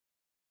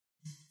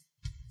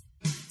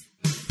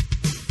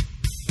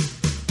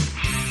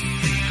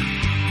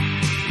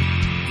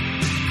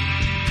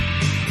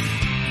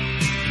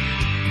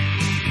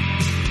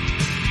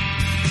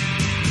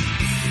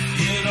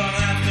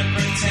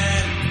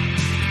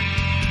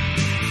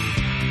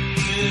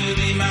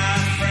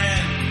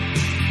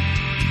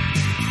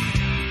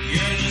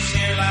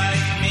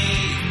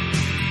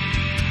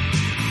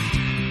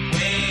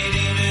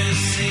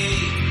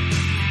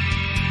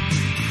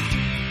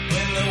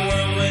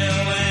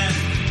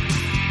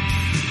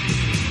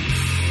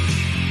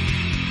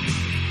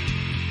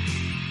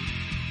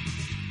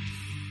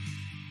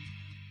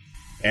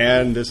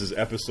And this is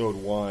episode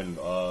 1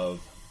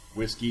 of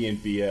Whiskey and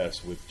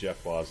BS with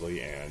Jeff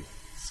Bosley and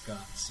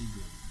Scott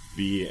Seagren.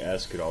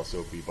 BS could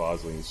also be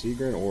Bosley and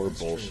Seagren, or That's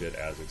bullshit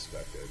true. As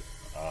expected.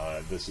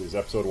 This is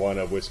episode 1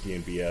 of Whiskey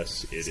and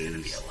BS. It's going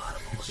to be a lot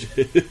of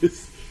bullshit. It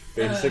is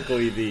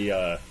basically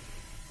the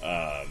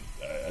a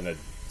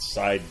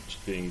side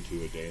thing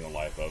to a day in the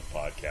life of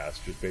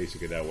podcast. Just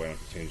basically that way I don't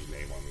have to change the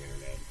name on the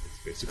internet.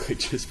 It's basically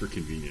just for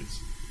convenience.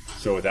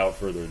 So without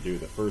further ado,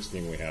 the first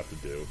thing we have to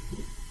do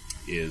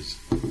is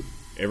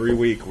every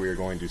week we are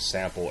going to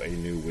sample a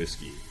new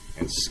whiskey.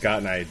 And Scott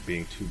and I,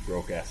 being two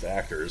broke-ass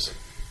actors,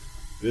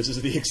 this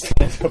is the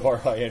extent of our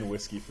high-end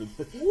whiskey for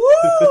this Saturday.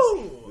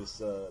 Or this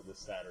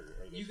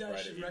You guys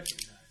Friday should evening.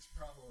 recognize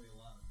probably a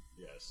lot of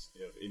them. Yes,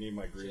 if any of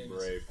my Green Jameson.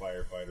 Beret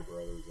firefighter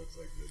brothers, that's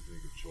like the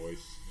drink of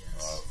choice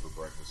Yes. for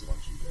breakfast,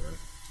 lunch, and dinner.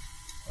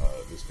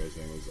 This guy's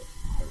name is,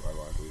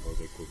 ironically,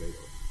 Jose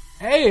Cuevedo.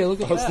 Hey, look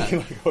I at was that. thinking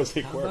like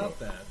Jose How Cuervo. about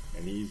that?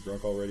 And he's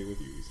drunk already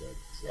with you, he said.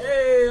 So,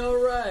 Hey, all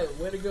right.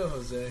 Way to go,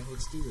 Jose.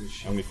 Let's do this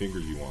shit. how many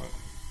fingers you want?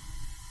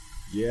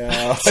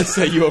 Yeah, I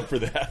set you up for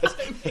that.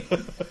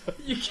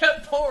 You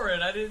kept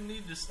pouring. I didn't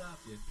need to stop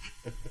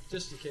you.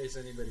 Just in case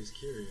anybody's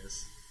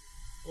curious.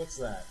 What's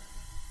that?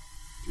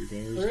 3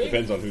 fingers? 3?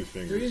 Depends on whose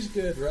fingers. 3's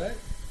good, right?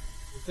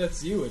 If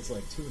that's you, it's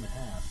like 2.5.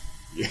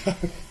 Yeah. All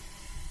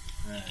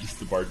right.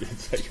 It's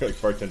it's like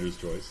bartender's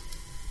choice.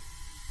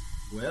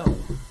 Well,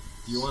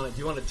 do you want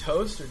to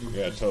toast or do you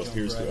Yeah, just toast. jump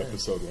Here's right to in?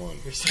 episode 1.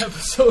 Here's to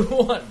episode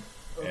 1.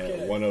 Okay.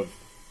 And 1 of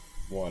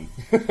 1.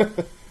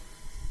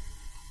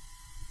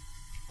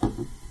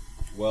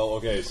 Well,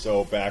 okay,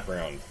 so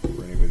background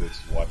for anybody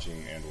that's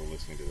watching and or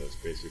listening to this.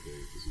 Basically,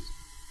 this is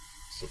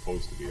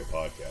supposed to be a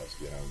podcast.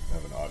 You know,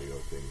 have an audio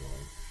thing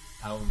going.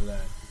 However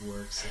that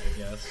works, I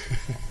guess.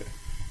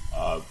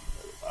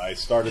 I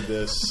started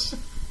this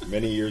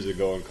many years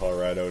ago in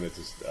Colorado, and it's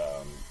just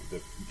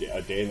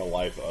a day in the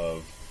life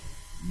of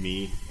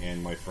me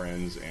and my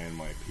friends and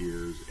my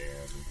peers,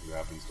 and who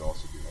happens to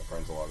also be my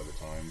friends a lot of the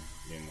time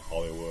in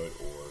Hollywood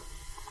or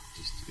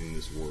just in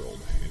this world.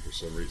 And for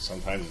some reason,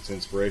 sometimes it's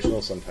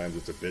inspirational, sometimes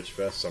it's a bitch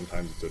fest,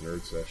 sometimes it's a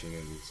nerd session,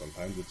 and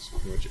sometimes it's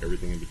pretty much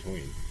everything in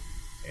between.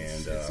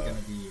 And It's going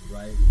to be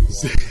right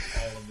along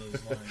all of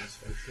those lines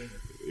for sure.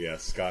 yeah,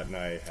 Scott and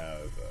I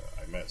have.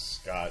 I met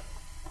Scott.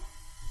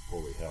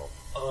 Holy hell!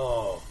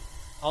 Oh,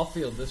 I'll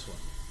field this one.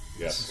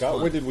 Yeah, This is Scott.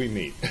 fun. When did we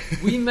meet?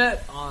 We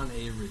met on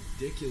a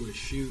ridiculous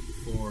shoot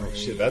for Oh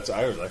shit!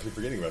 I was actually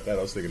forgetting about that.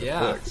 I was thinking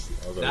yeah. of Fix.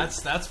 I was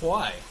like, That's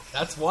why.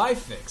 That's why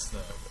Fix though.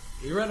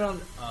 We read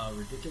on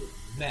ridiculous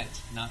met,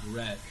 not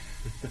read.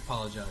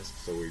 Apologize.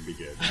 so we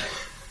begin.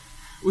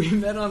 We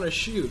met on a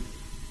shoot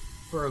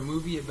for a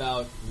movie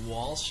about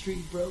Wall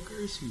Street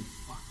brokers who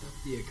fucked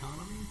up the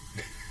economy.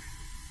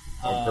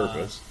 On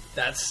purpose.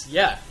 That's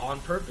on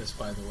purpose,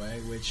 by the way.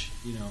 Which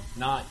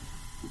not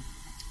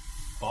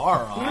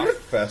far off.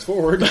 Fast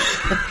forward.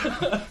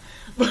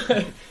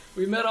 But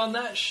we met on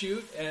that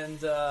shoot, and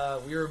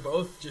we were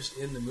both just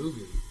in the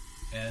movie.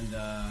 And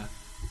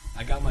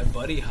I got my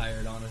buddy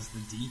hired on as the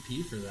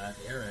DP for that,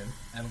 Aaron.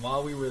 And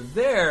while we were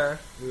there,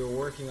 we were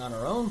working on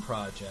our own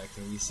project,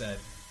 and we said,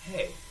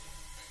 hey,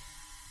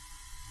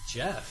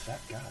 Jeff,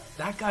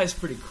 that guy's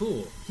pretty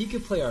cool. He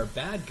could play our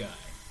bad guy.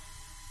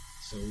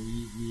 So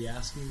we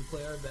asked him to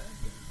play our bad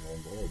guy. Lo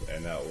and behold.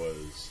 And that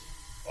was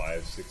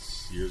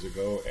 5-6 years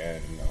ago,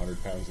 and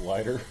 100 pounds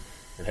lighter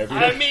or heavier.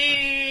 I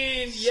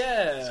mean,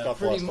 yeah, Scott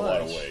pretty lost much. a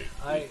lot of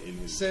weight in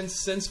his-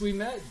 Since we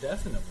met,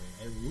 definitely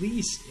at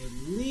least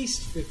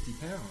 50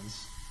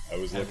 pounds. I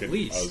was at looking.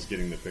 least. I was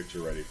getting the picture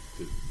ready.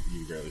 You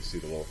can barely see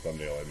the little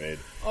thumbnail I made.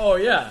 Oh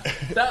yeah,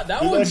 that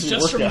It one's actually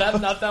just from worked out.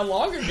 not that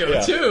long ago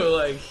Yeah. too.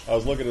 Like I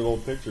was looking at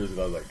old pictures, and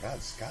I was like,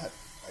 God, Scott.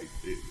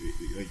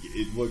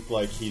 It looked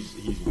like he's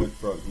went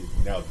from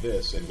he's now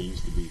this, and he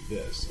used to be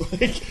this.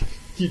 Like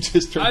he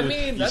just turned. I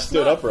mean, he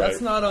stood upright.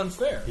 That's not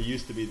unfair. He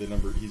used to be the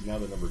number. He's now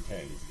the number 10.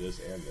 He's this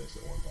and this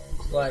at one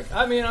time. So. Like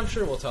I mean, I'm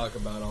sure we'll talk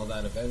about all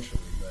that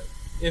eventually. But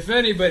if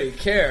anybody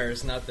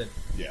cares, not that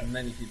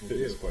many people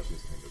fitness do.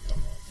 questions tend to come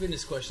up.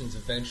 Fitness questions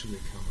eventually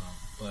come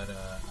up,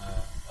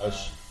 but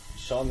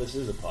Sean, this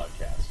is a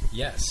podcast.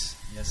 yes,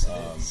 it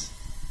is.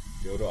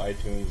 Go to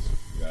iTunes,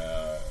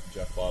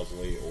 Jeff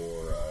Bosley,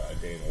 or A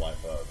Day in the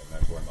Life of, and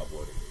that's where I'm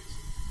uploading these.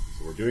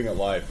 So we're doing it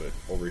live, but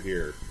over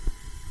here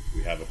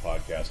we have a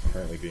podcast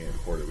currently being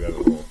recorded. We have a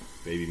little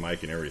baby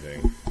mic and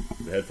everything.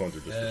 The headphones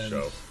are just a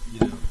show.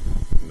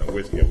 And the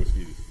whiskey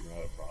is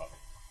not a prop.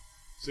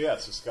 So yeah,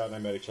 so Scott and I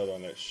met each other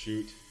on that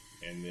shoot,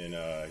 and then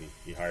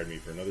he hired me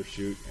for another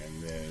shoot,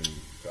 and then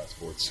fast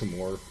forward some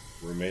more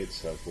roommates,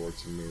 fast forward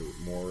some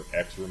more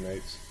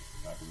ex-roommates,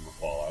 not because of a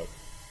fallout.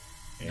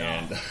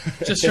 And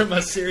Just from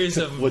a series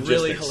of really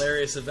Logistics.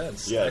 hilarious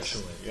events, yes,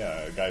 actually. yeah,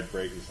 a guy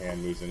breaks his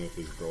hand, moves in with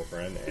his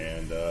girlfriend,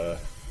 and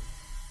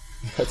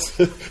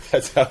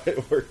that's how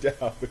it worked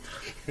out.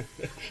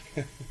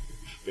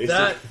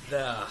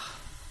 That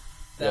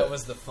What?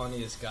 was the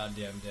funniest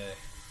goddamn day.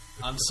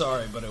 I'm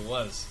sorry, but it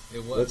was. It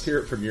was. Let's hear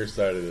it from your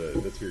side of the.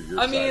 Let's hear your.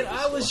 I side mean, of the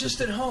I was story.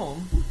 just at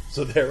home.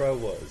 So there I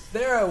was.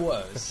 There I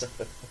was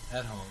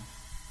at home,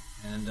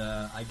 And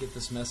I get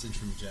this message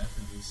from Jeff,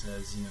 and he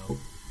says,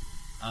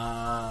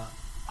 I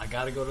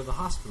got to go to the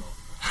hospital.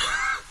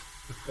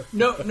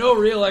 No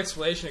real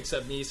explanation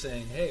except me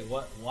saying, hey,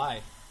 what?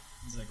 Why?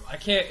 He's like, I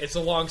can't. It's a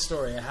long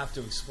story. I have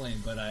to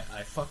explain, but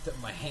I fucked up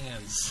my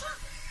hands.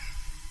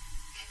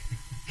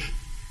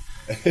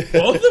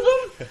 Both of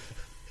them?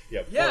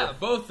 Yeah,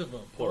 both of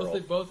them.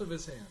 Both of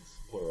his hands.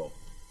 Plural.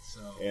 So.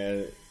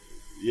 And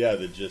yeah,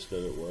 the gist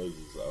of it was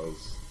I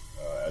was,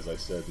 as I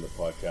said in the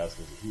podcast,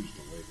 there's a huge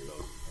delay here. That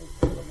was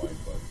kind of a mind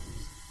fuck.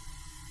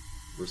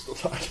 We're still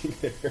talking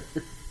there.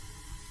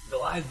 The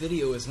live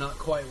video is not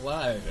quite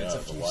live. Yeah, it's a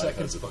few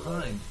seconds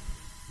behind.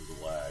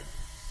 There's a lag.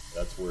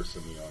 That's worse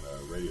than me on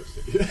a radio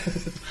station.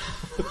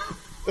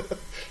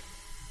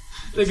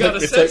 They got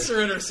to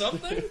censor it or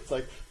something? It's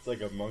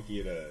like a monkey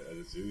at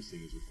a zoo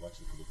seeing his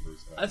reflection for the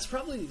first time. That's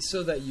probably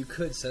so that you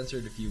could censor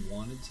it if you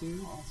wanted to.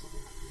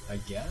 Possibly. I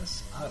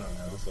guess. I don't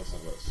know. This stuff's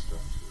about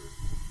structure.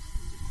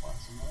 Is it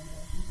class right now?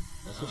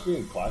 Am I supposed to be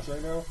in class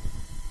right now?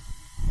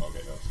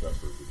 Okay, no,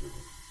 Strasbourg.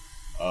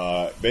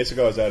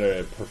 Basically, I was at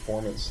a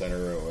performance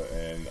center,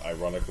 and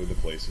ironically, the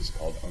place is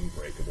called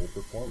Unbreakable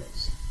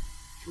Performance.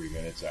 3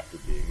 minutes after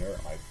being there,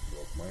 I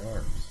broke my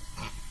arms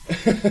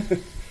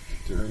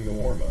during the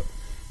warm-up.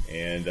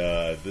 And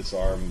this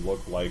arm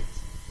looked like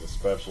a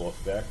special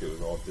effect. It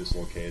was all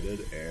dislocated,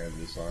 and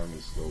this arm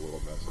is still a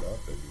little messed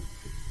up. And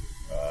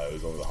it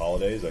was over the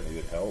holidays. I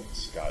needed help.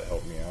 Scott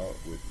helped me out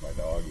with my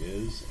dog,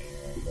 Iz,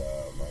 and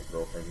my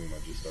girlfriend, whom I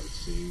just started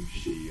seeing,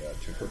 she,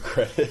 to her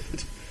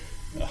credit,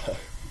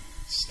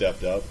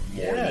 stepped up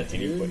more than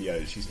anybody.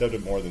 Yeah, she stepped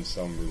up more than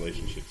some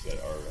relationships that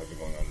have been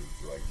going on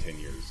for like 10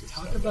 years.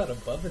 Talk about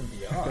above and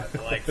beyond,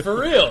 like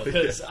for real.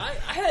 Because I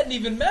hadn't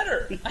even met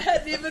her.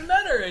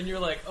 And you're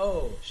like,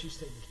 oh, she's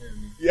taking care of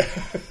me. Yeah.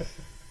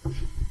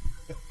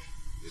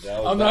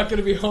 I'm not going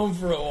to be home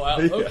for a while.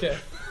 Okay.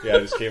 Yeah, I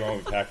just came home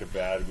and packed a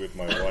bag with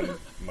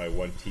my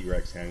one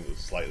T-Rex hand that was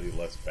slightly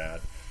less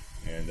bad,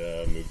 and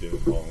moved in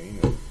with Pauline,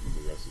 and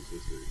the rest is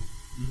history.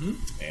 Mm-hmm.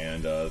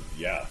 And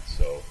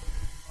so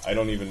I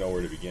don't even know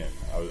where to begin.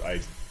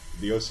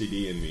 The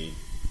OCD in me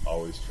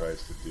always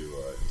tries to do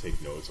take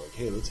notes, like,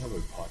 hey, let's have a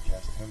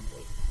podcast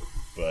template.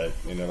 But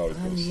it always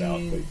goes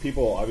south. But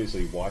people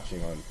obviously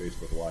watching on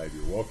Facebook Live,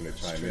 you're welcome to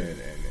chime in,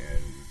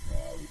 and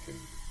we can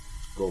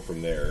go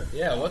from there.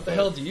 Yeah, what the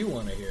hell do you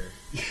want to hear?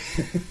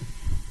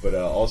 But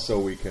also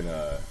we can,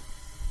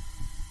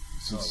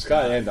 since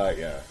Scott and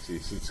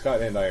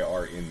I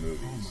are in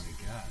movies. Oh my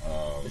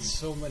god! It's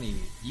so many.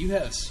 You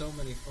have so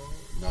many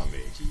followers. Not me.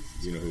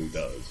 Jesus. You know who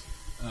does?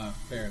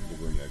 Fair enough. The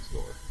room next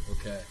door.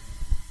 Okay.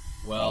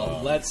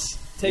 Well, let's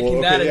taking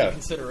that into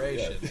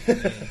consideration.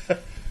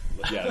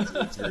 Yeah,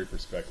 it's very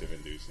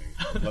perspective-inducing.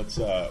 Let's.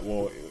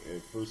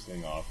 First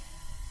thing off,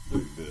 the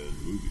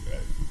movie.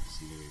 I've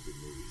seen any good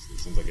movies. It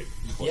seems like a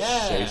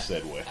cliche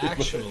segue.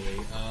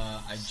 Actually,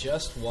 I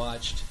just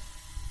watched,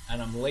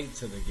 and I'm late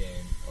to the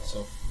game,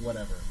 so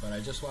whatever. But I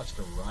just watched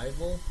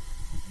Arrival,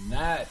 and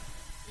that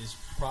is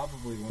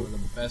probably one of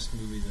the best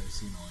movies I've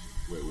seen all year.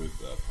 With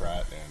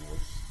Pratt and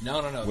with.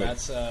 No. Wait.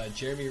 That's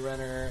Jeremy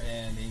Renner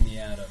and Amy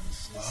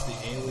Adams. It's the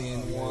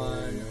alien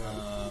one.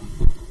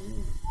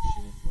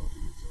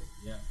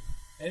 Yeah.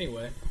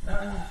 Anyway.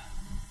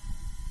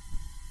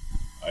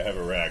 I have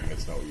a rag, and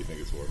it's not what you think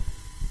it's worth.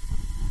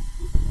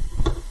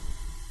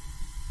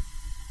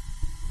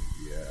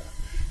 Yeah.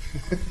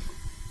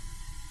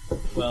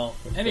 Well,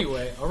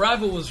 anyway,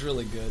 Arrival was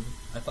really good.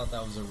 I thought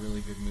that was a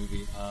really good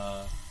movie.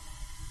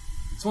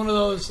 It's one of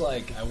those,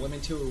 like, I went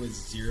into it with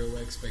zero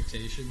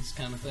expectations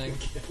kind of thing.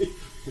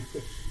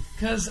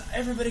 Because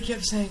everybody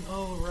kept saying,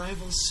 oh,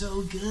 Arrival's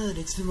so good.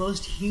 It's the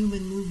most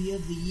human movie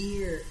of the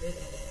year.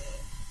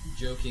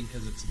 Joking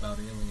because it's about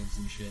aliens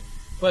and shit.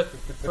 But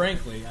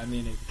frankly, I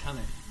mean, it kind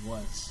of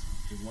was.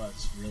 It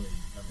was really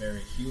a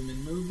very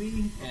human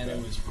movie, and it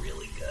was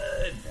really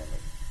good.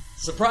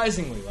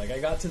 Surprisingly, like, I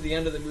got to the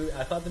end of the movie,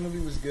 I thought the movie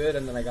was good,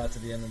 and then I got to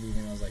the end of the movie,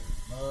 and I was like,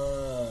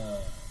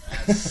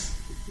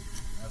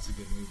 that's a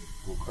good movie.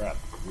 Well, crap.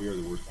 We are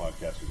the worst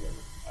podcasters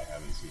ever. I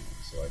haven't seen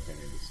it, so I can't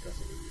even discuss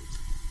it with you.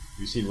 Have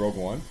you seen Rogue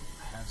One?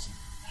 I have seen it.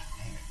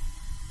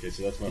 Okay,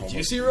 so that's my homework. Did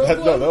you see Rogue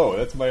One? No,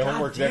 that's my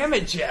homework. Damn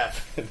it,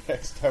 Jeff!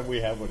 Next time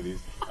we have one of these,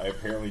 I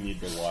apparently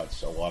need to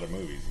watch a lot of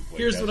movies. And play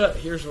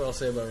Here's what I'll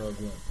say about Rogue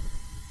One.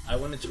 I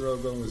went into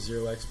Rogue One with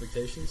zero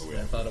expectations, and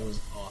I thought it was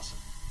awesome.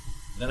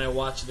 Then I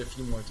watched it a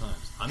few more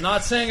times. I'm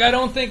not saying I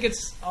don't think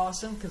it's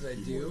awesome, because I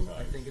do.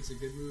 I think it's a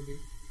good movie.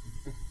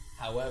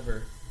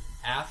 However,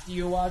 after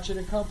you watch it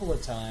a couple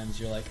of times,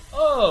 you're like,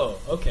 oh,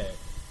 okay,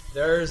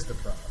 there's the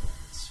problems.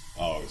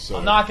 Oh, so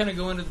I'm not going to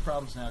go into the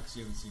problems now because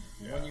you haven't seen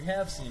it. But when you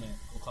have seen it,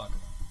 we'll talk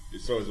about it.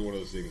 So is it one of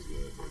those things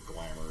the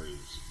glamour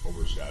is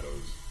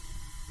overshadows?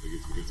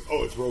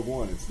 Like it's Rogue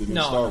One. It's the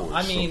new Star Wars.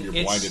 I mean, so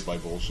you're blinded by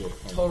bullshit.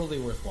 Totally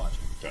worth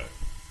watching. Okay.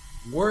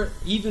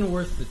 Even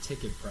worth the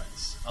ticket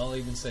price. I'll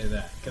even say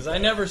that because I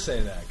never say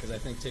that because I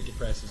think ticket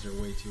prices are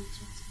way too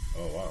expensive.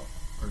 Oh wow.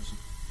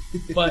 Personally,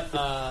 but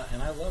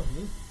and I love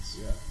movies.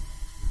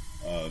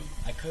 Yeah.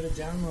 I could have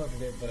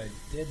downloaded it, but I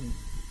didn't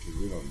because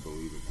we don't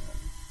believe in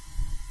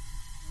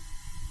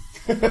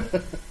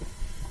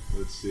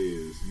Let's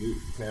see.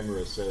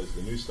 Tamara says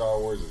the new Star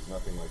Wars is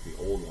nothing like the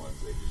old ones.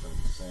 They just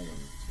aren't the same.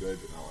 It's good,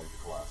 but not like the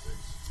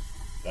classics.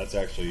 That's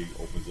actually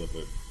opens up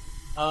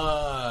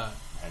a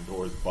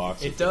Pandora's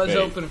box. It does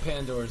open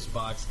Pandora's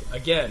box.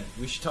 Again,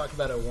 we should talk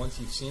about it once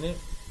you've seen it.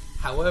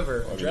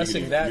 However,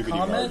 addressing that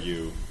comment, you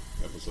could argue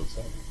Episode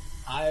 7.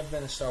 I've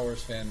been a Star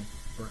Wars fan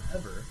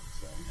forever,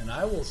 and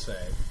I will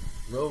say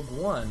Rogue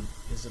One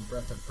is a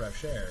breath of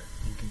fresh air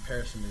in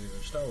comparison to the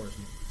other Star Wars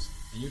movies.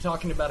 And you're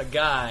talking about a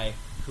guy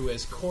who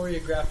has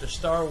choreographed a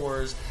Star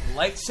Wars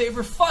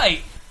lightsaber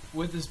fight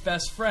with his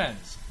best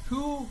friends.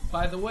 Who,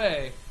 by the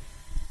way,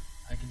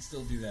 I can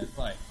still do that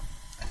fight.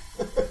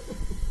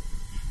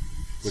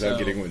 Without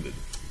getting winded.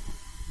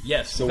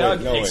 Yes, So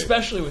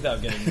especially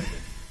without getting winded.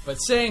 But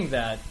saying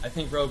that, I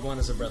think Rogue One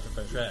is a breath of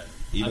fresh air.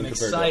 Even I'm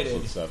compared excited. to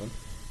Episode 7?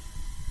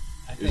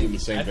 I Is it in the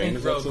same vein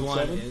as Rogue Episode One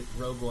 7?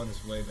 Rogue One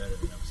is way better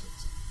than Episode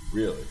 7.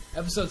 Really?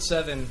 Episode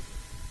 7,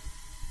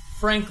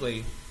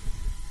 frankly,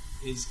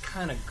 is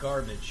kind of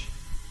garbage.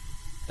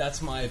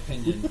 That's my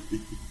opinion.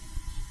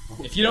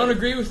 If you don't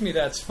agree with me,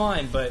 that's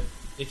fine, but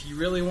if you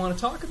really want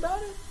to talk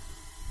about it,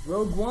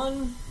 Rogue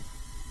One,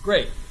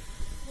 great.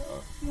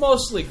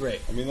 Mostly great.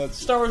 I mean, that's...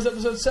 Star Wars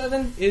Episode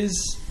 7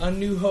 is A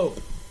New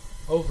Hope.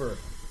 Over.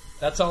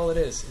 That's all it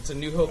is. It's A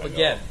New Hope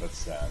again. That's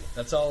sad.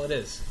 That's all it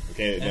is.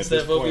 Okay, and instead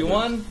of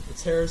Obi-Wan,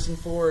 it's Harrison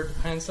Ford,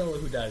 Han Solo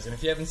who dies. And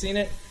if you haven't seen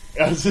it,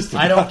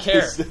 I don't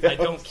care. I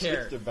don't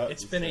care.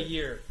 It's been a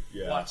year.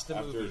 Yeah, watch the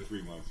after movie.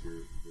 3 months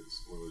here, the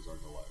spoilers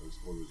aren't allowed. The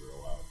spoilers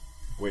are allowed.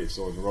 Wait,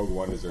 so in Rogue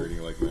One, is there any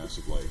like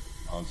massive like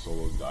Han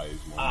Solo dies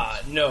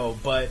moments? No,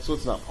 but So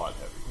it's not plot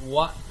heavy.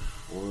 what?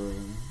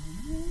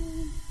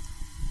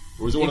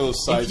 Or is it one of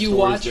those side if you stories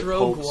watch that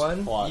Rogue pokes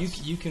One,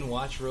 plots? you can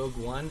watch Rogue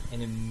One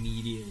and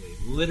immediately,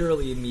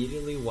 literally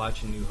immediately,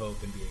 watch A New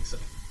Hope and be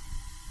excited.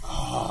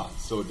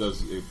 So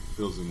it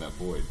fills in that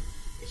void.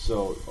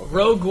 So okay.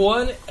 Rogue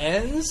One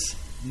ends,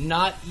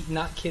 not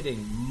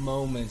kidding,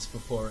 moments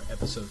before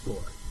Episode 4.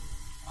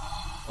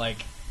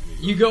 Like,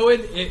 you go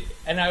in,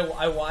 and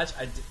I watched,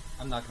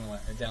 I'm not going to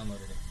lie, I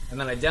downloaded it. And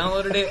then I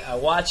downloaded it, I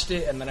watched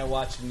it, and then I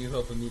watched A New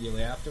Hope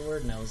immediately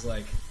afterward, and I was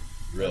like,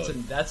 Really?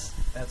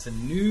 that's a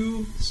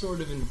new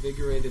sort of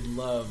invigorated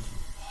love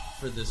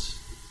for this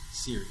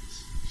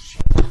series.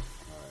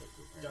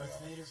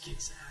 Darth Vader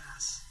kicks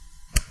ass.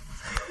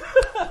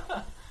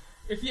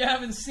 If you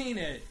haven't seen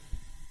it,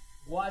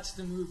 watch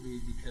the movie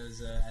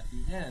because at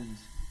the end,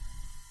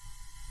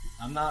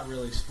 I'm not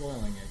really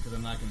spoiling it because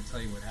I'm not going to tell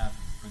you what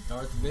happens. But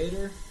Darth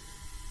Vader,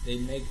 they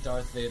make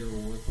Darth Vader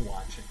worth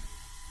watching,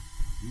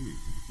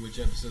 which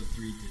Episode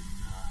 3 did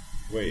not.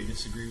 Wait. If you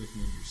disagree with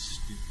me, you're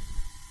stupid.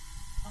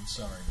 I'm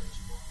sorry,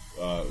 Reggie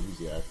Wall. Who's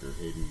the actor?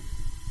 Hayden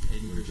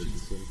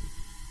Christensen.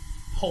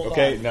 Hold on.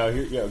 Okay, now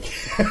here, yeah.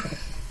 Okay.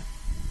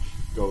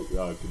 Go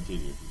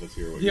continue. Let's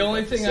hear what. The you're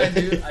only about to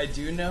thing say. I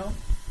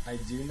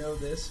do know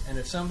this, and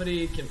if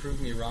somebody can prove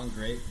me wrong,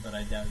 great, but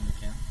I doubt you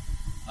can.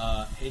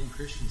 Hayden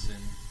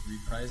Christensen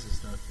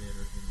reprises Darth Vader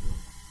in Rogue One.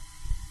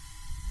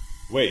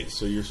 Wait,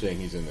 so you're saying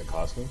he's in the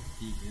costume?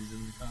 He is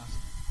in the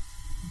costume.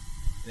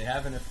 They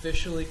haven't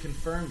officially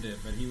confirmed it,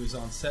 but he was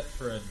on set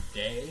for a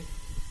day.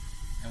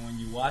 And when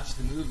you watch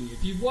the movie,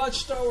 if you've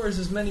watched Star Wars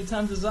as many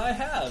times as I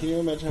have, Can you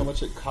imagine how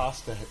much it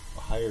cost to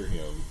hire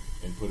him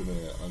and put him in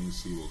an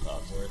unseeable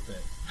costume? worth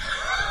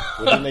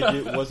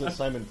it. Wasn't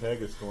Simon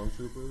Pegg a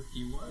stormtrooper?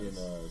 He was.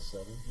 In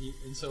 7?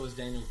 And so was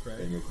Daniel Craig.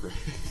 Daniel Craig.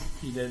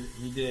 He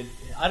did.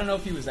 I don't know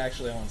if he was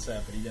actually on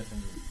set, but he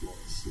definitely did a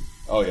voice.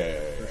 Oh yeah,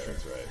 For sure.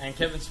 That's right. And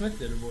Kevin Smith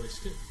did a voice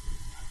too.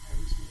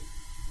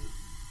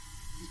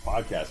 This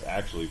podcast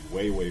actually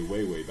way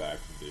back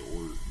from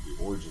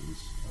the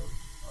origins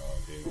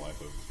of Day in the Life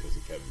of because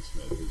of Kevin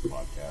Smith. His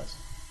podcast,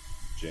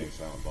 James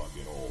Silent Bob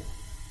Get Old.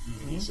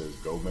 And he says,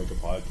 go make a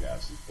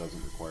podcast. It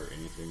doesn't require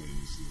anything, and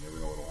you never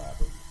know what'll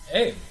happen.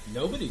 Hey,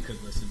 nobody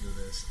could listen to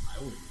this. I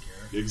wouldn't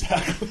care.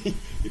 Exactly.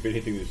 If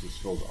anything, this just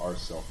fills our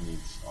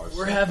self-needs.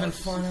 We're having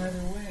fun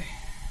either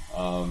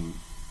way.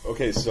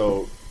 Okay,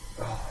 so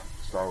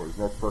Star Wars.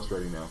 That's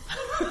frustrating now.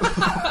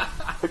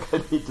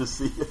 I need to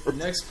see it.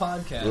 Next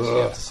podcast, you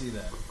have to see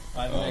that.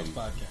 By the next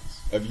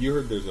podcast. Have you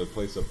heard there's a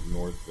place up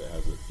north that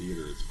has a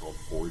theater? It's called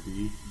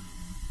 4D.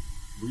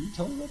 Were you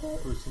telling me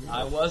about that? Or something?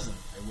 I wasn't.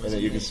 It wasn't And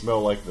then you me. can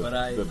smell like the. But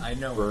I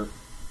know. burnt.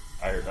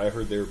 I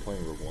heard they were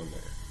playing Rogue One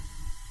there.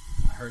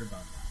 I heard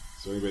about that.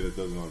 So anybody that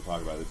doesn't want to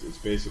talk about it, it's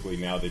basically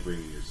now they bring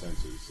in your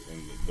senses,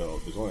 and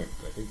there's only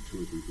I think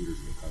 2 or 3 theaters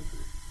in the country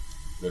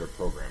that are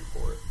programmed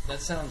for it.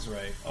 That sounds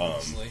right.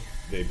 Honestly,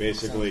 They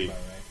basically sounds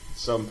about right.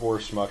 some poor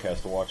schmuck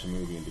has to watch a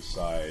movie and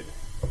decide.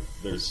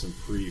 There's some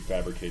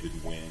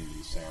prefabricated wind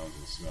and sounds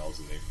and smells,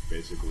 and they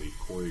basically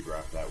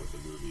choreograph that with the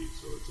movie,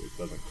 so it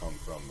doesn't come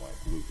from like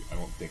I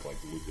don't think like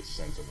Lucas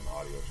sends them an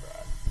audio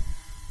track.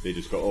 They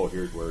just go, oh,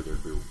 here's where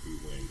there'd be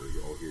wind, or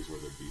oh, here's where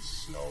there'd be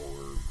snow,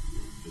 or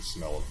the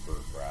smell of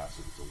burnt grass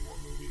if it's a war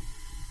movie.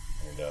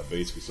 And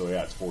basically, so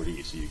yeah, it's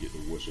 4D, so you get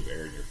the whoosh of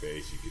air in your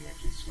face, you can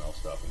actually smell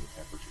stuff, and the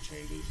temperature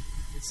changes.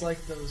 It's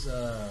like those.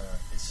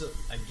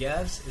 I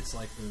guess it's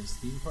like those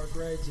theme park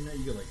rides. You know,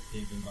 you go like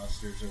Dave and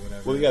Buster's or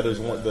whatever. Well, yeah, there's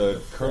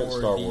the current 4D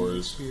Star Wars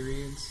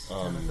experience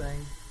kind of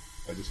thing.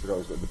 I just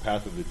forgot the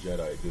Path of the Jedi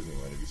at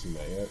Disneyland. Have you seen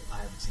that yet? I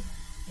haven't seen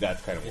it.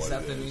 That's kind of Is what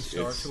that it the new is.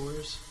 Star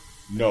Tours?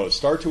 No,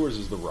 Star Tours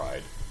is the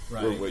ride.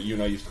 Right. What you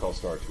and I used to call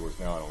Star Tours.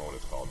 Now I don't know what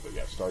it's called, but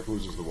yeah, Star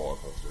Tours is the roller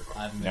coaster.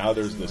 I've Now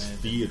never there's seen this one.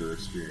 theater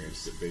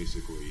experience that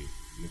basically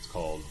it's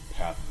called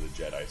Path of the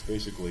Jedi. It's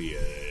basically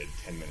a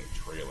 10-minute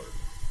trailer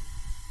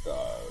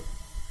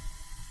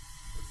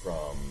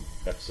from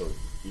episode,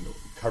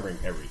 covering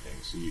everything.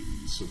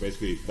 So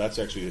basically, that's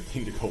actually the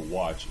thing to go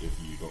watch if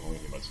you don't know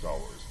anything about Star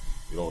Wars.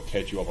 It'll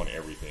catch you up on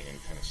everything and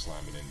kind of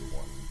slam it into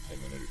one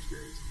 10-minute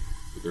experience.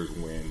 But there's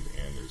wind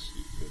and there's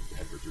the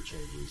temperature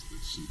changes, the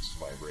seats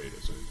vibrate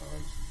at certain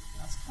times.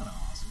 That's kind of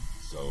awesome.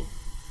 So,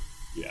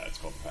 yeah, it's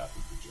called Path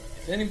of the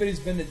If Jedi. anybody's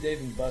been to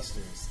Dave and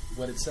Buster's,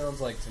 what it sounds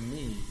like to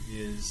me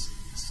is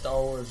a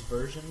Star Wars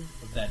version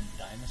of that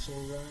dinosaur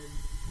ride.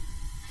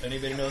 If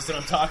anybody knows what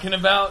I'm talking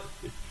about,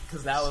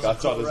 because that was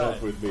Scott's a on cool his ride.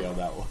 own with me on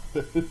that one.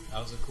 That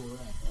was a cool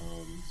ride.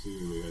 So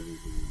anyway, I think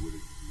what do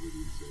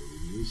you say?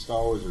 The new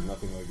Star Wars are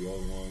nothing like the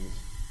old ones.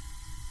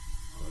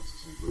 Oh, that's the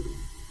same person.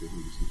 He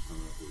just keeps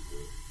coming up with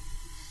it.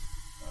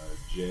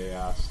 Jay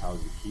asks,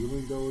 how's the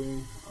healing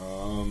going?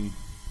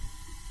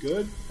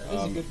 Good. That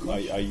is a good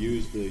question. I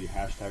use the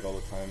hashtag all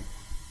the time,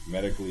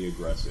 medically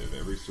aggressive.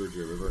 Every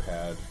surgery I've ever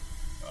had,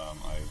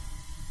 I've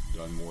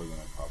done more than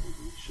I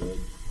probably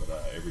should, but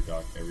every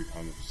time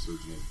the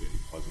surgeon has been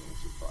pleasantly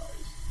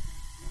surprised.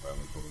 If I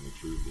only told them the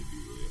truth, they'd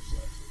be really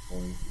upset. So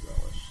pulling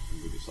relish.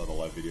 And we just saw the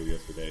live video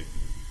yesterday.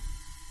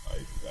 I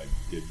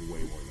did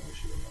way more than I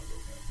should have.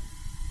 Okay.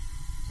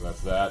 So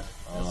that's that.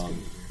 That's good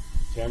to hear.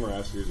 Tamara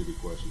asks, here's a good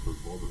question for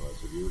both of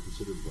us. Have you ever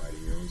considered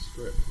writing your own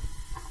script?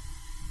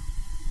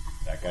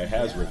 That guy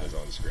has written his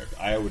own script.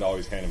 I would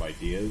always hand him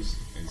ideas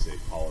and say,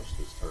 polish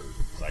this turd,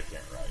 because I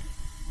can't write.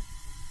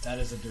 That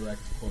is a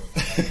direct quote.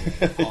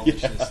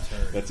 Polish this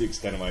turd. That's the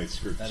extent of my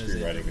That is a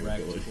screenwriting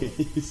direct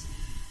abilities.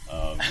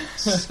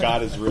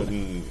 Scott has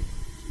written,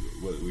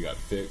 what we got,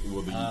 the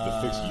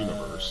Fixed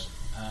Universe.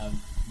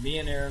 Me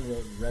and Aaron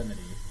wrote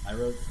Remedy. I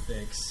wrote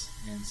Fix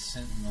and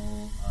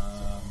Sentinel.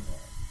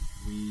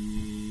 Would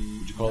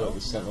you call it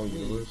the Sentinel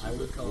Universe? I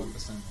would call it the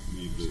Sentinel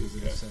Universe because it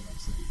Okay. is Sentinel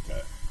City.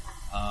 Okay.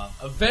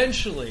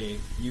 Eventually,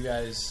 you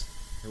guys,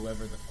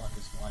 whoever the fuck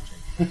is watching,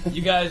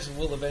 you guys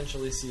will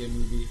eventually see a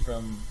movie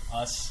from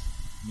us,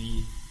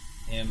 me,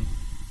 him,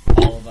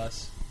 all of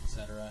us,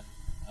 etc.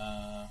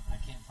 I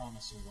can't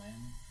promise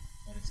when,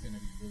 but it's going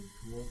to be really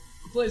cool.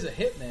 He plays a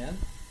hitman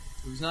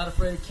who's not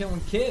afraid of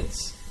killing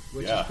kids,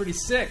 which is pretty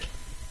sick.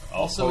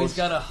 Also, he's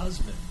got a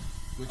husband,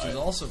 which is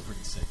also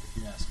pretty sick, if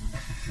you ask me.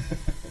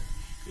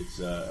 It's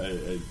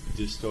a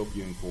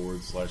dystopian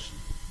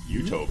 /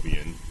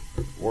 utopian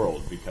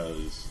world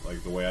because,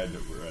 like, the way I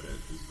read it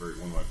is one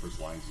of my first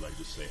lines is I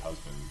just say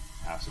husband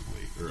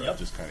passively, or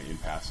just kind of in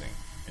passing,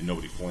 and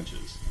nobody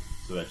flinches.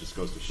 So that just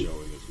goes to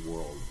show in this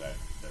world that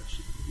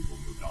people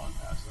moved on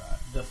past that.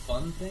 The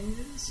fun thing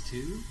is,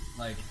 too,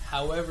 like,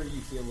 however you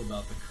feel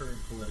about the current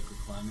political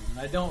climate, and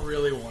I don't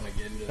really want to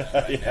get into that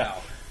right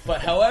now,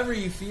 but however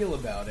you feel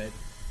about it,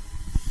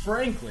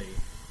 frankly,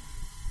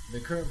 the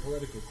current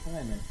political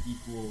climate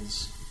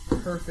equals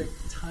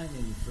perfect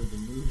timing for the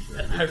movie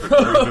that I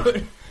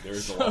wrote.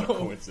 There's a lot of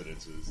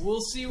coincidences.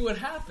 We'll see what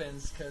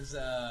happens, because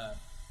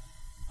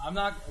I'm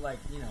not, like,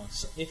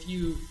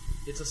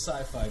 it's a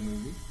sci-fi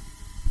movie,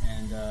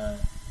 and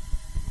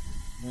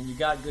when you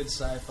got good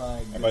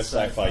sci-fi... And by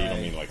sci-fi, you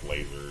don't mean, like,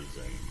 lasers,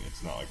 and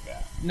it's not like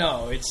that.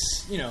 No,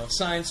 it's,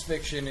 science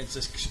fiction, it's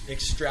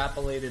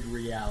extrapolated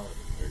reality,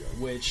 There you go.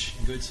 which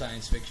good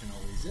science fiction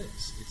always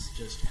is. It's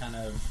just kind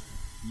of,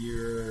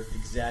 you're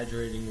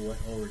exaggerating what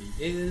already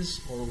is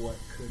or what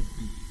could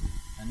be.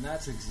 And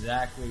that's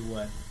exactly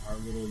what our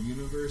little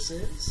universe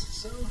is.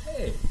 So,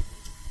 hey,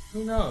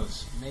 who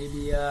knows?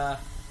 Maybe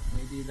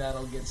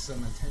that'll get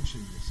some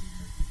attention this year.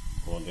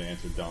 Well, to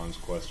answer Don's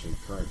question,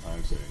 current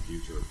time setting,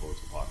 future or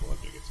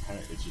post-apocalyptic, it's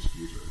just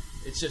future.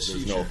 It's just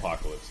There's future. no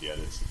apocalypse yet.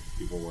 It's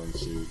people wearing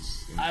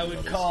suits. And, I would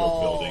there's call-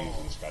 still buildings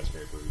and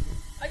skyscrapers.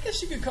 I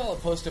guess you could call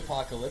it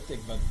post-apocalyptic,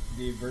 but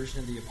the version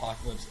of the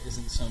apocalypse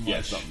isn't so much... Yeah,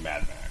 it's not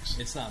Mad Max.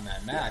 It's not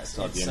Mad Max. it's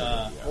not the end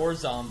of it, yeah. Or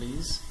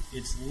zombies.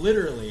 It's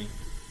literally,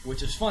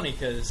 which is funny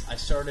because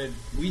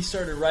we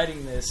started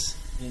writing this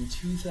in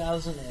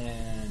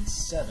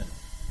 2007.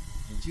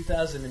 In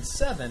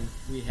 2007,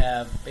 we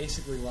have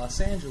basically Los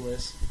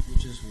Angeles,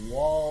 which is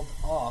walled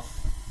off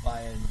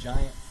by a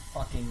giant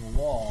fucking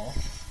wall.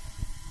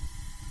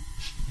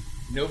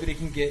 Nobody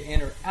can get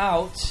in or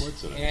out,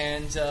 Coincidence.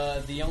 and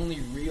the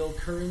only real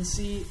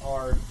currency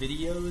are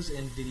videos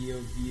and video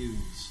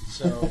views.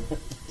 So,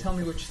 tell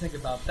me what you think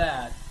about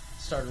that.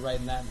 Started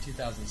writing that in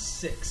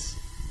 2006.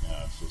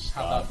 Yeah, so Scott,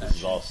 How about that this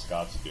is shit? all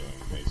Scott's doing,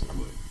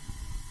 basically.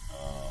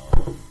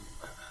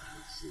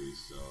 Let's see,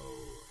 so...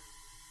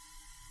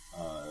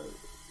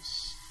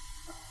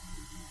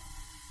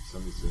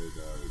 somebody said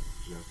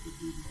Jeff, the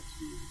dude next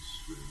to you, is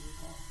extremely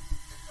hot.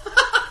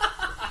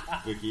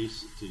 Vicky,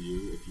 to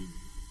you, if you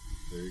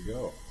There you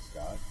go,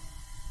 Scott.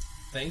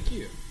 Thank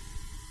you.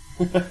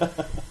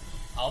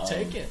 I'll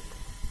take it.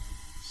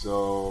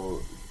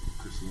 So,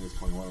 Christina's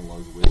 21 and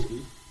loves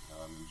whiskey.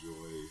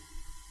 Enjoy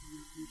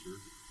your future.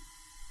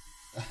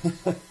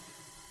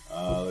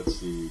 Let's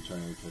see,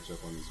 trying to catch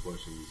up on these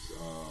questions.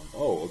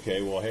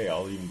 Okay. Well, hey,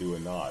 I'll even do a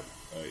nod.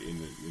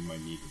 In my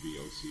need to be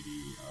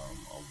OCD,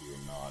 I'll do a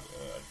nod,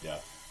 a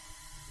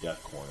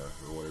death corner,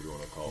 or whatever you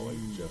want to call it,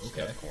 like Jeff's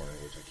Death Corner,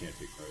 which I can't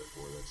take credit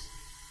for. That's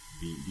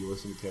do you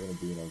listen to Kevin and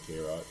Bean on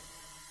K-Rock?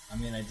 I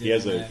mean, I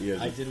did.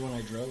 I did when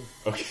I drove.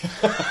 Okay.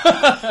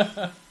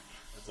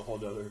 That's a whole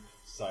other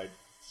side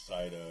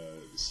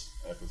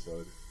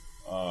episode.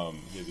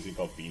 He has a thing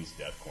called Bean's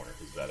Death Corner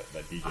because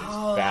that DJ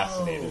is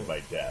fascinated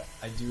by death.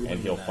 I do, and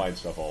he'll that. find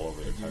stuff all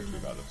over the country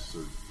about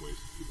absurd ways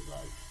people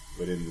die.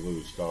 But in lieu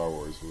of Star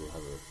Wars, we'll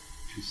have a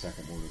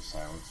 2-second moment of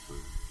silence for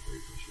Carrie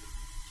Fisher.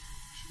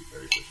 Should be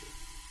Carrie Fisher.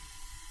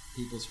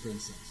 People's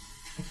Princess.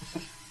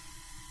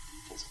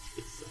 People's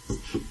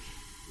Princess.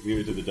 Leave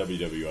it to the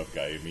WWF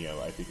guy.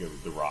 I think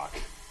of The Rock,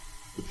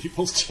 the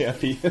People's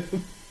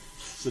Champion.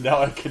 So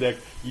now I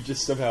connect. You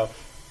just somehow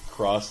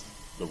crossed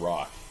The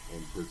Rock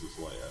and Princess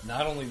Leia.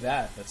 Not only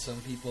that, but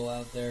some people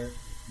out there,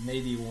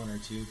 maybe one or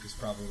two, because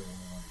probably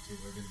only one or two,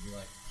 are going to be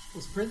like,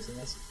 People's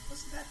Princess?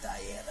 Wasn't that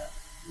Diana?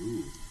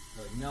 Ooh.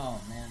 They're like, no,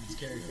 man, it's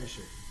Carrie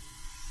Fisher.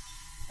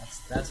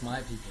 That's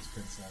my People's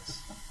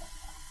Princess.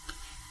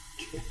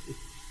 Okay.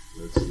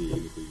 Let's see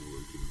anything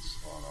we can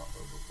spawn off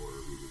of before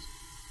we just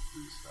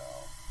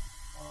freestyle.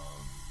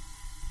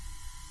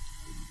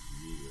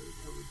 We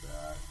covered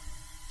that.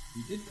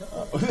 You did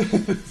cover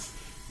it.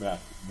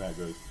 Matt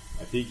goes,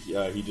 I think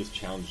he just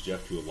challenged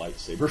Jeff to a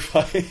lightsaber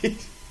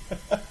fight.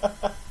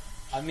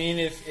 I mean,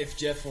 if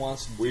Jeff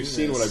wants to do We've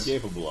seen this, what I'm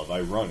capable of.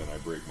 I run and I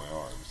break my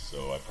arms,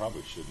 so I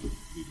probably shouldn't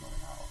leave my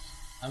house.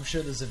 I'm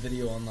sure there's a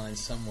video online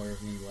somewhere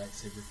of me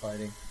lightsaber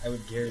fighting. I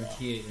would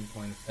guarantee it in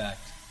point of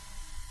fact.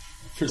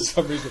 For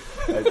some reason,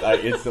 I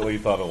instantly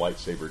thought a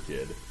lightsaber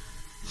kid.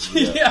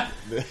 Yeah.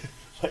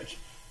 Like,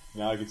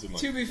 now I get some.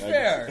 To be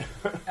fair,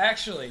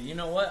 actually, you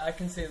know what? I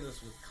can say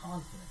this with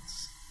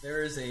confidence.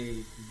 There is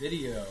a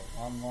video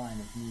online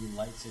of me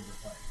lightsaber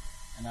fighting,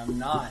 and I'm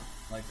not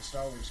like the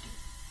Star Wars kid.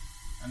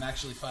 I'm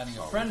actually fighting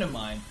a friend of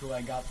mine who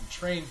I got to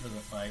train for the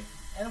fight,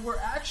 and we're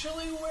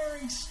actually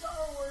wearing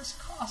Star Wars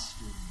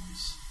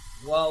costumes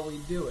while we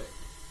do it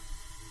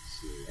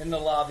in the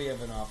lobby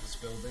of an office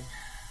building.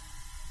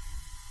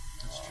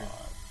 That's true.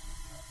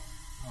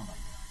 Oh my god!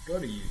 Go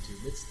to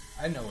YouTube. It's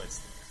there. I know it's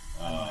there.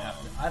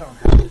 I don't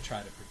have to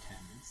try to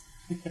pretend it's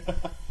there.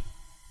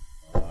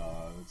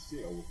 Let's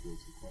see. Oh,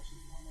 what's the question?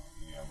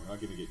 Yeah, we're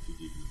not going to get too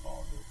deep into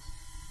politics.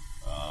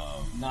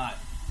 Not,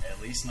 at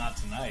least not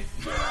tonight.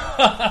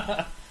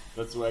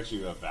 That's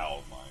actually a vow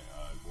of mine.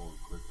 Well,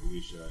 quick,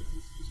 Alicia,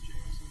 this is just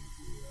Jameson,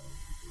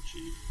 the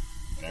chief.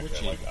 And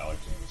actually, I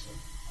like Jameson.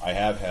 I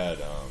have had,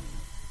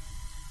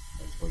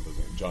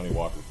 Johnny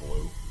Walker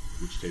Blue,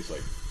 which tastes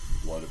like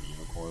blood of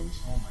unicorns.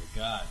 Oh my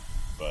god.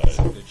 But that's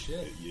some good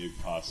shit. It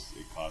costs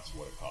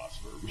what it costs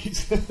for a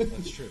reason.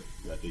 That's true.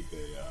 I think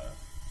they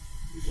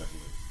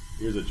definitely.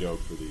 Here's a joke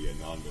for the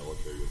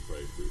non-military. You'll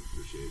probably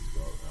appreciate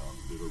about.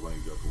 There's a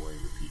running joke of wearing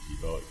your PT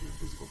belt, your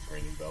physical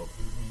training belt.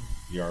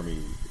 Mm-hmm. The Army,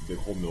 the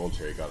whole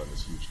military got on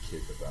this huge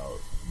kick about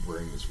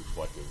wearing this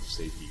reflective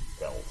safety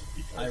belt.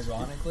 Because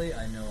ironically,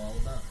 I know all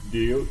about it. Do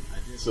you? I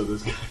do. So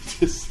this guy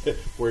just said,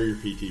 wear your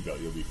PT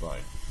belt, you'll be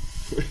fine.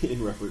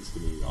 In reference to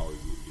me always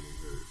getting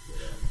hurt.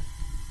 But,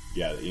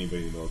 yeah,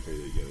 anybody in the military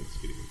that gets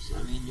getting absurd.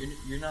 I mean,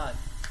 you're not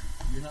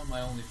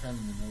my only friend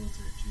in the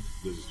military, Chief.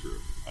 This is true.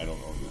 I don't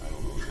own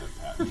that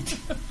patent.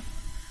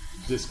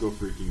 Disco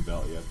freaking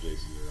belt. Yep,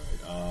 Jason, you're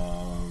right.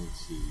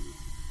 Let's see.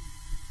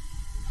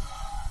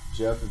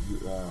 Jeff, I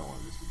don't want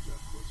to miss the Jeff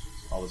questions.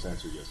 I'll just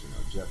answer yes or no.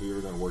 Jeff, have you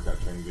ever done a workout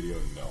training video?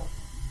 No.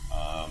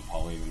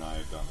 Pauline and I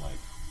have done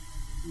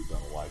we've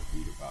done a live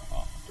feed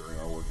about during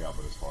our workout,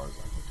 but as far as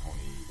like the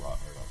Tony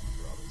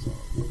Robbins,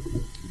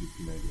 we did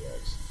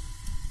P90X.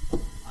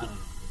 I don't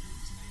know what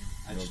his name.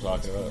 You know what I'm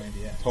talking about?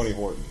 P90X. Tony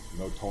Horton.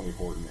 No Tony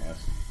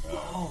Horton-esque.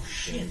 Oh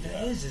shit,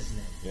 that is his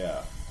name.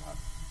 Yeah.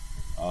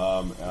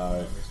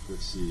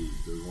 Let's see.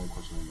 There's one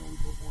question I know we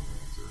both want to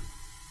answer.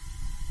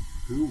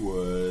 Who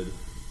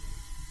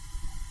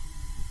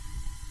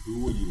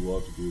would you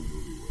love to do a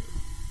movie with?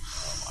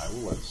 I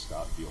will let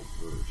Scott Field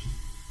first.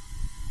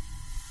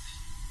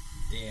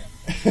 Damn.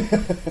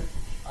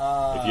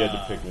 If you had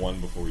to pick one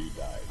before you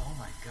died. Oh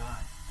my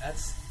god,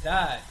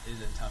 that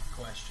is a tough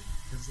question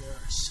because there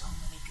are so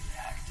many good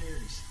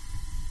actors,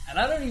 and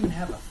I don't even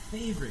have a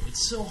favorite.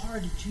 It's so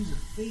hard to choose a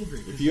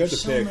favorite. If you had to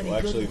pick, well,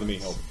 actually, let me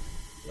help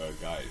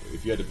guide.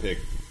 If you had to pick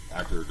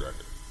actor or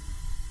director,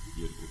 if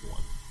you had to pick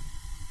one.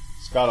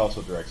 Scott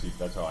also directs.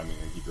 That's how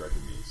he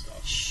directed me and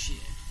stuff. Shit.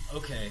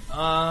 Okay.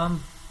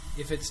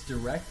 If it's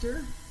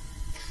director.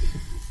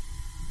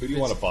 Who do you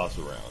want to boss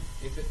around?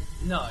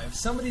 If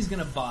somebody's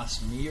gonna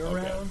boss me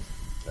around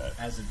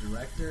as a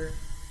director,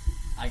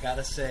 I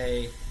gotta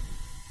say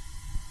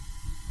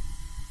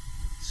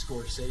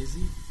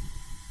Scorsese.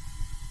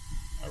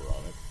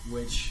 Ironic.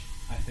 Which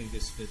I think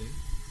is fitting.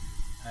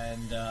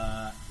 And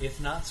if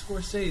not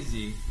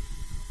Scorsese,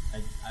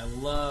 I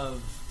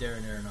love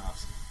Darren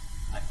Aronofsky.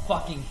 I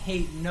fucking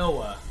hate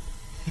Noah,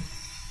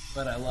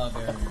 but I love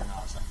Darren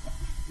Aronofsky.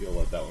 You'll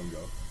let that one go.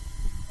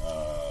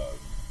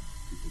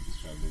 People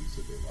just chimed in and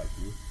said they like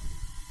you.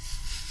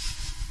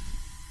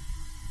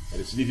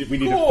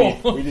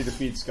 We need to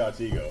feed Scott's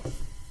ego.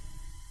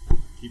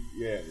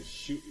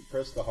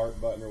 Press the heart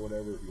button or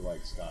whatever if you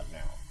like Scott now.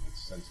 Let's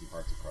send some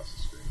hearts across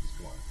the screen. Just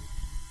go on.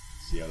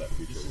 See how that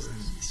feature This is works.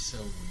 going to be so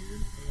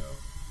weird.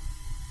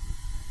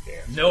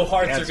 Dance. No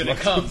hearts Dance are going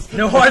to monkeys. come.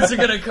 No hearts are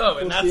going to come,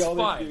 and We'll that's see all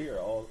they do fine. here.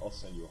 I'll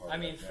send you a heart. I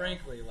mean, right now.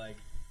 frankly, like,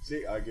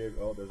 See, I gave.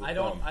 Oh, there's a I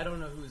don't thumb.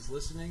 know who's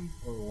listening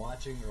or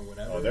watching or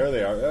whatever. Oh, there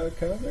they are. They're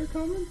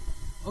coming.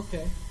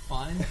 Okay,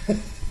 fine.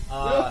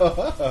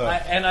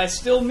 And I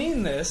still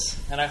mean this,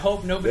 and I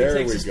hope nobody There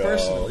takes we this go.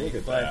 personally. Look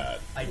at but that.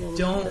 I Well,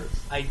 don't.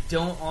 I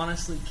don't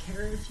honestly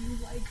care if you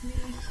like me.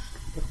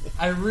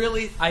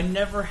 I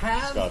never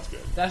have. Scott's good.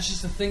 That's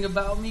just the thing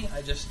about me.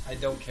 I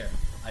don't care.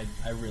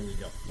 I really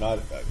don't. Not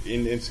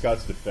in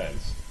Scott's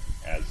defense,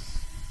 as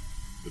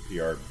the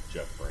PR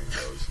Jeff brain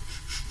goes,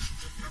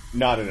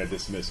 not in a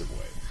dismissive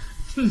way.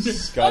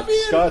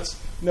 Scott's.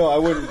 No, I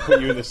wouldn't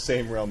put you in the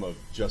same realm of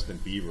Justin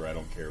Bieber. I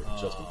don't care.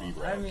 Justin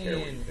Bieber. I don't care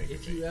what you think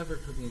if of me. you ever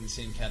put me in the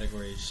same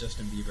category as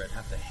Justin Bieber, I'd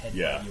have to headbutt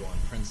Yeah. you on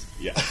principle.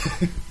 Yeah,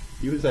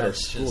 he was at our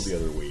That's school just- the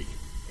other week,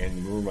 and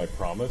remember my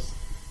promise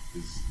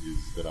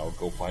is that I'll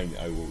go find.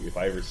 I will if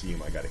I ever see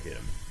him, I got to hit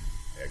him.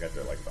 I got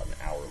there like about an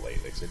hour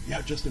late. They said,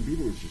 "Yeah, Justin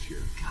Bieber was just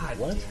here." God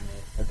what? damn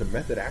it! At the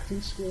Method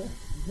Acting School?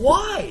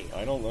 Why?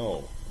 I don't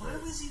know. Why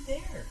was he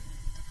there?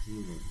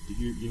 Did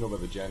you know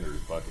about the janitor's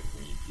bucket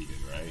when he peed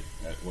in, right?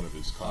 At one of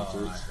his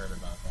concerts? Oh, I heard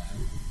about that.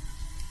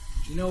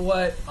 You know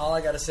what? All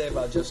I gotta say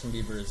about Justin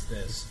Bieber is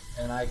this,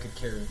 and I could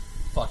care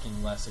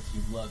fucking less if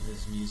you love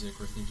his music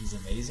or think he's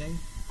amazing.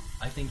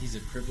 I think he's a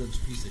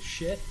privileged piece of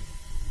shit,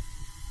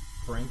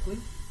 frankly.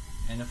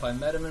 And if I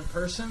met him in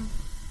person,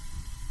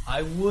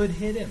 I would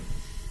hit him.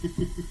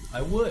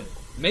 I would.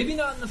 Maybe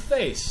not in the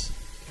face,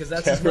 because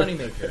that's his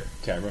moneymaker.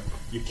 Camera,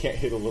 you can't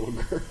hit a little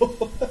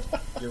girl.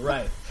 You're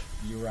right.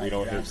 You're right. We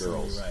don't You're hit absolutely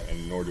girls, right.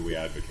 and nor do we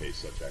advocate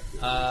such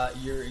activity.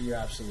 You're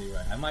absolutely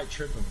right. I might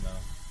trip him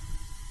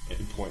though.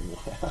 And point and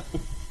laugh.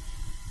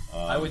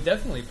 I would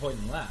definitely point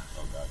and laugh.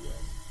 Oh God, yes.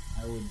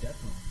 I would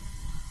definitely.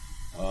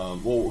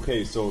 Well,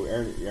 okay, so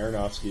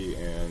Aronofsky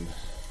and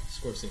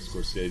Scorsese.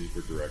 Scorsese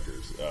for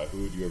directors.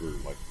 Who would you ever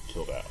like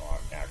kill that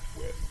act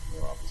with,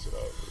 or opposite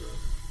of?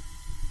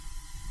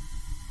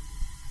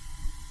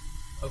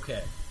 Or...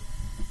 Okay.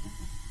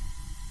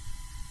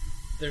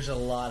 There's a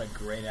lot of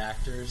great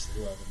actors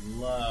who I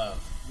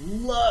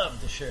would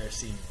love to share a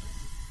scene with.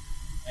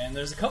 And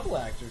there's a couple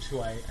actors who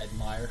I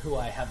admire, who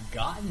I have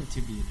gotten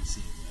to be in a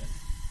scene with.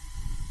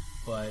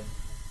 But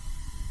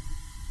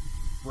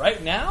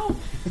right now,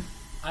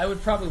 I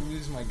would probably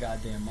lose my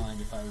goddamn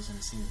mind if I was in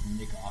a scene with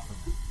Nick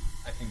Offerman.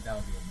 I think that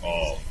would be amazing.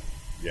 Oh,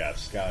 yeah,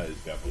 Scott is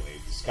definitely...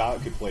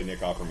 Scott could play Nick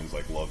Offerman's,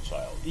 like, love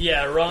child.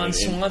 Yeah, Ron And-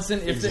 Swanson.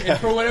 If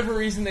for whatever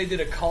reason they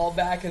did a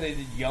callback and they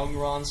did young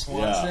Ron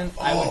Swanson,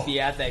 Yeah. I Oh, would be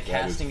at that that is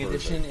casting perfect.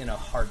 edition in a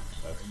heartbeat.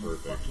 That's Are you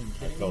perfect. fucking I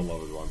kidding fell in me?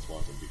 love with Ron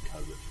Swanson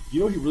because of... You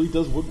know, he really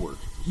does woodwork.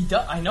 He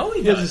does. I know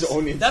he He has does. his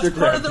own That's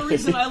part of Instagram the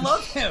reason I page.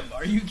 love him.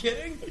 Are you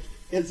kidding?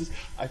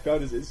 I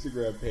found his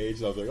Instagram page,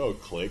 and I was like, oh,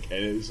 click.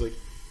 And it was like...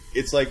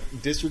 It's like,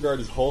 disregard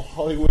his whole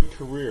Hollywood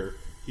career.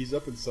 He's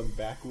up in some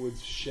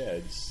backwoods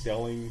shed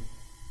selling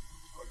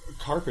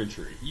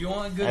carpentry. You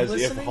want good As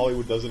listening? if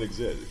Hollywood doesn't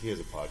exist. He has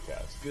a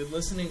podcast. Good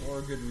listening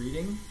or good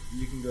reading,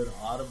 you can go to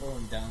Audible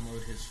and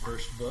download his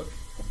first book,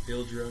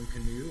 Build Your Own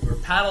Canoe, or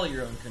Paddle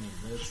Your Own Canoe.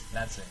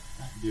 That's it.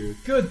 Dude.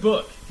 Good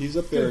book. He's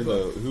up there in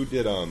Good the...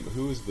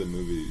 Who was the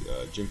movie...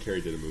 Jim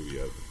Carrey did a movie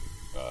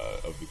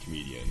of the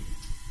comedian.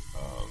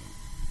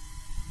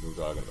 Who I'm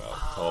talking about?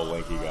 Tall,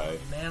 lanky guy.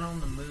 Man on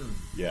the Moon.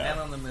 Yeah. Man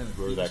on the Moon.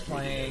 Whoever He was that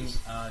comedian playing is.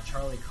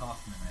 Charlie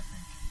Kaufman, I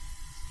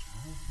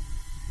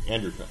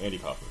think. Andy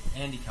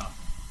Kaufman. Andy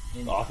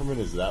Kaufman. Offerman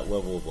is that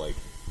level of like,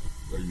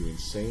 are you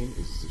insane?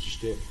 Is this a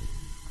shtick?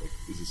 Like,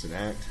 is this an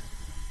act?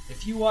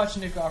 If you watch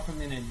Nick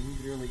Offerman in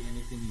literally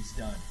anything he's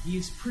done,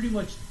 he's pretty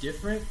much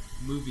different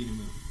movie to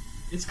movie.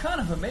 It's kind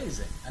of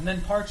amazing. And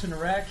then Parks and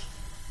Rec,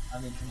 I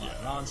mean, come on,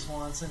 Yeah. Ron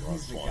Swanson, Ron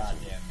he's the Swanson.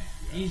 goddamn man.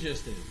 Yeah. He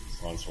just is.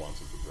 Ron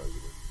Swanson for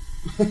president.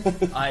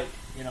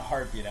 In a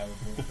heartbeat, I would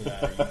vote for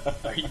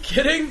that. Are you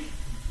kidding?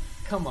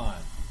 Come on,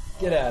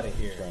 get out of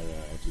here. Trying to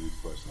answer these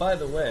questions. By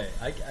the way,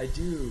 I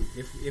do.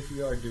 If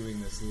we are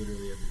doing this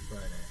literally every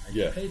Friday, I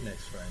Yeah. get paid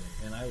next Friday,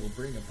 and I will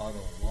bring a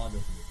bottle of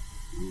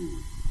Lagavulin.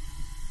 Ooh.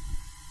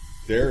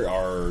 There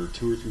are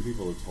 2 or 3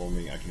 people that told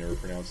me I can never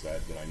pronounce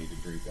that I need to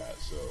drink that.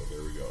 So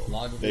there we go.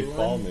 Lagavulin?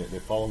 They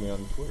follow me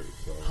on Twitter.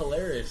 So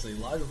Hilariously,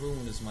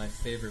 Lagavulin is my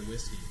favorite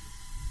whiskey.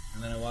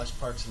 And then I watched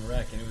Parks and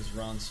Rec, and it was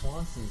Ron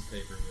Swanson's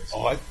favorite whiskey.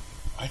 oh,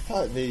 I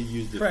thought they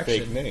used a Correction.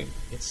 fake name.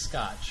 It's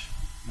Scotch,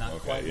 not Okay,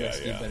 quite yeah,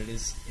 whiskey, yeah. but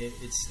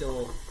it's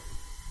still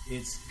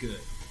good.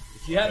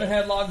 If you haven't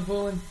had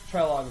Lagavulin,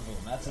 try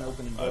Lagavulin. That's an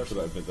open That's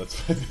what endorsement. That's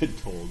what I've been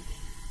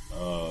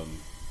told.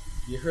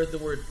 You heard the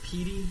word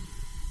peaty?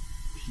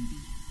 Peaty.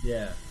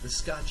 Yeah, the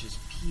Scotch is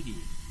peaty.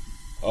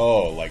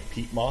 Oh, like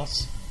peat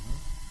moss?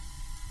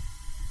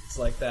 It's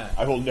like that.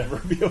 I will never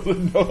be able to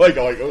know. Like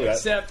oh, that.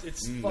 Except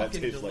it's that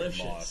fucking tastes like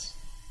delicious. moss.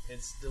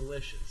 It's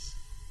delicious.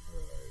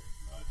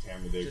 Alright.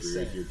 Tammy, they Just agree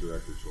with saying. your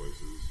director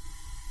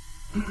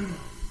choices.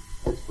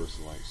 This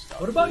person likes Scotch.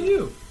 What about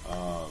you?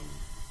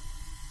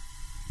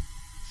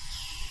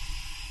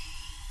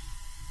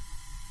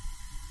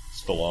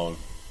 Stallone.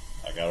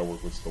 I gotta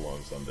work with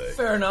Stallone someday.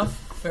 Fair enough.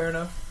 Fair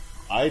enough.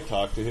 I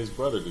talked to his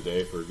brother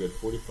today for a good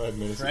 45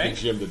 minutes at Frank?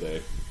 the gym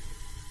today.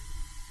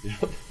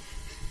 Yep.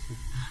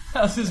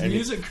 How's his And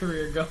music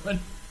career going?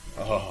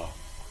 Oh,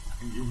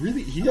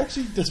 really? He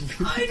actually does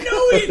really I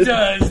know he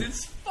does.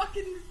 It's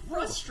fucking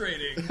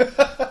frustrating.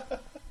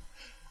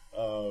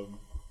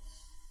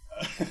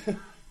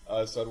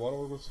 So I'd want to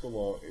work with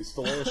Stallone.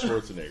 Stallone and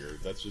Schwarzenegger.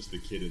 That's just the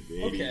kid in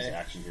the 80s Okay.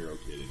 action hero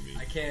kid in me.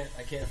 I can't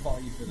follow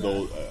you for that.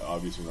 Though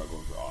obviously we're not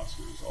going for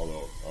Oscars.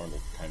 Although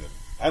Arnold kind of,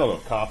 I don't know.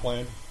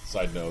 Copland.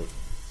 Side note,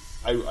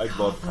 I love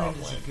Copland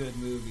is Copland. a good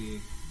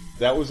movie.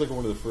 That was like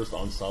one of the first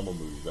ensemble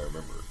movies I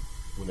remember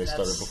when they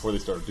started before they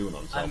started doing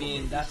ensemble. I mean,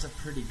 movies. that's a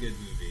pretty good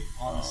movie.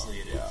 Honestly,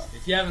 it is. yeah.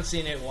 If you haven't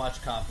seen it,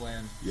 watch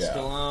Copland. Yeah.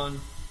 Stallone.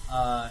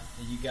 And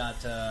you got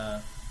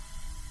Stallone,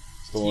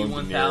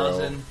 De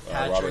T-1000,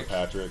 Niro, Robert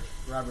Patrick.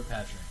 Robert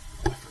Patrick.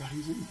 I forgot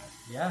he's in that.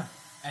 Yeah,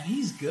 and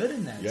he's good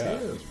in that Yeah,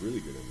 too. he's really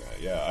good in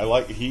that. Yeah, I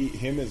like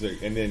him as a.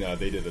 And then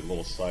they did a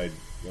little side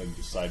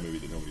movie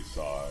that nobody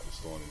saw,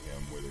 Stallone and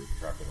him, where they're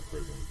trapped in a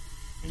prison,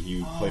 and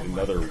he played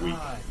another weak.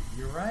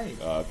 You're right.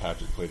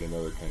 Patrick played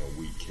another kind of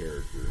weak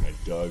character,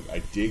 and I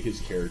dig his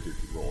character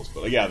roles.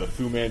 But yeah, the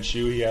Fu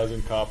Manchu he has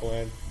in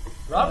Copland.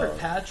 Robert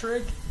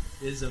Patrick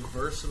is a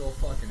versatile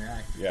fucking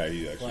actor. Yeah,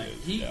 he actually Like,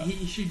 is. he, yeah.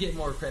 he should get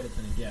more credit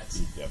than he gets.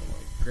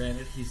 Definitely.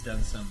 Granted, he's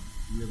done some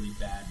really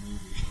bad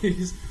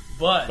movies,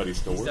 but But he's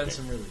still done working.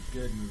 some really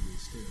good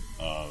movies too.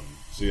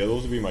 So yeah,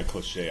 those would be my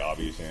cliche,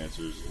 obvious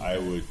answers. I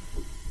would.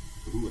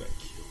 Who would I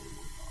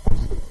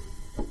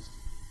kill?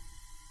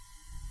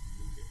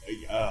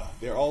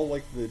 They're all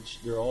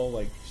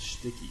like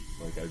sticky.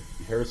 Like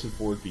Harrison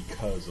Ford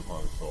because of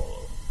Han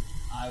Solo.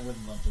 I would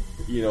love to look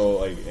at You know,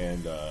 like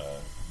and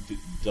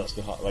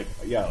Dustin Hoffman. Like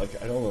yeah,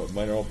 like I don't know.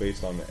 Mine are all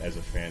based on as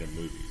a fan of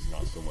movies,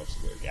 not so much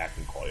like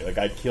acting quality. Like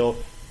I'd kill.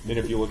 Then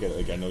if you look at it,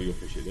 like I know you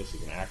appreciate this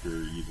as an actor,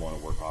 you'd want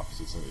to work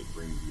opposite somebody that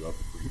brings you up.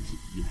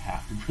 You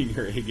have to bring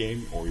your A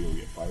game, or you'll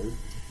get fired.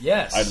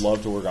 Yes. I'd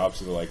love to work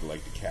opposite of like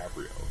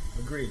DiCaprio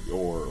Agreed.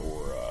 or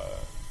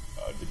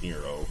De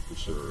Niro for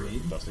sure.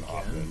 Agreed. Dustin Again.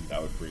 Hoffman.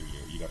 That would bring you.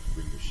 You'd have to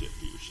bring your shit,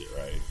 get your shit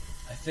right.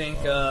 I think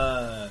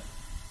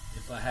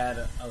if I had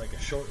a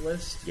short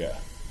list Yeah.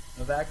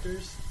 of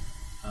actors,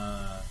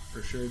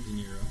 for sure De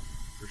Niro,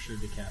 for sure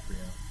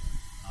DiCaprio.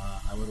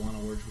 I would want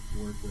to work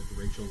with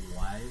Rachel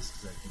Weisz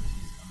because I think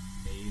she's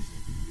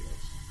amazing.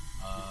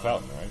 Yes.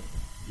 Fountain, right?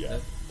 Yeah.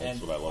 That's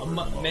and what I love. Her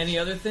the most. many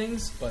other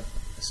things, but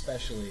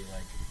especially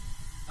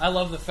I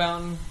love The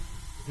Fountain.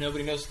 If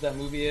nobody knows what that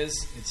movie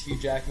is, it's Hugh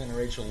Jackman and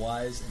Rachel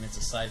Weisz, and it's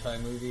a sci-fi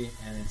movie,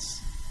 and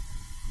it's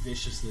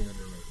viciously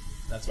underrated.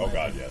 That's Oh my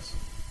God, opinion. yes.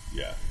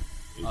 Yeah.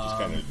 It just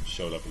kind of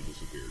showed up and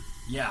disappeared.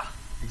 Yeah,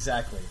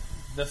 exactly.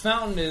 The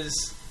Fountain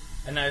is,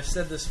 and I've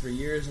said this for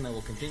years, and I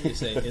will continue to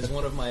say, is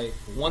one of my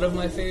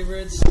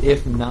favorites,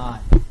 if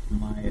not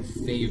my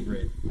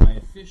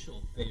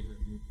official favorite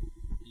movie,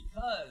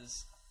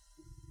 because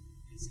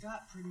it's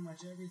got pretty much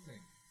everything.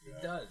 It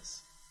Yeah.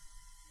 does.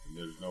 And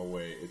there's no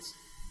way it's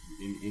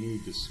in any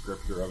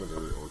descriptor of it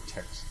or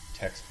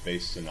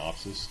text-based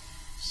synopsis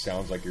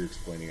sounds like you're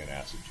explaining an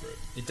acid trip.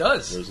 It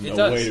does. There's It no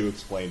does. way to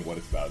explain what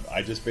it's about.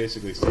 I just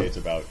basically say it's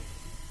about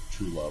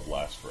true love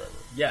lasts forever.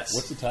 Yes.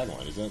 What's the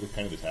tagline? Isn't that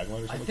kind of the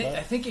tagline or something I like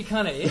that? think it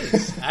kind of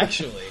is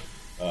actually.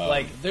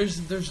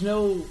 There's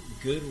no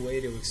good way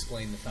to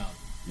explain The Fountain.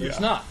 There's Yeah.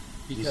 not,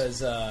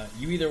 because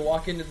you either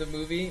walk into the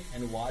movie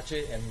and watch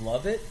it and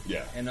love it,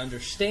 Yeah. and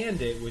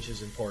understand it, which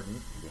is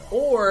important, Yeah.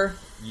 or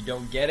you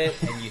don't get it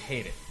and you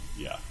hate it.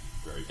 Yeah,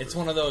 very It's true.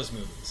 one of those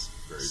movies.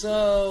 Very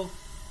So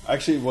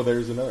Actually, well,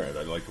 there's another ad.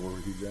 I'd like to work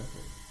with Hugh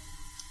Jackman.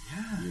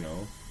 yeah, You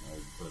know,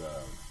 but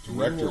The new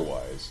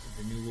director-wise,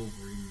 the new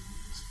Wolverine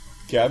movie is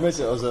fucking okay, I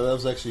mentioned that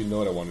was actually a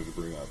note I wanted to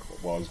bring up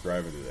while I was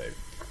driving today.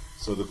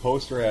 So the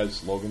poster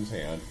has Logan's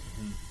hand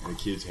and a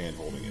kid's hand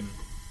holding it.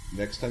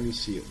 Next time you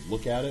see it,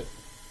 look at it.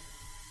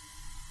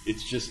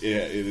 It's just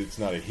it's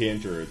not a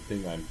hint or a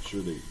thing I'm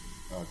sure they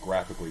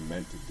graphically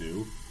meant to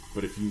do.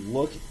 But if you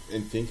look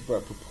and think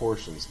about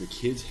proportions, the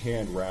kid's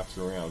hand wraps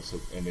around,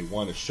 and they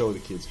want to show the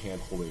kid's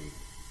hand holding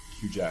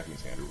Hugh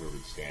Jackman's hand or whoever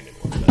the stand-in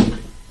was.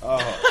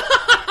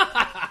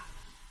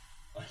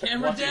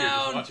 Camera Watch it here,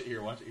 down. watch it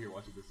here. Watch it here.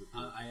 Watch it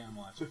disappear. I am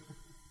watching.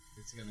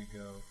 It's gonna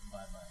go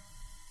bye-bye.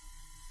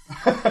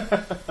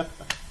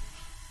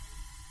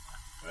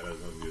 That has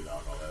nothing to do with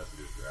alcohol. That has to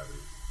do with gravity.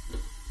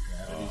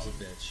 Gravity's a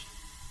bitch.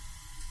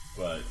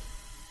 But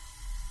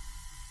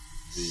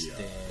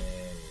Stay.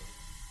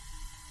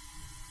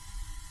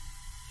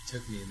 It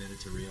took me a minute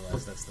to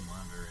realize that's the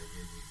monitor I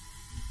gave you.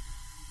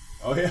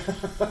 oh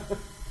yeah.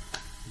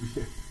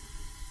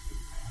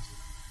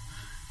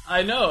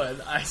 I know,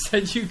 and I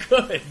said you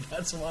could.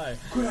 That's why.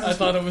 I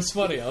thought it was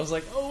funny. I was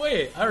like, oh,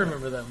 wait, I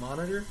remember that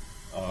monitor.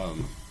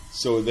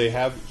 So they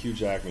have Hugh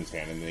Jackman's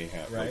hand, and they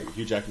have Right.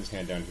 Hugh Jackman's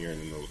hand down here, and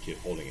then the little kid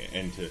holding it.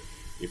 And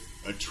if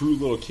a true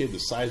little kid the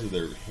size of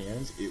their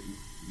hands,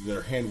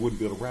 their hand wouldn't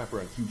be able to wrap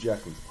around Hugh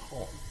Jackman's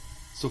palm.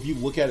 So if you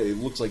look at it, it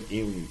looks like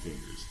alien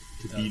fingers.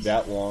 To be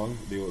that long,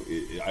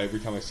 every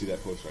time I see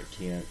that poster, I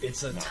can't.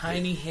 It's a not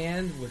tiny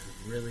hand with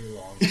really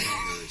long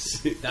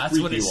fingers. That's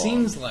what Freaky it long.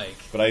 seems like.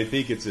 But I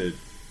think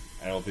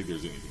I don't think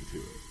there's anything to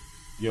it.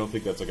 You don't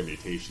think that's like a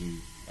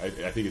mutation? I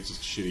think it's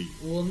just shitty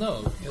Well,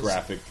 no. 'cause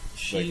graphic.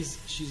 She's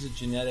a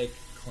genetic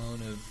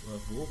clone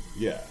of Wolverine.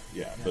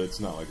 Yeah, but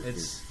it's not like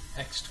It's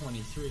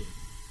X-23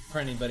 for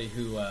anybody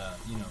who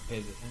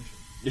pays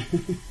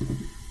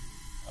attention.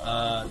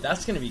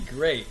 That's going to be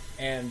great.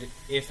 And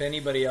if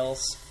anybody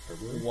else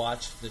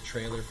watched the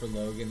trailer for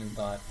Logan and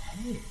thought,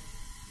 hey,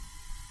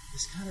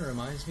 this kind of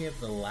reminds me of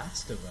The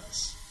Last of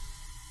Us,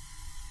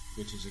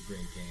 which is a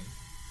great game.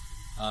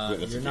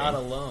 Wait, you're not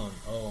alone.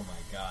 Oh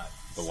my god.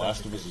 The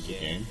Last of Us is a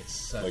game? It's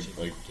such a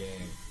good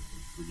game.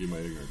 Forgive my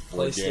ignorance.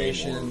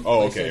 PlayStation.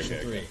 Okay.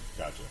 3.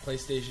 Gotcha.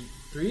 PlayStation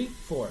 3?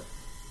 4?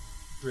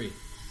 3.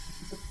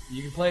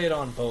 You can play it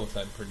on both,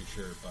 I'm pretty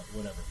sure, but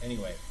whatever.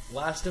 Anyway,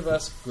 Last of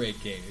Us,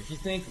 great game. If you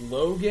think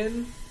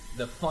Logan,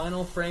 the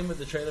final frame of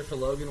the trailer for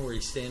Logan where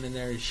he's standing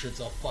there, his shirt's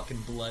all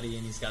fucking bloody,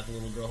 and he's got the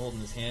little girl holding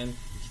his hand,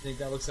 if you think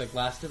that looks like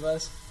Last of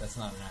Us, that's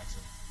not an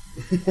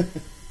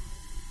accident.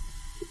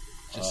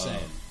 Just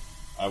saying.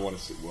 I want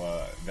to see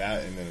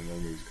that, and then another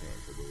movie's coming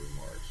out February,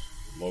 March.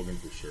 Logan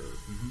for sure.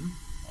 Mm-hmm.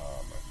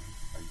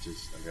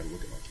 I gotta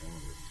look at my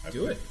calendar. I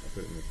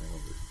put it in the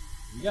calendar.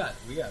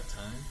 We got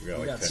time. We got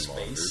like 10 space.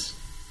 monitors.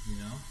 You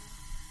know?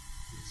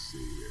 Let's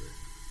see here.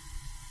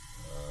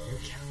 Your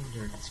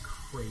calendar is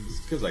crazy. It's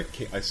because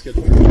I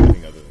schedule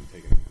everything other than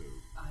taking a poop.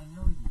 I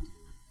know you do.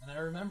 And I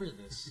remember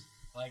this.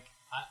 Like,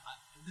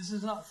 this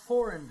is not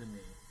foreign to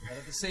me. But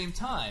at the same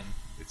time,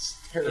 It's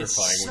terrifying. it's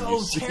when you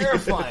so see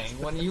terrifying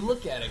when you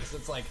look at it. Because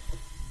it's like,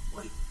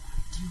 wait,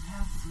 do you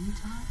have free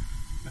time?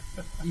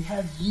 You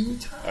have you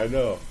time? I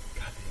know.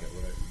 God dang it,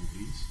 what I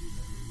release?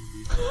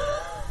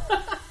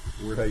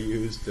 Word I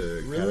used to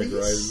Release?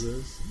 categorize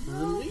this?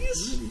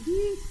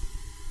 Release?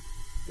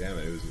 Damn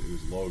it, it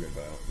was Logan,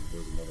 but there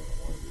was another one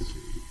I wanted to see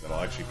that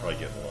I'll actually probably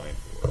get in line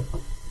for.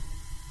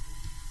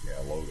 Yeah,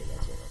 Logan,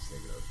 that's what I was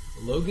thinking of.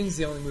 Logan's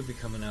the only movie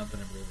coming out that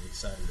I'm really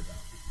excited about.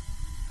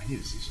 I need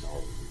to see Star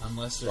Wars.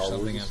 Unless there's Star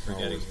something Wars I'm is Star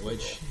forgetting, Wars,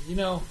 which,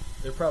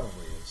 there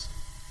probably is.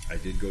 I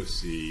did go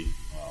see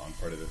on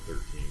Friday the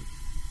 13th.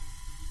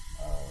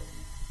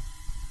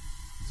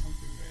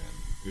 Something, man.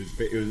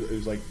 It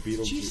was like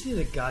Beetlejuice. Did you see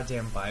the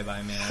goddamn Bye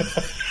Bye Man?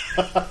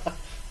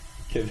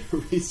 Okay,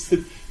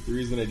 the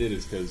reason I did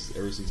is because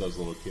ever since I was a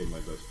little kid, my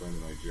best friend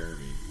and I,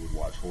 Jeremy, would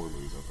watch horror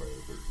movies on Friday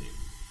the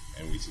 13th,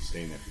 and we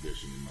sustained that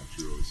tradition in my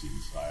true OCD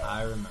style.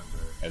 I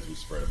remember. As we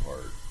spread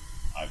apart,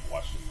 I've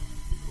watched them in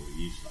the Middle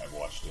East. I've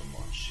watched them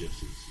on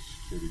shifts as a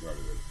security guard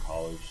at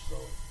college, so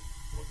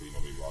luckily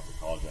nobody walked to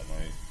college that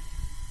night.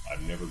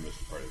 I've never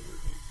missed a Friday the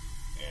 13th,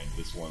 and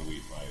this one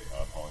week,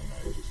 Pauline and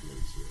I just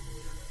released it on the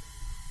internet.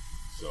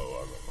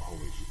 So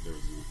holy shit, there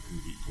was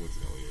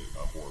coincidentally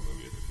a horror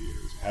movie at the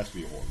theaters. It has to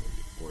be a horror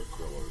movie or a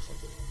thriller or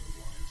something along those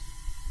lines.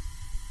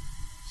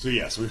 So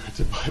yes, we went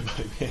to Bye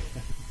Bye Man.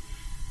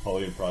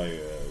 Pauline probably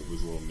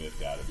was a little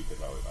miffed at it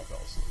because I fell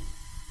asleep.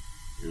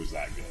 It was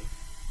that good.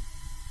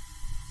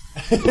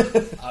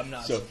 I'm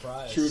not So,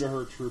 surprised. true to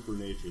her trooper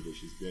nature that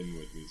she's been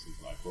with me since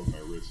I broke my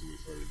wrist and we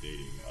started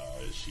dating,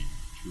 she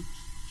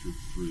trooped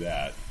through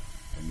that,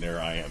 and there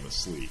I am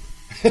asleep.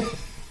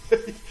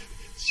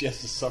 She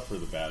has to suffer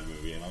the bad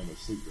movie, and I'm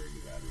asleep during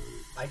the bad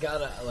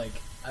movie.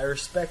 I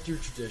respect your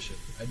tradition.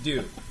 I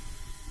do.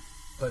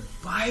 But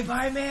Bye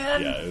Bye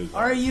Man? Yeah, it was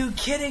Are bad. you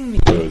kidding me?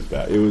 It was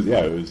bad. It was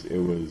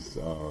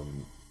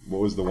what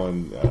was the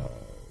one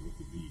with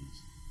the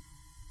bees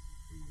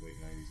in the late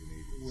 90s and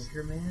 80s?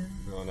 Wicker Man?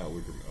 No, not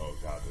Wicker Man. Oh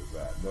god, there's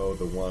that. No,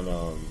 the one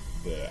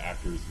the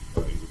actor's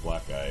he's a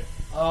black guy.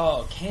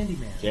 Oh,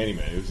 Candyman.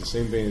 Candyman. It was the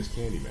same vein as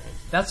Candyman.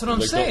 That's what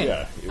I'm saying.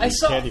 Yeah, it was I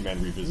saw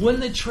Candyman revisited. when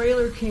the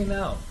trailer came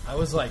out. I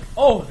was like,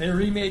 "Oh, they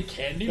remade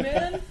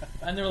Candyman,"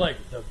 and they're like,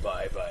 "The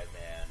Bye Bye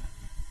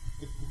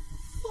Man."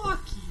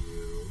 Fuck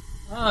you.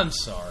 I'm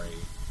sorry.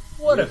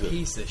 What a What is it?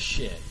 piece of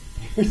shit.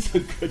 Here's a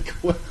good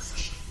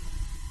question.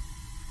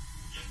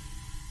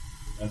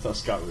 That's how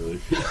Scott really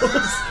feels.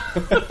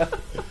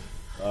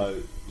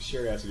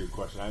 Sherry asked a good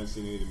question. I haven't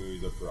seen any of the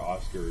movies up for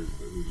Oscars,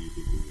 but who do you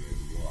think will win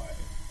and why?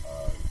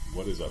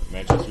 What is up?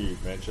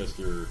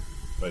 Manchester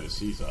by the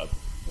Sea's up.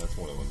 That's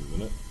one of the ones,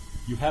 isn't it?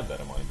 You have that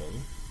in mind, don't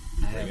you?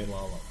 I have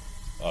La La.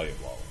 Oh, you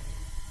have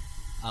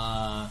La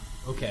La.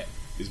 Okay.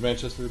 Is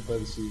Manchester by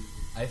the Sea?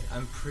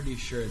 I'm pretty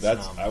sure it's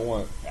That's. not. I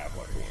want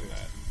Affleck to win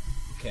that.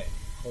 Okay,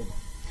 hold on.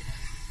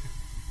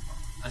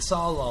 I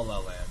saw La La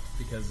Land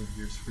because of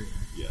your screener.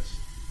 Yes.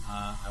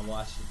 I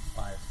watched it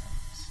 5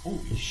 times.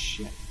 Holy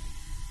shit.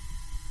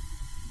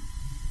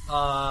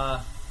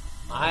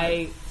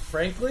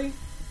 Frankly,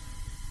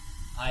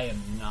 I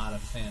am not a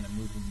fan of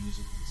movie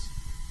musicals.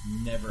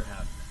 Never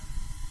have been.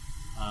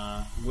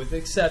 With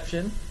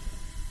exception,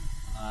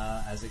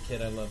 as a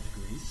kid, I loved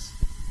Grease.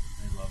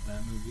 I loved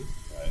that movie.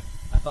 Right.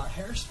 I thought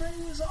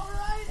Hairspray was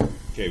alright.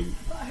 Okay. I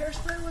thought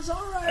Hairspray was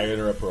alright. I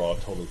interrupt or I'll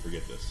totally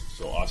forget this.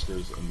 So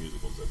Oscars and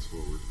musicals, that's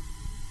where we're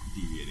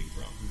deviating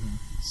from. Mm-hmm.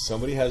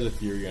 Somebody has a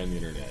theory on the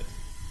internet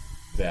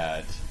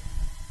that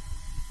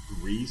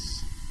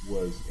Grease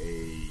was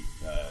a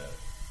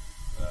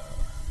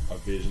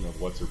vision of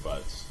what's her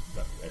butts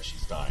as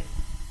she's dying.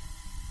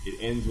 It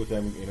ends with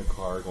them in a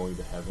car going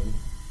to heaven.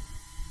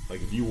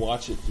 Like, if you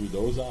watch it through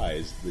those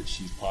eyes, that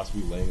she's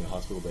possibly laying in a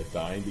hospital bed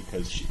dying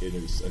because it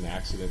was an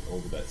accident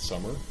over that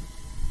summer,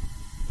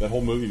 that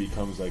whole movie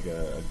becomes like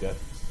a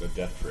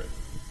death trip.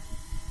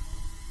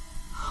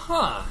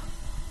 Huh.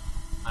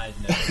 I'd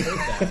never heard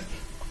that.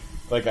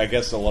 Like, I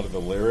guess a lot of the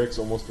lyrics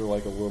almost are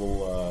like a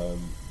little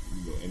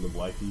end of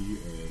lifey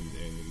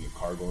and the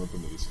car going up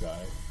into the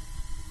sky.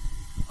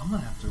 I'm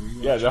gonna have to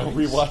rewatch. Yeah, I'll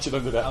Grease. rewatch it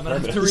under that I'm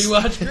premise. gonna have to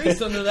rewatch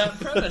Grease under that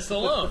premise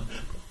alone.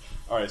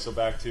 All right, so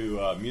back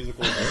to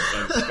musicals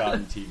and Scott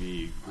and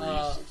TV,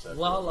 Grease, etc.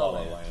 La La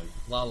Land.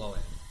 La La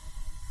Land.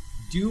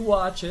 Do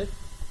watch it.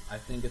 I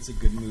think it's a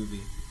good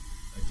movie.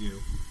 I do.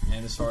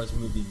 And as far as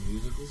movie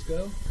musicals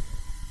go,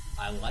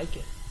 I like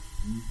it.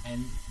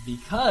 And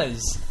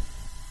because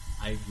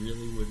I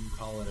really wouldn't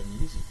call it a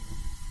musical.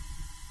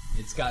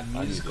 It's got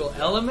musical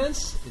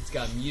elements. It's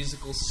got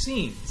musical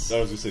scenes. I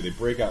was going to say, they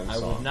break out in I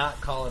song. would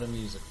not call it a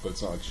musical. But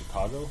it's not like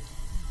Chicago?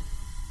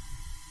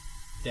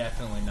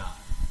 Definitely not.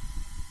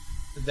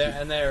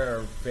 There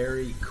are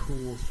very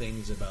cool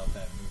things about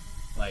that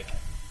movie. Like,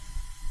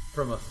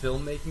 from a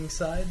filmmaking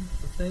side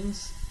of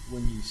things,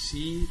 when you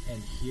see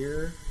and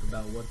hear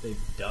about what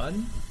they've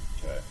done,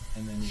 Okay.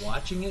 and then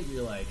watching it,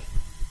 you're like,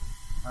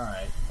 all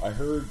right.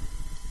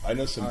 I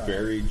know some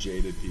very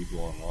jaded people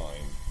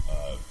online,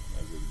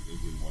 as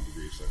in 1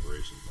 degree of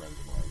separation, friends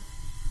of mine,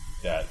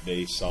 that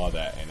they saw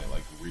that and it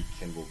like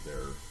rekindled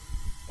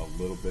a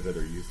little bit of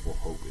their youthful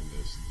hope in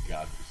this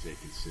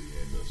godforsaken city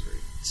and industry.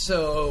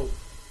 So,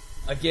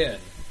 again,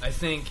 I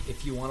think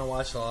if you want to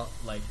watch,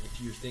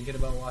 if you're thinking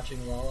about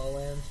watching La La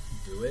Land,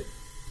 do it.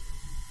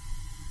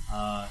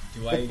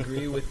 Do I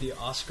agree with the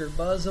Oscar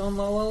buzz on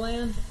La La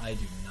Land? I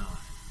do not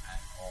at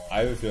all. I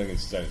have a feeling,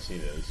 since I haven't seen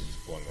it, this is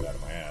just blowing it out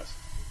of my ass.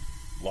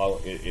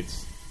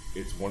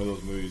 It's one of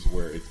those movies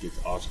where it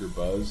gets Oscar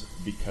buzz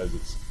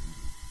because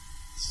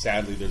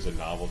sadly there's a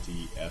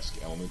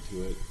novelty-esque element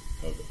to it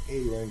of, hey,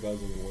 Ryan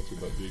Gosling wants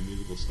about doing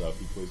musical stuff,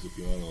 he plays the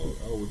piano,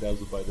 oh, we're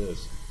dazzled by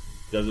this.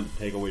 Doesn't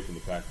take away from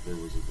the fact that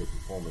there was a good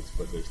performance,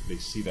 but they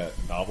see that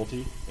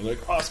novelty and they're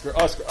like, Oscar.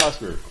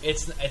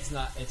 It's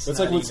not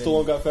like when when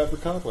Stallone got fat for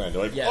Copland.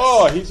 They're like, Yes.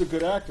 oh, he's a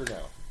good actor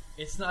now.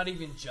 It's not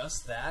even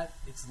just that.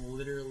 It's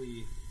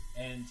literally,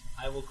 and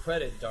I will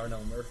credit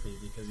Darnell Murphy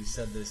because he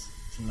said this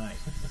tonight.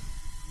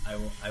 I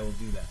will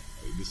do that.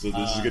 This is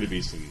going to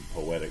be some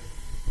poetic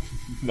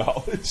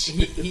knowledge.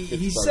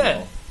 He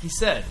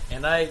said,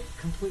 and I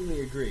completely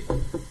agree.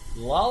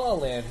 La La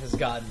Land has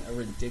gotten a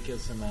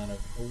ridiculous amount of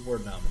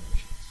award nominations.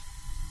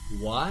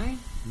 Why?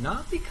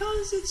 Not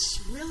because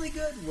it's really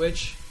good,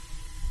 which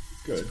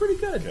it's pretty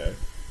good, Okay.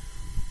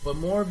 but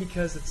more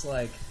because it's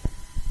like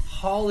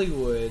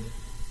Hollywood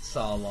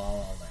saw La La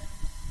Land,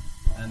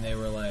 and they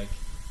were like,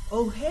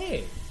 "Oh,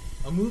 hey,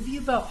 a movie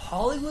about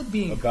Hollywood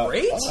being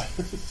great."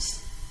 Us.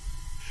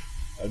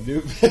 A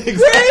new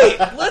Great!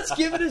 Let's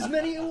give it as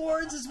many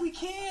awards as we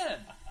can.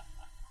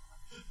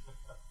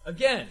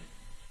 Again,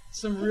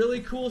 some really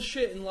cool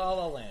shit in La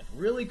La Land.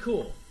 Really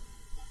cool.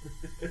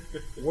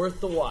 Worth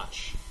the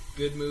watch.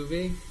 Good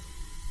movie.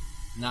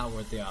 Not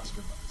worth the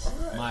Oscar buzz.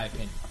 Right. My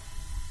opinion.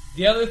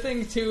 The other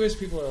thing, too, is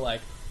people are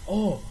like,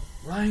 oh,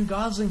 Ryan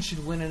Gosling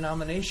should win a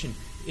nomination.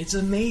 It's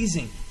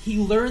amazing. He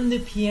learned the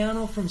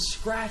piano from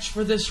scratch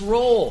for this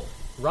role.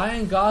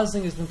 Ryan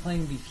Gosling has been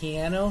playing the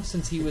piano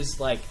since he was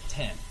like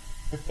 10.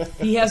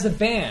 He has a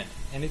band,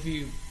 and if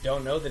you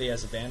don't know that he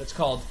has a band, it's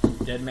called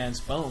Dead Man's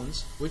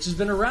Bones, which has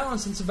been around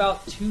since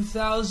about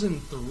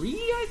 2003,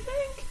 I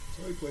think.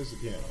 So he plays the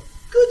piano.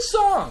 Good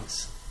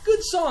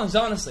songs,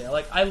 honestly.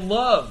 I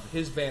love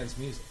his band's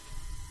music,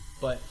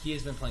 but he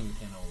has been playing the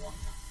piano a long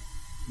time.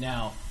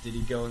 Now, did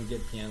he go and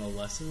get piano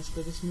lessons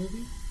for this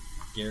movie?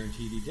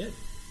 Guaranteed he did,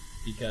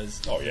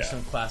 because there's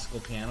some classical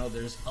piano.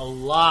 There's a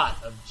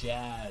lot of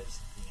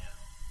jazz piano,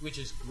 which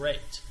is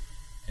great,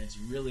 and it's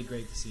really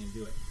great to see him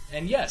do it.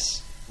 And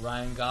yes,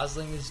 Ryan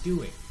Gosling is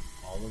doing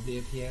all of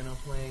the piano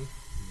playing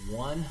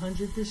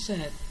 100%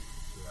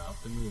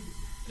 throughout the movie.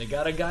 They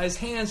got a guy's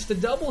hands to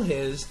double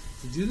his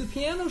to do the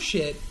piano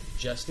shit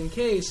just in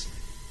case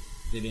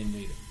they didn't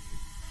need it.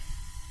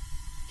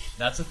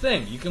 That's a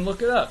thing. You can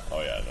look it up.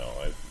 Oh yeah, no.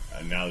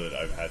 Now that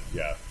I've had,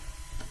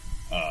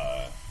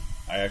 I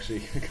actually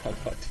got an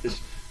audition.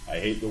 I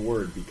hate the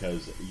word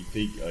because you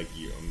think like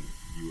you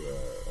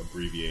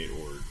abbreviate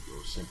or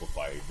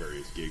simplify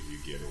various gigs you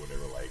get or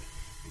whatever. Like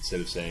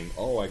instead of saying,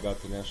 "Oh, I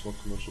got the national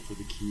commercial for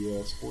the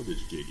Kia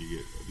Sportage gig,"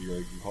 you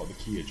call it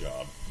the Kia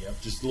job.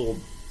 Yep. Just a little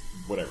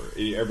whatever.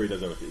 Everybody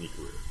does that with any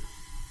career.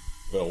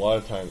 But a lot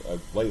of times,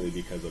 lately,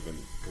 because of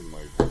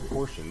my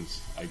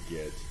proportions, I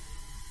get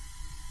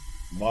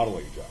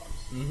modeling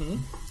jobs. Mm-hmm.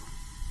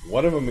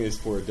 One of them is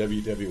for a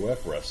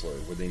WWF wrestler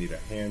where they need a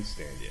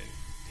handstand in.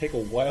 Take a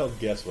wild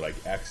guess what I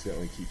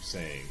accidentally keep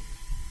saying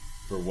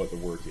for what the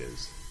work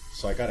is.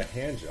 So I got a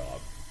hand job.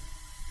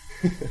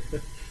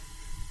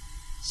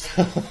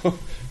 So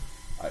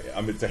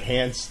it's a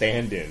hand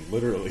stand-in,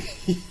 literally,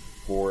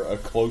 for a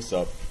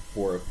close-up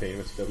for a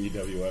famous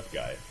WWF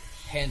guy.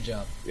 Hand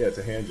job. Yeah, it's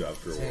a hand job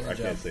for a war. I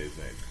can't say his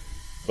name.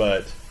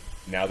 But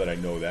now that I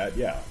know that,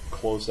 yeah,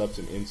 close-ups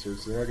and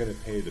inserts, they're not going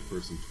to pay the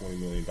person $20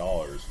 million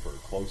for a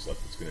close-up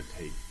that's going to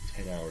take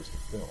 10 hours to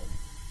film.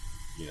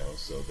 You know,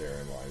 so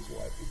therein lies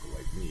why people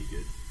like me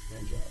get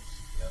hand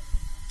jobs. Yep.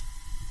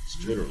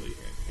 It's literally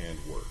hand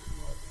work.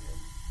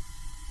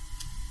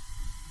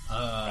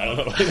 I I don't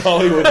know. In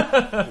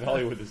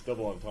Hollywood, this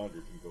double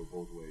entendre can go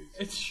both ways.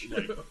 It's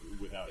true.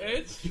 Like, without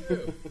it's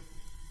true.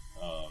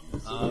 So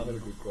I had a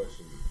good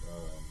question.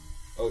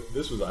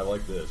 I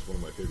like this. One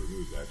of my favorite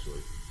movies,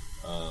 actually.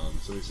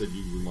 Somebody said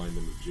you remind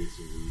them of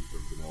Jason Reed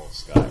from Vanilla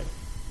Sky.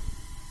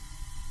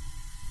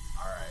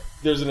 All right.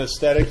 There's an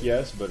aesthetic,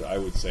 yes, but I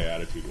would say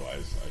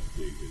attitude-wise, I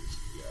dig his.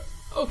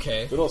 Yeah.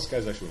 Okay. Vanilla Sky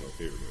is actually one of my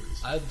favorite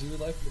movies. I do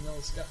like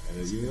Vanilla Sky.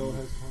 And you know it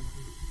has Tom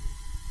Cruise.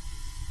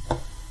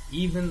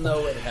 Even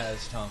though it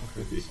has Tom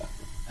Cruise. Yeah.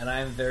 And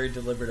I am very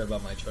deliberate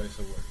about my choice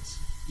of words.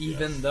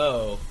 Even Yes.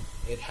 though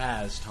it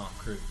has Tom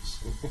Cruise.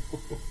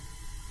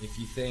 If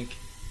you think,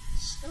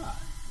 Scott,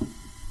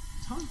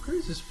 Tom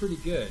Cruise is pretty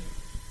good.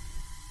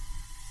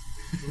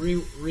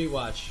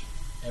 Rewatch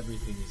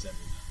everything he's ever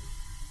done.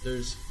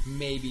 There's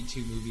maybe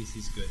 2 movies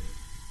he's good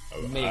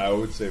in. Maybe. I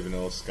would say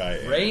Vanilla Sky.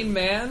 And Rain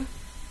Man,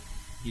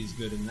 he's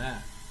good in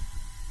that.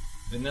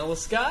 Vanilla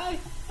Sky,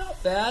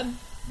 not bad.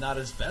 Not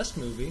his best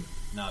movie,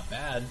 not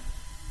bad.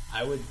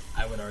 I would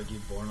argue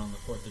Born on the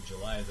 4th of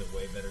July is a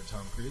way better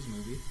Tom Cruise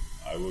movie.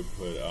 I would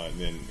put, and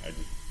then I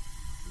just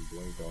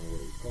blanked on what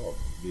it was called.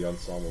 The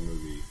ensemble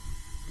movie,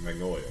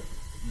 Magnolia.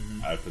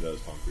 Mm-hmm. I would put that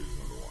as Tom Cruise's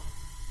number 1.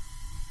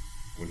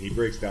 When he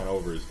breaks down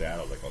over his dad,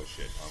 I was like, oh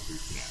shit, Tom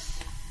Cruise.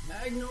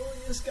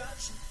 Magnolia's got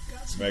some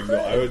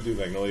I would do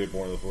Magnolia,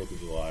 Born on the 4th of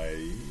July,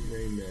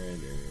 Rain Man,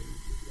 and Vanilla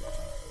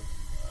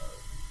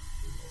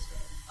Sky.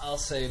 I'll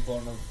say Born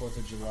on the 4th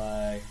of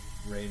July,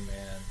 Rain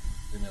Man,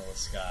 Vanilla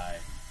Sky.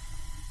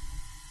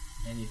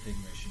 Anything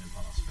Mission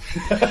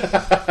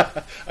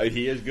Impossible.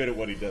 He is good at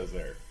what he does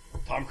there.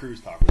 Tom Cruise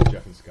talk with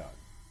Jeff and Scott.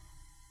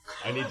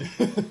 I need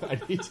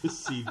to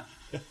see.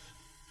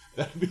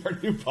 That'd be our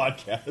new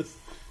podcast.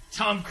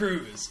 Tom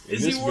Cruise. In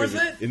Is this he worth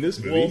movie- it? in this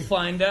movie- We'll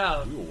find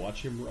out. We will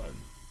watch him run.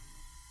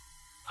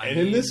 I And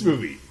in mean, this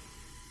movie,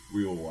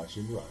 we will watch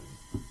him run.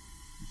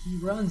 he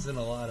runs in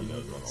a lot of He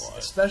does movies, run a lot.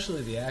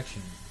 especially the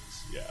action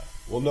movies. Yeah.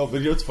 Well, no, but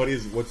you know what's funny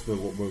is what's the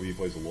movie he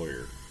plays a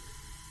lawyer?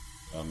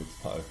 I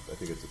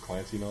think it's a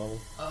Clancy novel.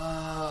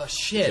 It's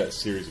Shit. that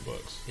series of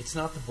books. It's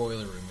not the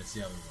Boiler Room, it's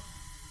the other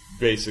one.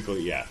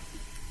 Basically, yeah.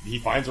 He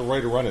finds a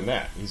right to run in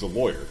that. He's a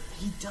lawyer.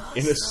 He does.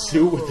 In a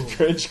suit with a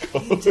trench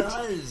coat. He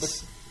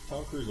does.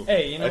 Tom Cruise will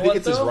Hey, you know I think what,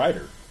 it's his though?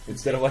 rider.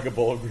 Instead of like a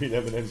bowl of green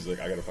M&Ms, he's like,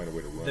 I gotta find a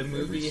way to run. The in every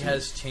movie suit.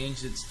 has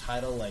changed its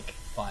title like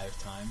 5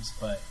 times,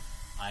 but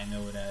I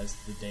know it as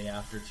The Day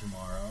After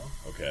Tomorrow.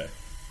 Okay.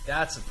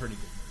 That's a pretty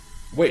good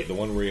movie. Wait, the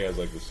one where he has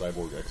like the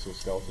cyborg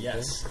exoskeleton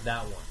Yes, thing?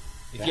 that one.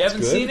 If That's you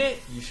haven't good? seen it,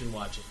 you should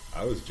watch it.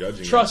 I was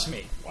judging Trust it.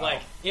 me. Wow. Like,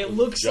 I it was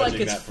looks like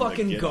judging it's that from the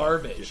fucking get-up.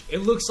 garbage. It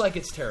looks like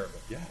it's terrible.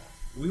 Yeah.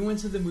 We went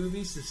to the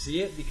movies to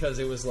see it because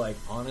it was like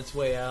on its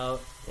way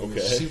out. It was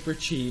Okay. super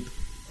cheap.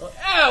 Well,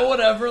 yeah,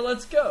 whatever,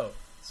 let's go.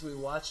 So we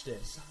watched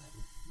it.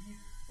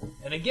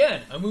 And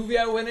again, a movie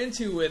I went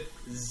into with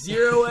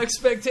 0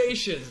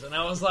 expectations. And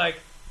I was like,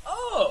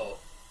 oh,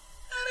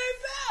 that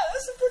ain't bad.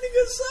 That's a pretty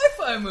good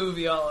sci-fi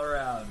movie all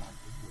around.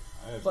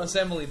 Plus,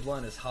 Emily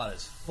Blunt is hot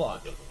as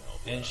fuck. Doesn't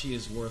help, And yeah. she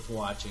is worth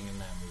watching in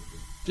that movie.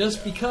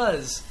 Just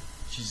because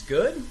she's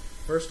good,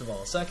 first of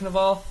all. Second of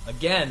all,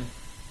 again,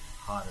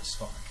 hot as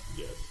fuck.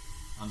 Yes.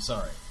 I'm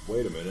sorry.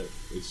 Wait a minute.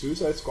 Is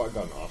Suicide Squad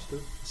got an Oscar?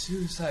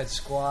 Suicide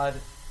Squad,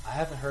 I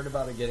haven't heard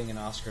about it getting an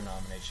Oscar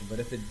nomination, but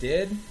if it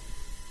did,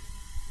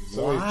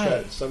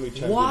 why? Somebody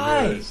chimed Why?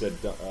 in here and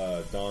said,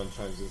 Don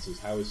chimes in and says,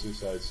 how is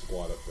Suicide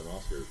Squad up for an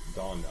Oscar?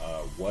 Don,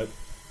 what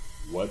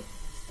for?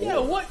 Yeah,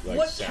 what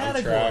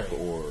soundtrack category?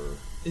 or...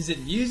 Is it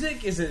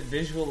music? Is it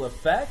visual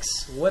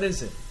effects? What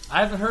is it? I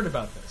haven't heard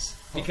about this.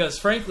 Because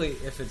frankly,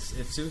 if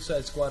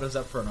Suicide Squad was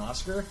up for an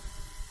Oscar,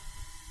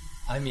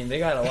 I mean, they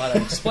got a lot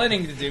of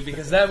explaining to do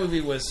because that movie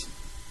was,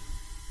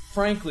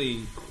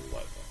 frankly,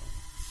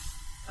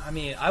 I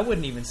mean, I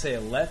wouldn't even say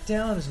a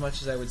letdown as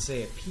much as I would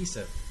say a piece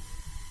of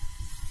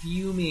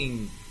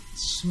fuming,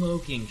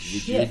 smoking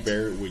shit.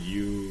 Would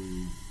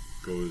you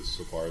go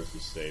so far as to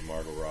say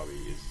Margot Robbie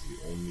is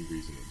the only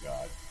reason it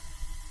got...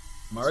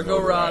 Margot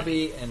Snow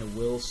Robbie and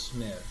Will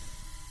Smith,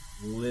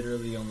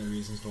 literally the only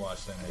reasons to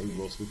watch that I think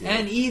movie. Will Smith-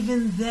 And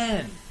even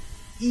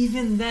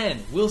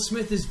then, Will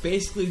Smith is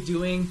basically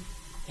doing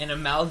an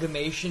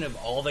amalgamation of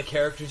all the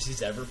characters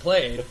he's ever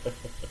played.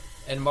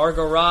 And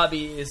Margot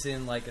Robbie is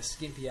in like a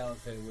skimpy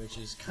outfit, which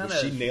is kind Well,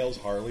 she of... nails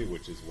Harley,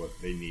 which is what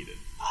they needed.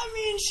 I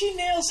mean, she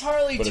nails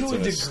Harley But to it's a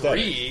an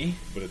degree.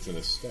 But it's an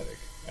aesthetic.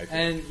 I think.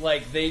 And,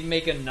 like, they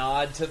make a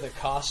nod to the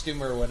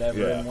costume or whatever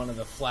Yeah. in one of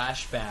the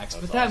flashbacks.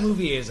 But That's that awesome.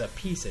 movie is a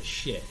piece of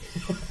shit.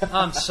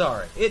 I'm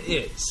sorry. It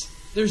is.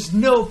 There's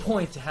no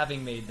point to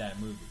having made that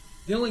movie.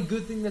 The only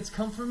good thing that's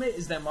come from it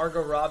is that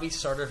Margot Robbie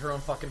started her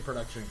own fucking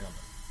production company.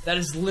 That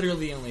is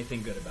literally the only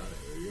thing good about it.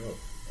 There you go.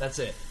 That's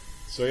it.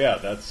 So yeah,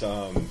 that's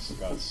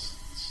Scott's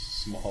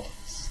small,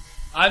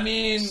 I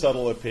mean,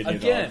 subtle opinion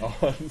again,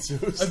 on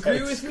Suicide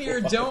agree with me or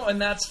Squad. don't, and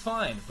that's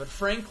fine. But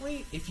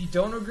frankly, if you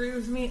don't agree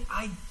with me,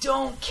 I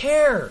don't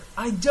care.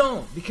 I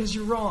don't, because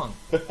you're wrong.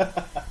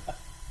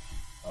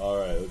 All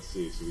right, let's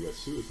see. So we got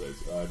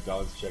Suicides.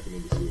 Don's checking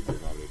into see what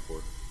you're nominated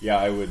for. Yeah,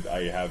 I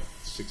have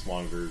 6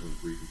 monitors and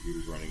 3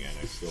 computers running, and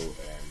the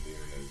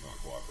internet is not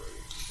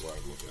cooperating. So I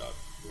would look it up.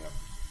 We have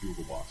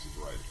Google boxes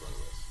right in front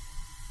of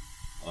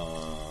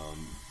us.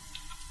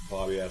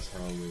 Bobby asked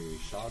how many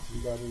shots have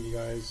you gotten, you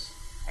guys?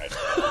 I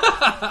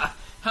don't know.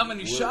 How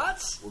many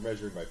shots? We're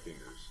measuring by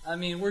fingers. I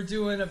mean, we're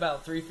doing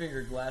about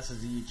 3-finger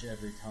glasses each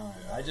every time.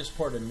 Yeah. I just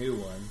poured a new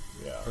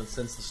one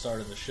since the start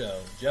of the show.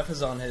 Jeff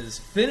is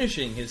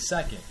finishing his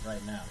second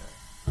right now.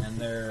 And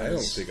there's I don't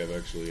think I've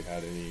actually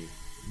had any.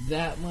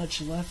 that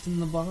much left in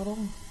the bottle.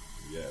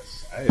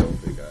 Yes, I don't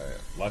think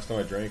last time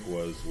I drank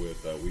was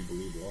with We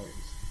Believe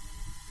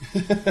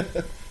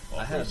Lines.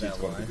 I had that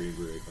going wine. to Green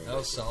Beret That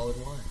was solid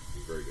wine. It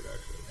was very good,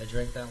 actually. I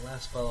drank that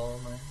last bottle all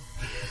night.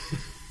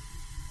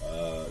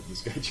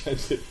 This guy tried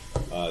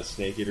to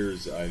Snake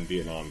Eaters in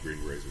Vietnam.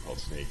 Green Berets were called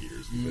Snake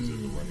Eaters because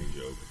there's a running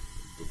joke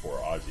before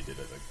Ozzy did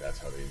it. Like that's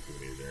how they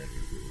intimidated their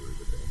enemies. They were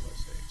the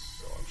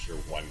snakes. So I'm sure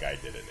one guy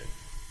did it and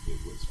it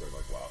would spread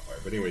like wildfire.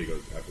 But anyway, he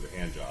goes after the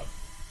hand job.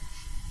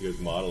 He was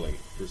modeling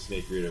for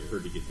Snake Eater. I've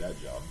heard to get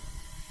that job.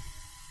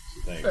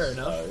 So thanks. Fair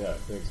enough. Yeah,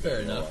 thanks. Fair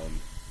Daniel.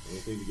 enough.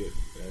 Anything to get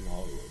in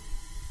Hollywood.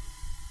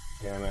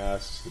 Cam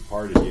asks,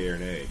 Departed, yay or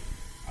nay?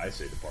 I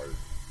say Departed,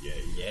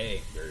 yay.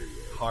 Yay. Very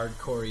yay.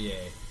 Hardcore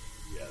yay.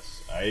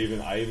 Yes. I even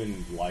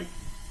liked,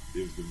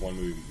 it was the one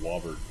movie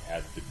Wahlberg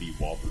had to be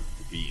Wahlberg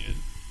to be in.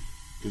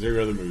 Because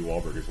every other movie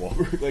Wahlberg is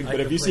Wahlberg. Like, but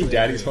have you seen completely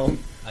Daddy's agree. Home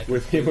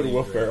with him and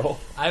Will agree. Ferrell?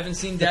 I haven't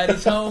seen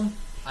Daddy's Home.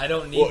 I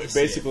don't need to see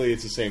it. Basically,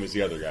 it's the same as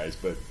the other guys,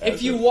 but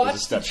If you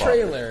watch the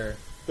trailer,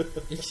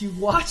 if you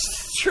watch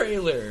the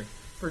trailer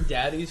for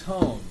Daddy's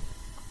Home,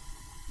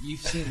 you've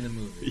seen the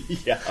movie.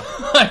 Yeah.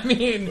 I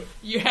mean,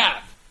 you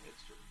have.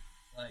 It's true.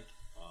 Like,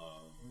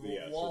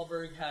 Yeah, so-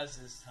 Wahlberg has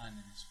his time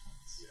and his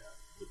place.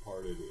 Yeah.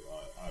 Departed,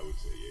 I would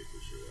say yay for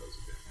sure. That was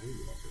a bit. I think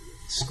it also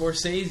good.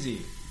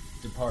 Scorsese,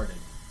 Departed,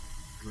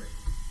 great.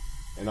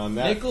 And on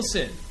that,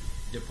 Nicholson,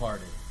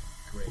 Departed,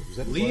 great. was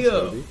that his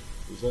Leo, last movie?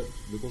 Was that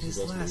Nicholson's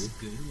his last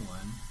last movie? good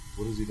one.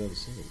 What has he done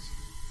since?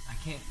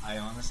 I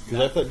honestly.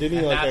 Because I thought, didn't he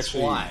and like that's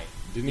actually? why.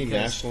 Didn't he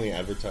Because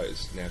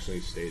nationally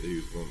state that he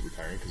was going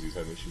retiring because he was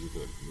having issues with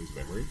his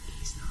memory?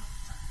 He's not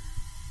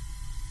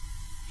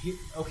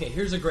retired.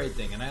 Here's a great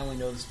thing, and I only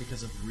know this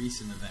because of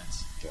recent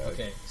events.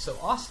 Okay. So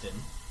Austin,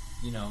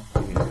 your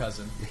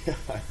cousin,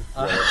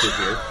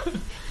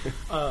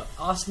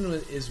 Austin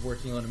is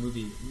working on a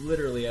movie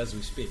literally as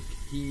we speak.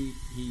 He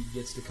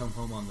gets to come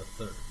home on the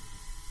 3rd.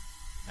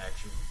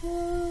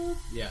 Actually,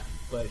 yeah,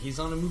 but he's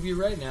on a movie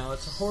right now.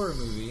 It's a horror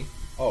movie.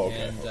 Oh,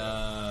 okay.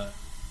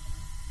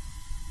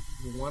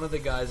 And one of the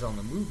guys on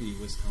the movie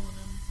was telling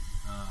him,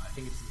 I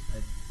think it's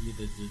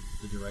either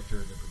the director or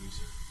the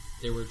producer,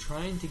 they were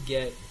trying to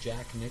get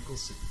Jack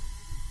Nicholson.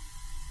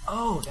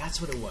 Oh,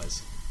 that's what it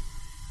was.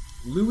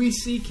 Louis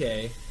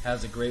C.K.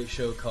 has a great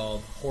show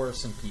called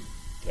Horace and Pete.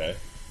 Okay.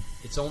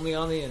 It's only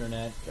on the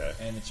internet, Okay.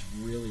 and it's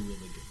really, really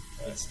good.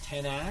 Okay. It's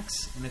 10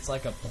 acts, and it's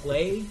like a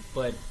play,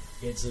 but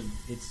it's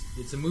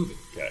a movie.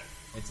 Okay.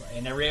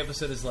 And every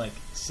episode is like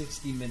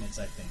 60 minutes,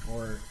 I think,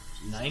 or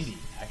 90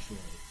 actually.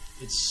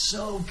 It's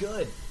so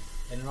good,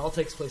 and it all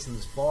takes place in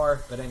this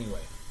bar. But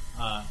anyway,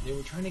 they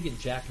were trying to get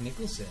Jack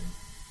Nicholson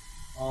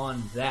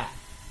on that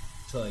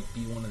to like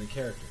be one of the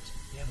characters.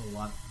 They have a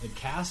lot. The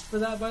cast for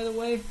that, by the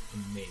way,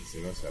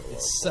 amazing. They must have a lot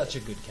It's of such a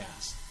good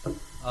cast.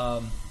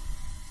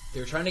 They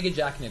were trying to get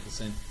Jack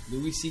Nicholson.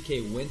 Louis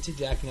C.K. went to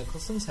Jack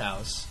Nicholson's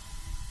house,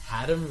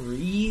 had him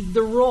read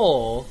the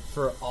role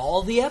for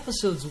all the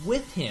episodes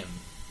with him,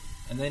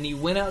 and then he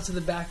went out to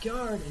the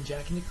backyard, and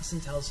Jack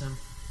Nicholson tells him,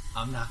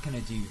 "I'm not going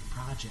to do your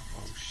project."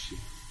 Oh shit.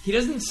 He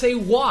doesn't say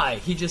why.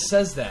 He just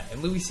says that,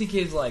 and Louis C.K.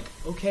 is like,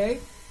 "Okay,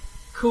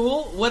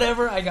 cool,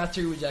 whatever. I got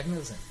through with Jack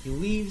Nicholson." He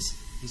leaves.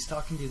 He's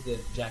talking to the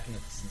Jack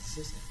Nicholson's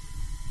assistant,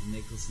 and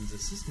Nicholson's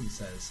assistant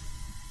says,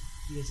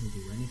 "He doesn't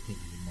do anything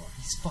anymore.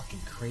 He's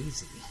fucking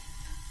crazy.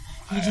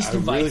 He just I really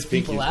invites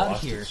think people he's out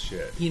lost here. his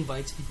shit. He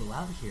invites people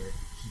out here.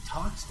 He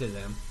talks to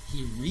them.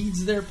 He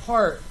reads their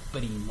part,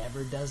 but he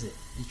never does it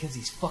because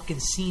he's fucking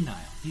senile.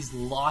 He's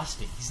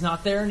lost it. He's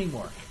not there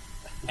anymore."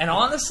 And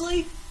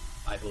honestly,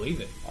 I believe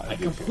it. I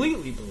do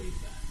completely believe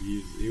that.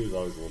 He was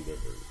always a little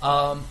different.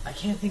 I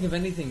can't think of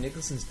anything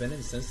Nicholson's been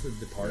in since The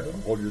Departed.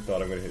 Hold your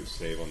thought. I'm going to hit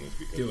save on this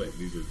because Do it.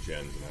 these are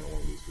gems, and I don't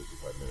want to lose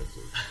 55 minutes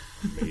of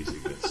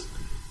amazingness.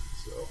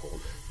 So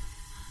hold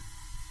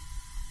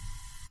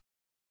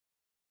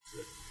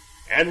it.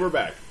 And we're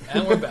back.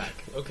 And we're back.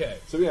 Okay.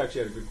 Somebody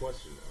actually had a good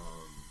question.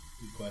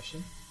 Good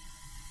question.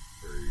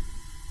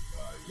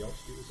 Y'all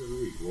should do this every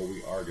week. Well,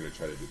 we are going to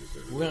try to do this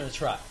every week. We're going to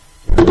try.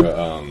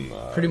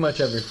 Pretty much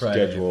every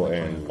Friday. Schedule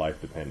and life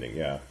depending,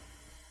 yeah.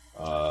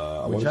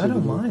 Which I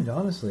don't mind,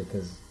 honestly,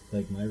 because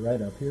like my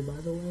ride up here, by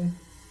the way,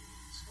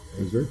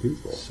 it was very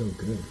peaceful. So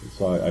good.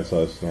 I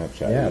saw a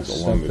Snapchat. Yeah, it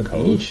was along the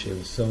coast. Beach. It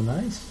was so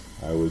nice.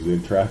 I was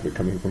in traffic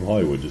coming from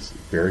Hollywood, just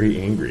very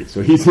angry.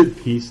 So he's at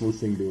peace,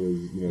 listening to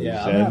his,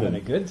 Yeah, I'm having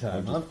a good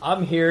time.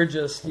 I'm here,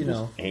 just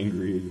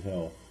angry as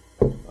hell.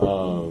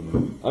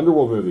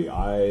 Underworld movie.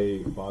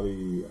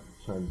 Bobby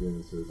chimes in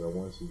and says, "I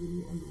want to see the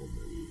new Underworld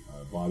movie."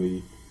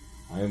 Bobby,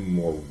 I am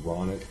a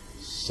moronic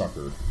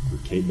sucker for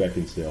Kate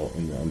Beckinsale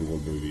in the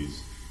Underworld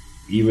movies.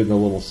 Even the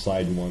little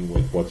side one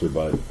with what's her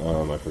butt?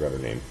 I forgot her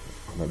name.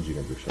 Not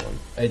Gina Gershon.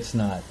 It's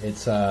not.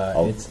 It's the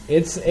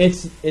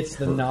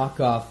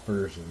knockoff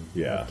version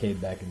of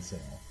Kate Beckinsale.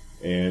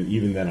 And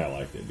even then, I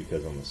liked it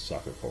because I'm a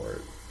sucker for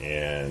it.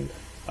 And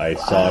I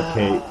saw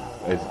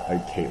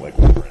Kate like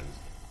my friends.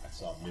 I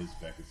saw Ms.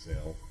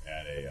 Beckinsale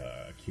at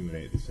a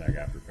Q&A at the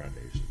SAG-AFTRA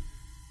Foundation,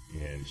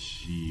 and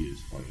she is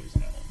funny as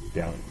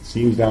hell.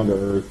 Seems down to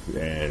earth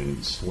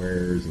and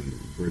swears, and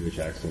British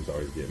accents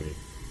always get me.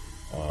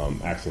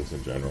 Accents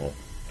in general.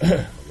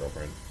 My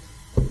girlfriend.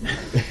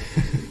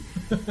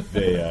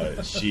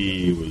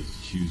 She was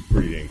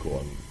pretty dang cool.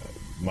 And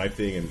my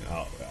thing, and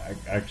I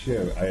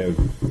have.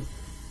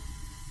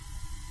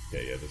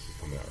 Yeah, this is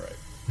coming out right.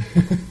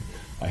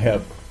 I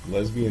have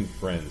lesbian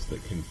friends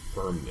that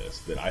confirm this.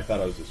 That I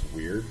thought I was just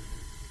weird,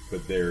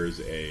 but there's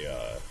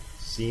a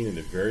scene in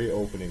the very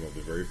opening of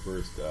the very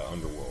first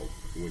Underworld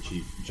in which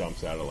he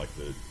jumps out of like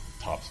the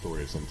top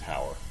story of some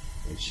tower,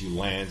 and she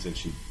lands, and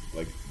she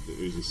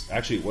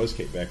it was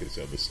Kate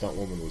Beckinsale. The stunt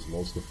woman was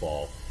most to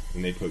fall.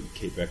 And they put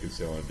Kate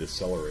Beckinsale on a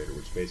decelerator,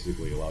 which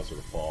basically allows her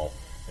to fall,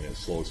 and it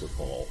slows her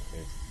fall.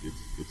 And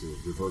it's a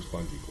reverse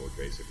bungee cord,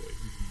 basically.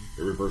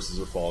 Mm-hmm. It reverses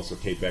her fall, so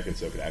Kate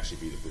Beckinsale could actually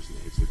be the person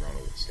that hits the ground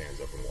and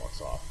stands up and walks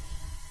off.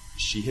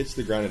 She hits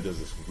the ground and does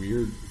this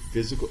weird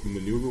physical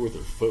maneuver with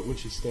her foot when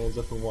she stands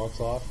up and walks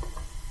off.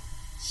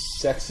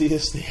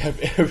 Sexiest they have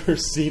ever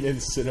seen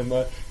in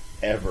cinema,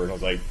 ever. And I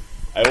was like,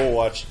 I will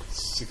watch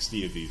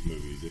 60 of these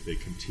movies if they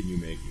continue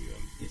making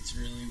them. It's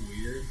really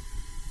weird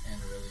and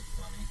really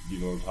funny. You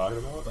know what I'm talking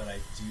about? But I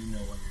do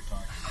know what you're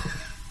talking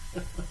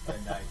about.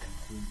 And I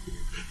completely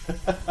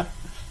agree.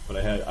 But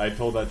I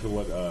told that to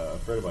a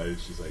friend of mine, and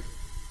she's like,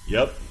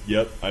 yep,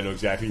 I know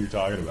exactly what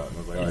you're talking about. And I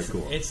was like, all right,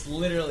 cool. It's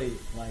literally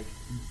like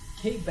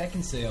Kate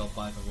Beckinsale,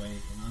 by the way,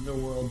 in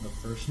Underworld, the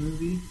first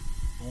movie.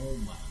 Oh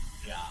my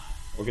god.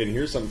 Okay, and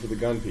here's something for the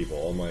gun people,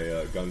 all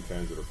my gun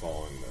fans that are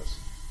following this.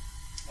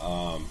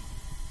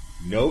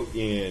 Note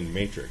in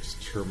Matrix,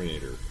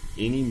 Terminator,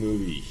 any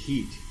movie,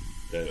 Heat,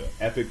 the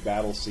epic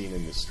battle scene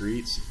in the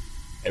streets,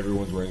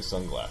 everyone's wearing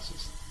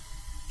sunglasses.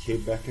 Kate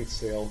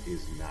Beckinsale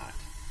is not.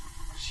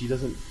 She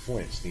doesn't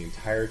flinch the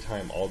entire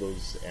time. All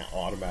those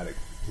automatic,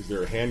 because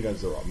there are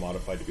handguns that are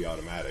modified to be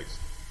automatics.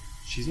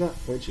 She's not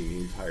flinching the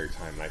entire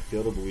time, and I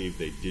fail to believe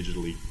they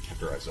digitally kept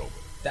her eyes open.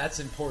 That's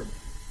important.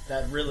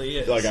 That really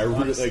is. Like I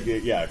really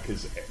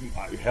because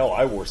hell,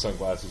 I wore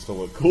sunglasses to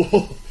look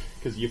cool.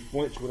 Because you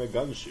flinch when a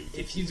gun shoots.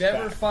 If you've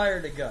ever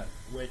fired a gun,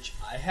 which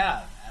I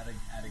have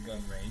at a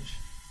gun range.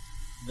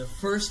 The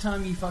first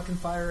time you fucking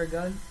fire a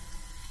gun,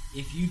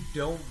 if you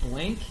don't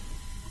blink,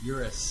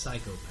 you're a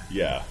psychopath.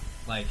 Yeah.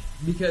 Like,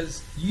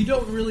 because you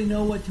don't really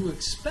know what to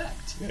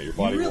expect. Yeah, your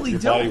body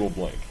will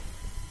blink.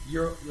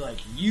 You're like,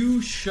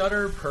 you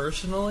shudder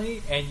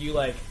personally, and you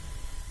like,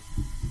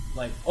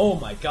 oh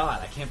my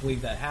god, I can't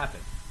believe that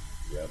happened.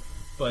 Yep.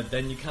 But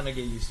then you kind of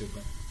get used to it.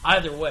 But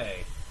either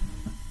way,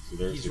 so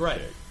he's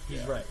right.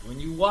 He's right. When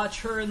you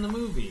watch her in the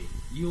movie,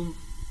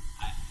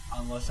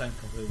 unless I'm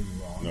completely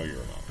wrong. No, you're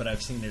not. But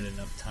I've seen it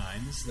enough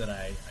times that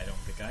I don't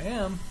think I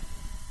am.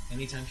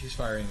 Anytime she's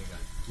firing a gun.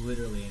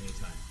 Literally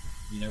anytime.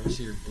 You never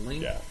see her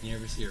blink. Yeah. You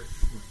never see her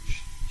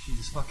flinch. She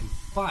just fucking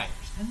fires.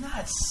 And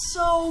that's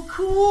so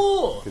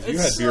cool! Because you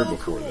had beer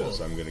before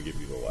this. I'm going to give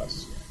you the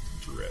last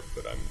drip,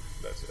 but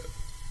that's it.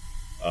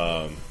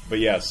 But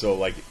yeah, so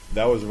like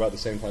that was about the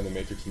same time the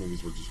Matrix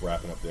movies were just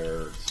wrapping up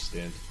their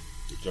stint.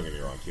 Don't get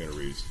me wrong, Keanu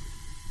Reeves.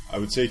 I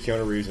would say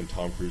Keanu Reeves and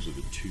Tom Cruise are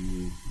the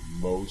two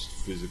most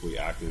physically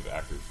active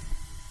actors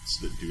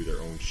that do their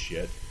own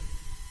shit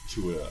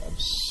to an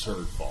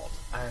absurd fault.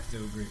 I have to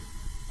agree.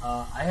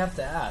 I have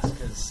to ask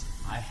because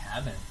I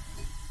haven't,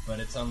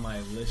 but it's on my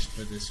list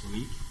for this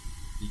week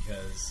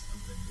because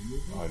of the new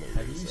movie. Oh, I know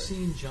have you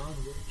seen John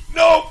Wick?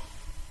 No!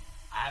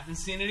 I haven't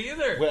seen it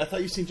either. Wait, I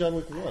thought you seen John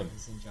Wick 1. I haven't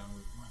seen John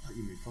Wick 1. I thought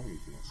you made fun of me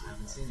for not seeing I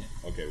haven't that. seen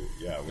it. Okay, well,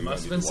 yeah. It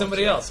must have been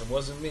somebody else. It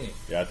wasn't me.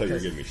 Yeah, I thought you were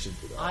giving me shit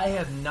for that. I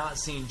have not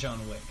seen John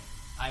Wick.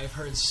 I have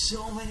heard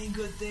so many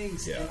good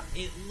things, and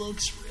it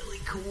looks really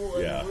cool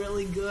and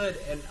really good,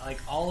 and like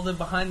all the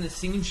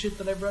behind-the-scenes shit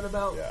that I've read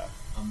about,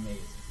 amazing.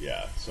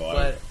 Yeah, so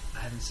I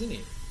haven't seen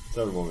it. Let's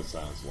have a moment of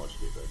silence and watch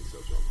Kate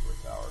Beckinsale jump from a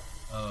tower.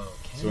 Oh,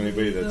 so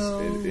anybody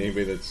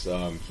that's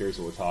curious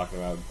what we're talking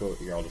about, go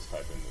here. I'll just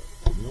type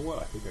in the You know what?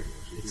 I think I can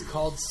actually It's do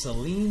called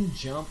Celine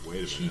Jump Wait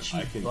a minute.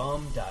 I can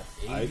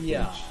chichibum.avi.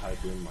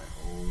 type in my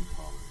own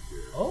comment here.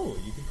 Oh,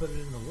 you can put it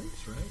in the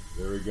links, right?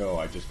 There we go.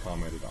 I just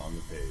commented on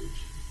the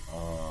page.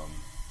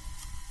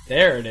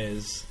 There it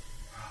is.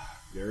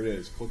 There it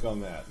is. Click on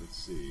that. Let's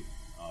see.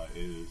 It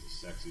is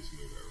the sexiest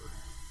move ever.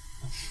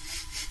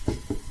 I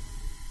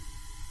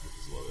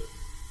just love it.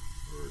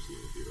 I've never seen it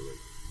in the theater.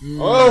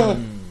 Like,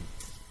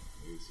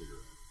 Maybe a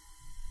cigarette.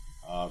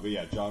 But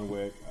yeah, John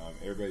Wick.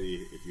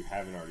 Everybody, if you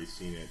haven't already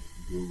seen it,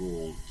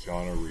 Google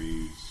Keanu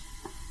Reeves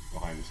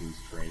behind the scenes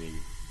training.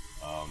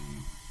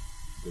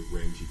 The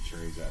range he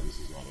trains at. This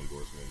is not an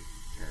endorsement.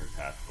 Terrence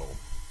Tactical.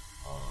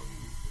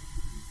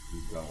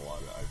 We've done a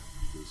lot of.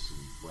 There's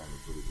some random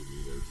footage of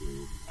me there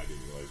too. I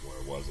didn't realize where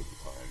I was at the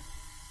time.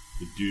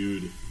 The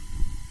dude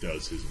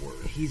does his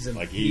work. He's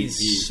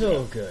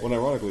so good. Well,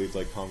 ironically, it's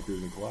like Tom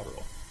Cruise in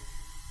Collateral.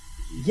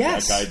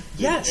 Yes. That guy did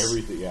yes.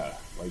 everything. Yeah,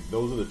 like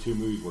those are the two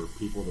movies where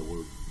people that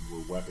were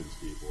weapons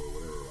people or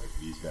whatever. Like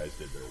these guys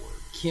did their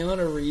work.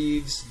 Keanu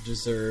Reeves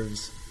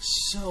deserves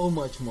so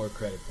much more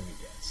credit than he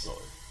gets.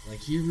 Really. Like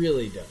he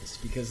really does,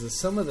 because of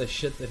some of the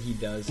shit that he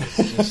does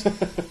is just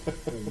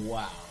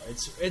wow.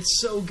 It's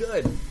so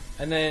good.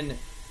 And then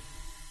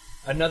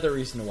another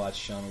reason to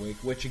watch John Wick,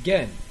 which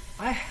again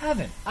I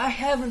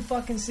haven't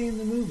fucking seen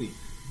the movie,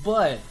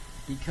 but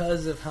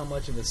because of how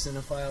much of a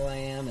cinephile I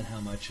am and how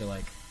much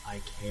I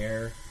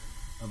care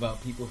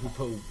about people who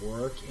put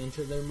work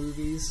into their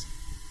movies.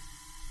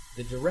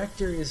 The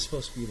director is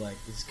supposed to be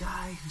like this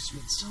guy who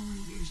spent so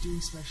many years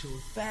doing special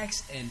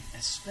effects and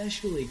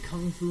especially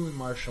kung fu and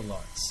martial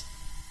arts.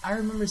 I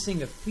remember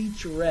seeing a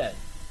featurette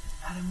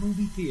at a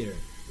movie theater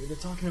where they're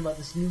talking about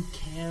this new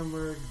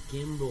camera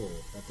gimbal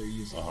that they're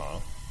using.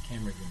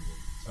 Camera gimbal.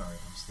 Sorry,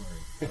 I'm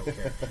slurring. I don't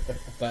care.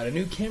 But a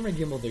new camera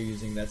gimbal they're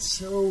using that's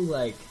so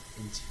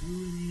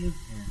intuitive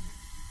and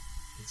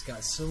it's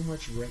got so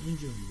much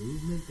range of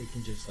movement. They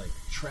can just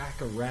track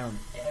around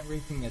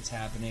everything that's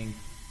happening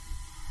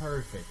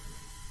perfectly.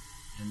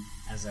 And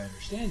as I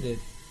understand it,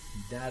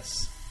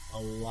 that's a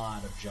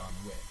lot of John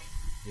Wick.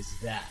 Is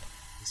that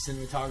the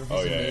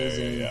cinematography is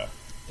amazing? Yeah.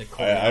 The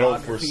choreography I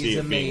don't foresee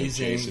is it being a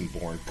amazing. Jason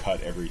Bourne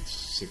cut every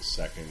 6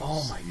 seconds.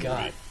 Oh my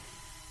god!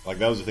 Like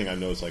that was the thing I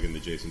noticed, in the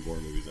Jason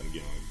Bourne movies. And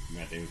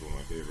Matt Damon's one of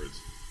my favorites.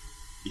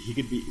 He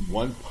could be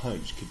one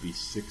punch could be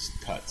 6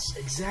 cuts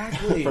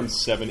exactly from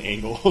 7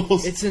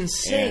 angles. It's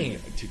insane.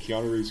 And to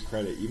Keanu Reeves'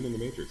 credit, even in The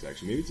Matrix,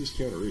 actually, maybe it's just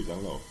Keanu Reeves. I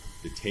don't know.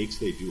 The takes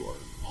they do are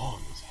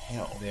long as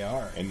hell. They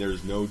are, and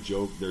there's no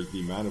joke. There's the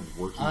amount of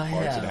working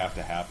parts that have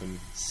to happen.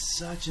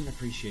 Such an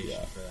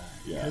appreciation for that,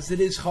 because it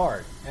is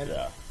hard. And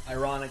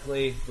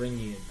ironically,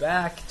 bringing it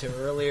back to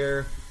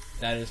earlier,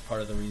 that is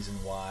part of the reason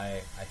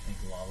why I think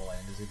La La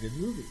Land is a good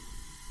movie.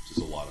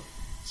 Just a lot of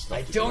stuff.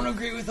 I don't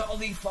agree with all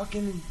the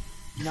fucking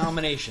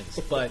nominations,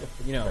 but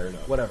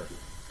whatever.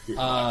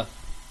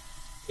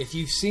 If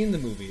you've seen the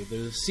movie,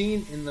 there's a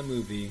scene in the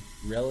movie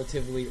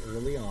relatively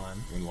early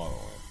on in La La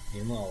Land.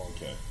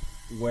 Okay.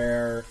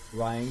 Where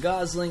Ryan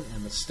Gosling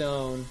and Emma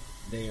Stone,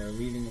 they are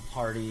leaving a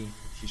party.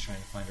 She's trying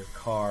to find her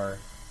car.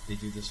 They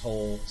do this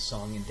whole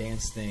song and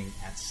dance thing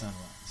at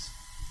sunrise.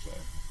 Okay.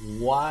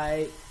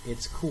 Why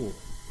it's cool?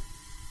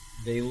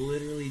 They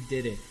literally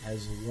did it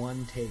as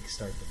one take,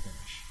 start to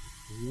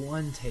finish.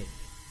 One take.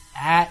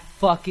 At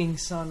fucking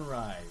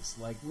sunrise.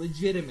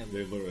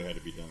 Legitimately. They literally had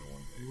to be done in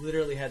one take.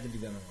 Literally had to be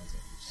done in one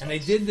take. And they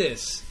did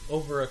this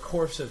over a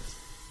course of,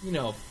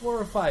 4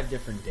 or 5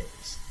 different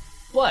days.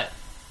 But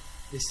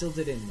they still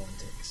did it in one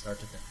take, start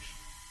to finish.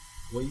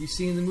 What you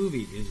see in the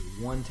movie is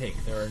one take.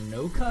 There are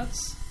no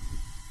cuts.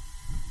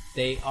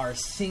 They are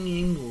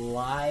singing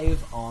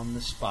live on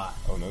the spot.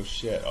 Oh, no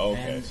shit. Oh,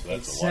 okay, and so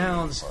that's a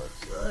lot of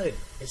parts. Good.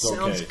 It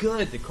sounds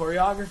good. The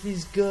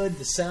choreography's good.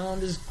 The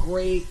sound is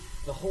great.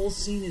 The whole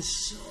scene is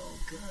so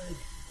good.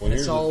 Well, and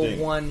it's all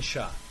one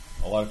shot.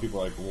 A lot of people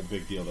are like, well,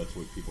 big deal. That's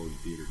what people in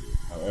theater do.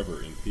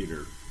 However, in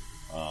theater,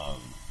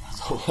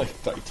 so I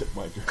thought you took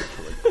my joke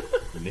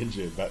for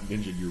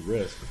ninja your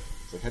wrist.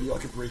 It's like, how do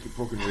you break it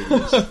broken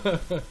radius?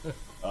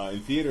 In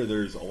theater,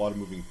 there's a lot of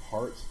moving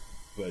parts,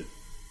 but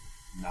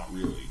not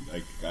really.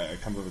 I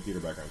come from a theater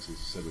background, so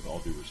it's said with all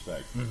due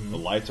respect. Mm-hmm. The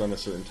lights are on a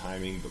certain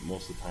timing, but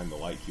most of the time the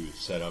light cue is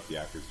set up. The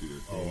actors do their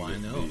thing. Oh, I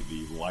know.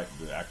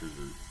 The actors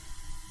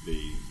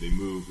they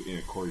move in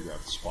a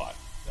choreographed spot.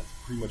 That's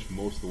pretty much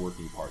most of the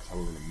working parts.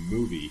 However, in a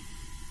movie,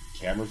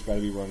 cameras got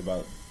to be run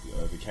about.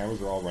 The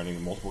cameras are all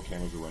running. Multiple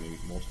cameras are running.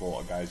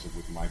 Multiple guys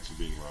with mics are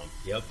being run.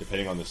 Yep.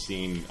 Depending on the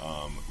scene,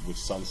 with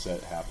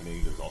sunset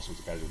happening, there's all sorts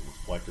of guys with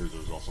reflectors.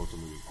 There's all sorts of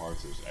moving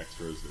parts. There's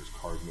extras. There's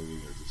cars moving.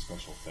 There's the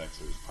special effects.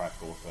 There's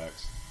practical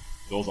effects.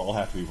 Those all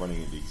have to be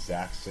running at the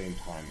exact same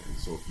time. And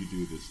so if you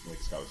do this, like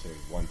Scott was saying,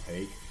 one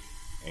take,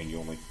 and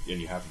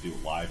you have to do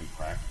it live and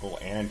practical,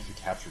 and to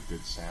capture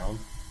good sound.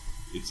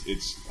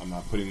 It's I'm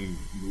not putting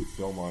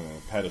film on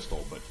a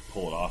pedestal, but to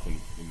pull it off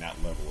in that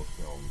level of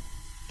film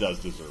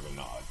does deserve a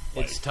nod.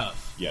 It's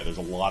tough. Yeah, there's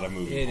a lot of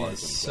moving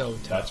parts. It is so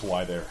tough. That's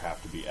why there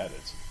have to be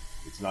edits.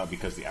 It's not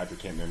because the actor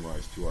can't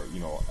memorize 2 hours.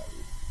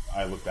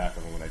 I look back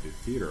on when I did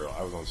theater,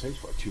 I was on stage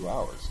for 2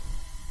 hours.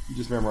 You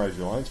just memorize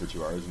your lines for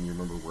 2 hours and you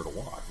remember where to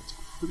walk. It's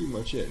pretty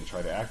much it, and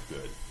try to act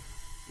good.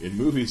 In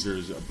movies,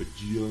 there's a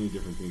bajillion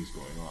different things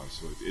going on,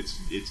 so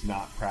it's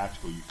not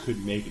practical. You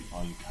couldn't make an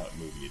uncut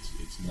movie.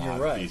 It's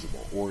not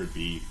feasible. Or it'd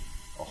be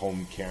a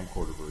home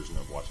camcorder version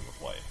of watching a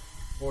play.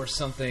 Or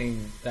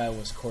something that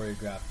was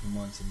choreographed for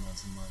months and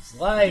months and months.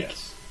 Like,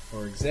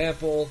 for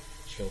example,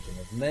 Children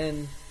of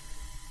Men.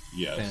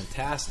 Yes.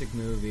 Fantastic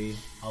movie.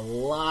 A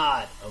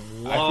lot of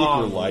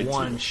long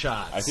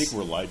one-shots. I think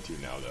we're lied to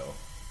now, though.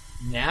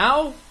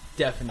 Now?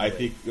 Definitely. I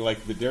think,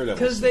 like, the Daredevil...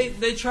 Because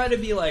they try to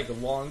be, like,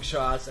 long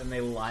shots, and they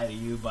lie to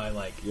you by,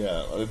 like...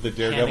 Yeah, the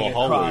Daredevil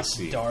hallway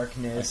scene.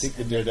 Darkness. I think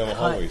the Daredevil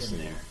hallway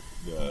scene.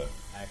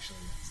 Actually,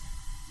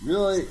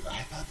 really?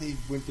 I thought they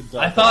went to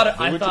dark. I thought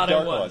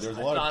it was. There was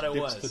a lot of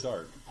dips to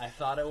dark. I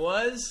thought it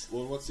was.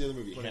 Well, what's the other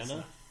movie?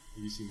 Hannah?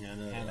 Have you seen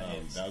Hannah?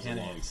 That was a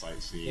long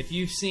fight scene. If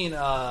you've seen,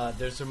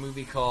 there's a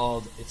movie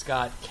called, it's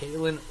got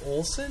Caitlin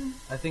Olsen.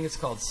 I think it's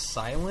called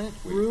Silent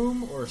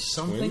Room or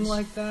something twins?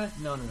 like that.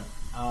 No.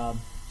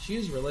 She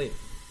is related.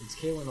 It's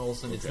Caitlin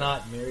Olsen. Okay. It's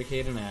not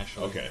Mary-Kate and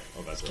Ashley. Okay.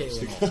 Oh, that's it's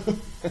Caitlin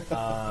Olsen.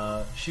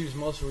 She was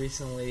most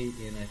recently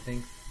in, I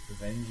think,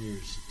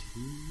 Avengers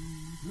 2?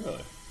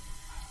 Really?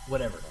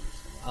 Whatever.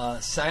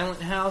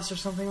 Silent House or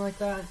something like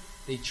that.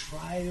 They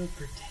try to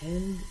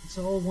pretend it's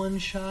all one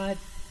shot,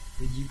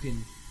 but you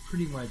can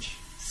pretty much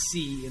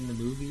see in the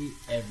movie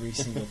every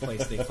single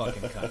place they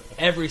fucking cut.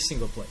 Every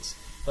single place.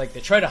 Like, they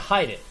try to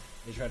hide it.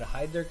 They try to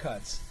hide their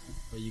cuts,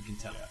 but you can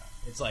tell. Yeah.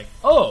 It's like,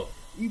 oh,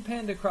 you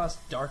panned across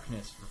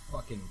darkness for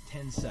fucking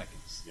 10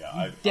 seconds. Yeah,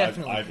 I've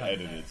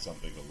edited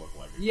something to look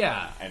like it.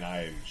 Yeah. And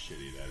I am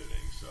shitty at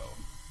editing, so...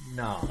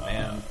 No,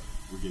 man.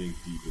 We're getting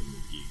deep in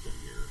the geekdom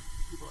here.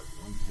 People are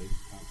like, one take,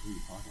 what are you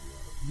talking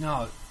about?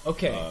 No,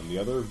 okay. The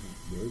other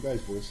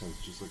guy's voice sounds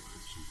just like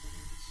Christian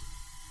Bale's.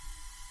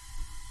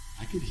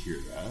 I could hear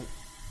that.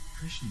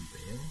 Christian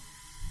Bale?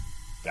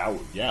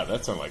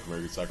 That sounded like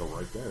American Psycho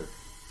right there.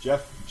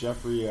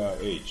 Jeffrey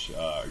H. You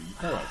talking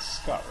about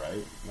Scott,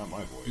 right? Not my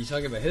voice. Are you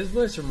talking about his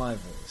voice or my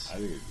voice? I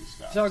think it'd be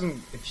Scott.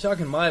 If you're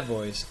talking my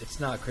voice, it's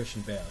not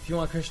Christian Bale. If you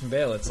want Christian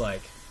Bale, it's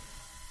like,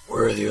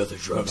 where are the other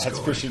drugs that's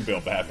going? Christian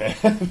Bale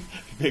Batman.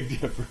 Big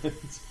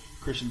difference.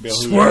 Christian Bale.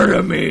 Swear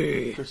to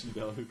me. Christian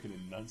Bale who can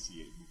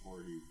enunciate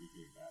before he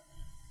became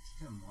Batman. He's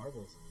got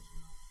marbles I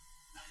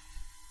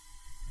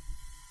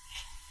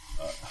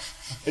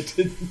in his mouth.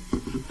 didn't.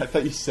 I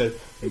thought you said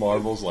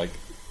marbles like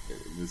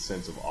in the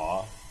sense of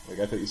awe. Like,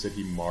 I thought you said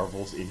he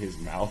marvels in his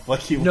mouth.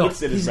 Like, he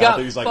looks in his mouth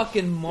and he's like...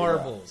 fucking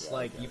marbles.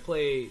 You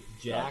play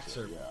jacks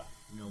gotcha,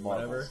 or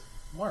whatever.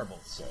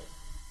 Marbles. Okay.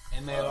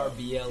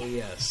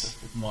 MARBLES.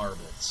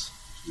 Marbles.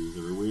 We do this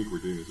every week. We're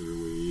doing this every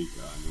week.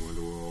 New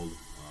Underworld.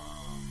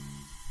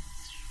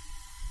 Let's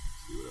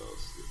see what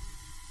else.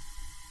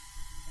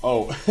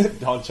 Oh,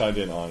 Don chimed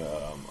in on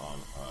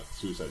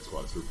Suicide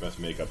Squad for best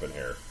makeup and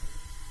hair.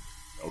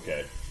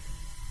 Okay.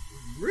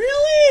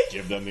 Really?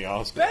 Give them the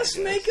Oscar. Best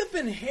makeup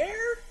and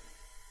hair?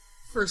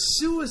 For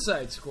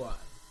Suicide Squad.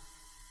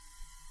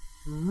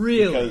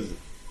 Really? Because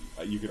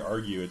you could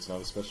argue it's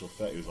not a special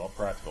effect. It was all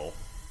practical.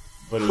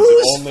 But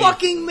whose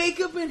fucking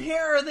makeup and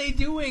hair are they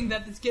doing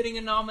that's getting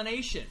a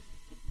nomination?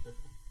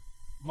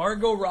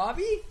 Margot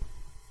Robbie?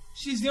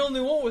 She's the only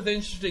one with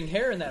interesting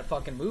hair in that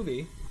fucking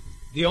movie.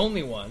 The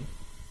only one.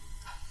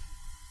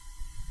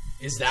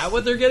 Is that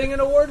what they're getting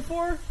an award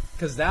for?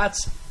 Because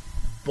that's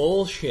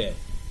bullshit.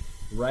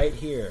 Right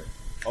here.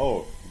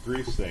 Oh,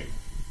 Grease thing.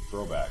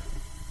 Throwback.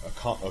 A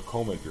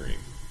coma dream.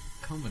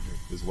 Coma dream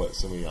is what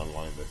somebody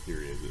online, the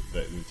theory is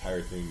that the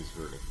entire thing is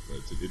her.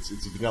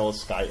 It's Vanilla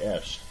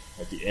Sky-esque.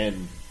 At the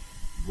end,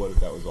 what if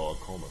that was all a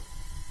coma?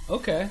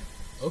 Okay.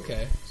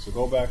 So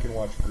go back and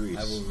watch Grease.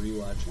 I will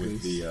rewatch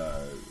with Grease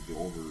the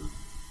older.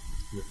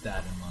 With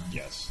that in mind.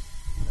 Yes.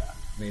 Yeah.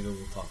 Maybe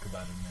we'll talk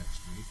about it next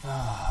week.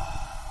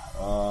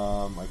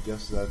 I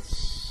guess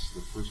that's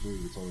the first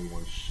movie that's only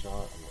one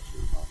shot. I'm not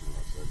sure we're talking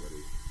about that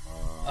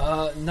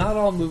already. Not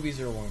all movies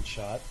are one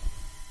shot.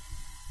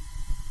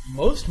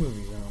 Most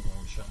movies aren't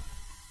one shot.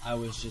 I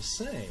was just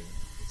saying,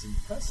 it's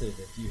impressive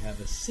if you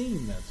have a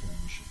scene that's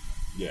one shot.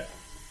 Yeah.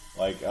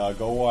 Like,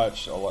 go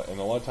watch, and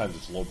a lot of times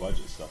it's low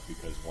budget stuff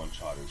because one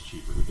shot is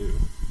cheaper to do,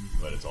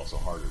 but it's also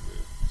harder to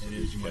do. So it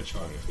is much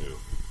harder too.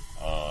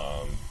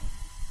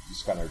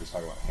 Scott and I were just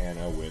talking about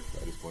Hannah with,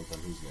 I just blanked on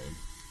his name.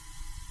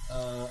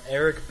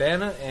 Eric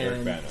Bana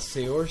and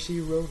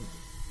Saoirse Ronan.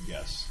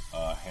 Yes.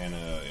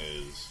 Hannah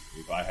is,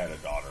 if I had a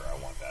daughter, I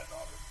want that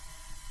daughter.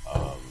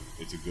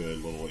 It's a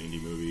good little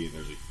indie movie, and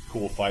there's a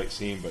cool fight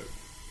scene, but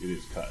it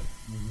is cut.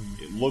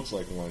 Mm-hmm. It looks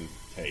like one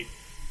take.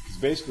 Because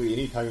basically,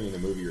 anytime you're in a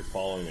movie, you're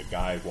following a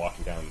guy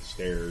walking down the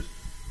stairs.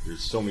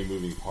 There's so many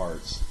moving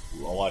parts.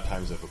 A lot of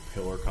times, if a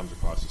pillar comes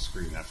across the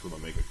screen, that's when they'll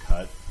make a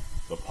cut.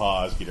 They'll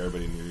pause, get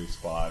everybody in their new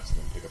spots, and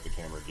then pick up the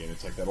camera again.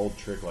 It's like that old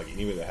trick, like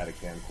anybody that had a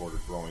camcorder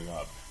growing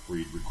up, where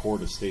you'd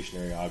record a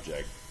stationary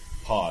object,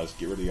 pause,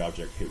 get rid of the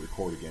object, hit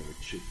record again,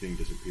 the thing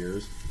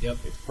disappears.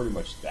 Yep. It's pretty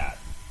much that.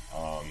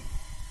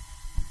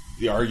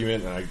 The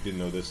argument, and I didn't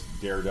know this,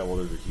 Daredevil,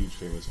 there's a huge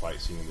famous fight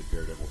scene in the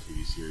Daredevil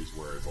TV series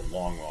where it's a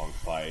long, long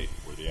fight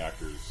where the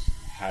actors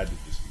had to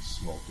just be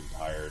smoked and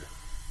tired.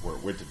 Where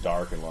it went to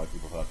dark, and a lot of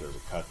people thought there was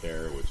a cut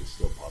there, which is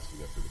still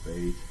possibly up for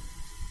debate.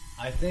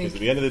 I think Because at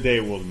the end of the day,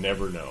 we'll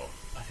never know.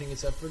 I think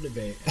it's up for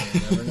debate, and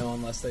we'll never know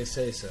unless they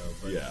say so.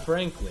 But Yeah.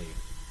 frankly,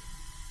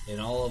 in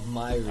all of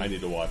my I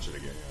need to watch it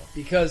again. Yeah.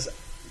 because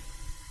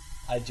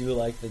I do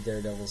like the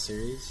Daredevil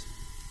series,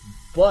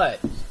 but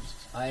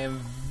I am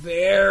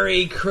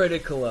very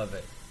critical of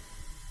it.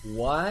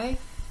 Why?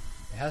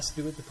 It has to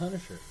do with the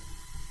Punisher,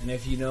 and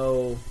if you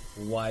know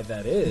why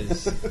that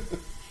is,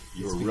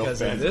 You're it's a real because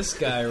fan. of this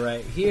guy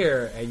right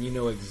here, and you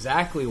know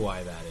exactly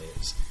why that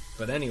is.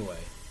 But anyway,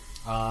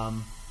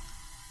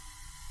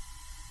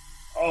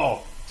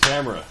 Oh,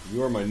 Tamara,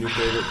 you are my new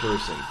favorite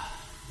person.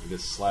 I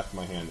just slapped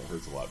my hand. That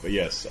hurts a lot. But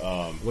yes,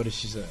 what did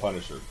she say?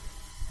 Punisher.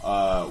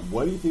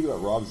 What do you think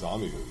about Rob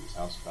Zombie movies,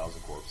 House of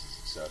Thousand Corpses,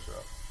 etc.?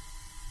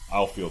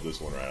 I'll field this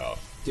one right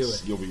off. Do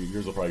it.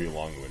 Yours will probably be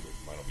long-winded.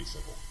 Mine will be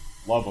simple.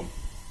 Love him.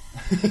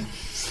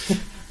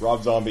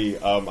 Rob Zombie.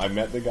 I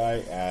met the guy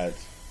at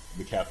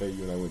the cafe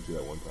you and I went to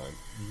that one time.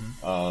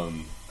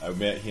 Mm-hmm. I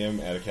met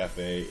him at a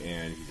cafe,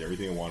 and he's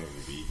everything I wanted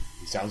him to be.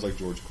 He sounds like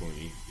George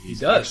Clooney.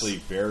 He's does. actually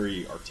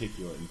very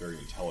articulate and very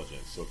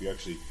intelligent. So if you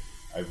actually,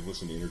 I've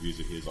listened to interviews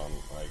of his on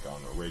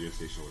a radio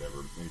station or whatever,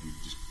 and if you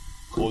just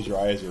close your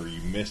eyes or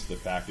you miss the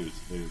fact you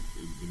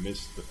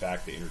missed the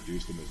fact they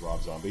introduced him as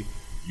Rob Zombie,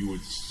 you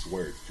would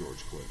swear it's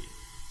George Clooney.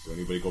 So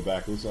anybody go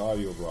back and listen to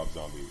audio of Rob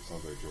Zombie, it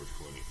sounds like George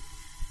Clooney.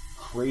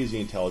 Crazy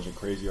intelligent,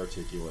 crazy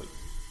articulate.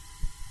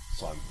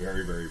 So I'm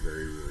very, very,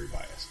 very, very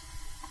biased.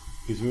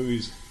 His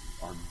movies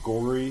are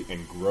gory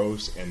and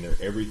gross, and they're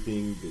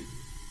everything that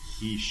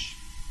he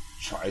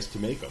tries to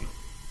make them.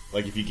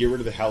 Like, if you get rid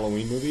of the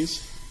Halloween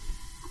movies,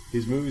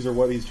 his movies are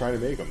what he's trying to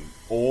make them.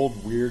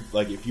 Old, weird,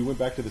 like, if you went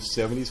back to the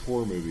 70s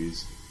horror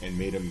movies and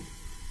made them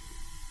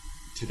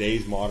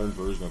today's modern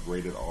version of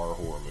rated R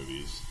horror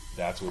movies,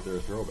 that's what they're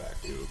a throwback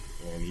to.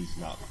 And he's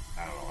not,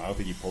 I don't know, I don't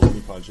think he pulls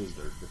any punches.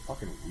 They're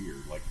fucking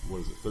weird. Like, what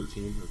is it,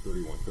 13 or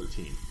 31?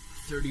 13.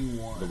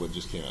 31. What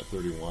just came out,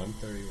 31?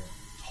 31.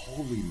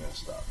 Totally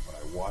messed up, but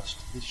I watched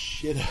the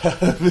shit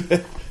out of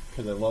it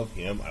because I love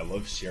him. I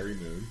love Sherry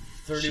Moon.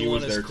 31 she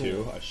was is there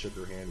cool. too. I shook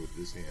her hand with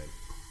this hand.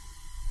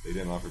 They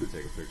didn't offer to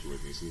take a picture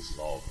with me, so this is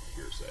all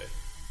hearsay.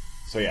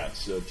 So yeah,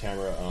 so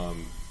Tamara,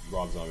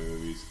 Rob Zombie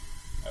movies.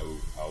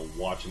 I'll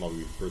watch them. I'll be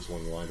the first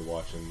one in line to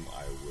watch them.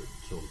 I would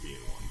kill to be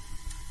in one.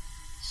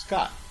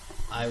 Scott.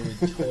 I would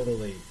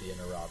totally be in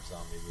a Rob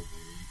Zombie movie.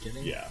 Are you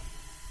kidding?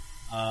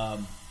 Yeah.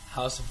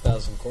 House of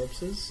Thousand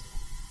Corpses.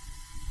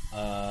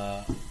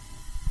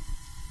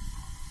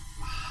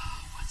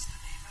 What's the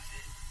name of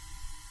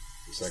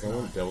it? The second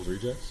one, Devil's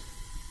Rejects.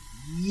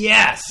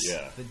 Yes!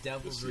 Yeah. The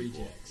Devil's The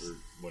sequel, Rejects. or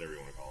whatever you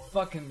want to call it.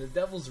 Fucking The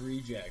Devil's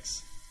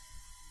Rejects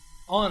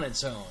on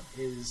its own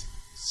is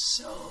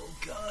so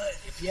good.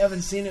 If you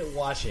haven't seen it,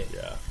 watch it.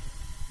 Yeah.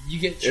 You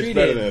get It's treated.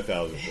 better than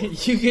 1,000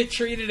 Corpses. You get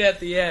treated at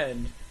the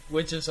end,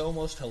 which is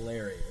almost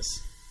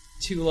hilarious,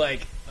 to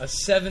like a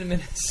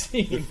 7-minute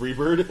scene With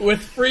Freebird?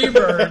 with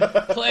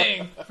Freebird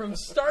playing from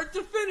start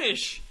to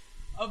finish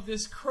of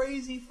this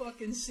crazy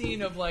fucking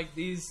scene of like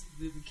the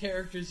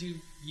characters you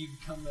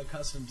come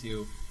accustomed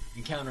to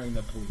encountering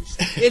the police.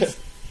 It's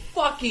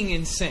fucking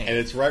insane. And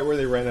it's right where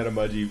they ran out of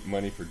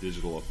money for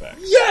digital effects.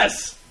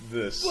 Yes,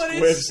 The but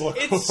squibs look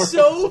it's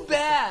so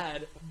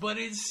bad, but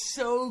it's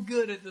so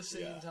good at the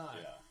same time.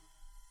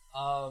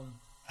 Yeah.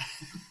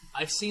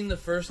 I've seen the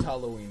first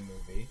Halloween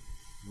movie,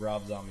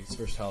 Rob Zombie's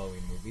first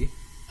Halloween movie.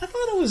 I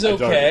thought it was I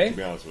dug it, okay. to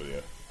be honest with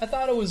you. I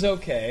thought it was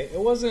okay. It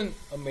wasn't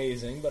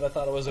amazing, but I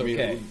thought it was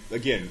okay. I mean,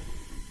 again,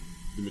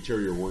 the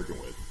material you're working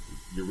with,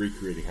 you're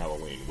recreating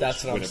Halloween. Which,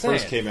 That's what when I'm it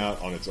first saying. came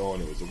out on its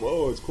own, it was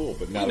whoa, it's cool.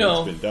 But now You that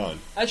know, it's been done,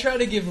 I try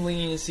to give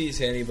leniency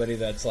to anybody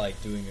that's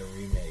like doing a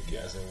remake,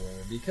 as it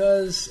were,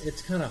 because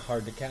it's kind of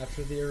hard to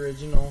capture the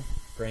original,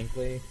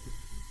 frankly,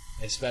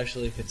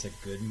 especially if it's a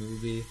good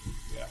movie.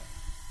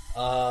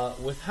 yeah,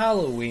 With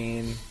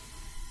Halloween,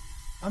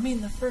 I mean,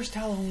 the first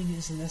Halloween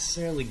isn't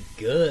necessarily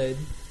good.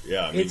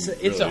 yeah. I mean, It's a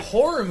really,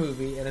 horror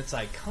movie and it's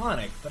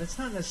iconic, but it's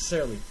not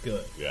necessarily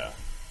good. Yeah,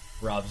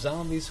 Rob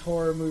Zombie's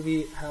horror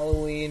movie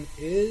Halloween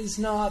is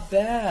not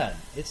bad.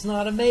 It's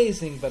not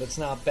amazing, but it's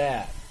not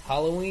bad.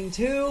 Halloween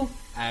 2,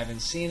 I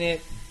haven't seen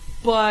it,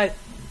 but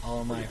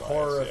all my Pretty biased,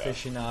 horror yeah.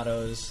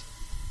 aficionados,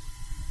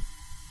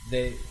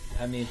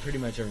 pretty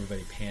much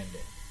everybody panned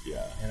it,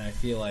 yeah. and I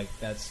feel like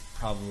that's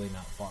probably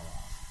not far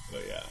off.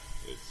 But yeah,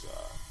 it's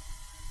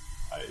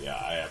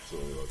I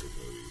absolutely love his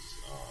movies.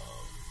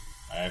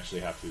 I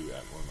actually have to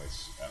at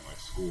my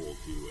school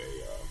do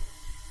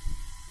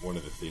one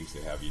of the things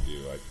they have you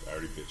do. I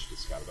already bitched to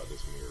Scott about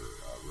this when we were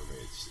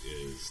roommates.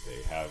 Is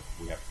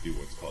we have to do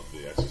what's called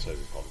the exercise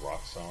is called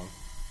rock song,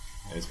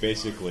 and it's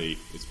basically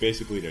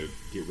to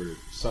get rid of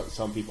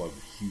some people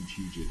have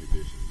huge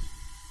inhibitions,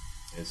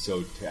 and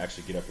so to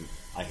actually get up and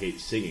I hate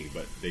singing,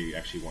 but they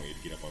actually want you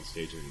to get up on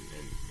stage and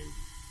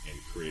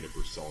create a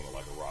persona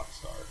like a rock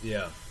star.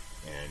 Yeah.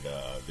 And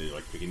they're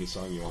like, pick any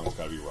song you want, it's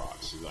got to be rock.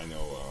 So I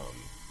know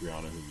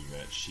Brianna, whom you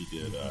met, she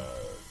did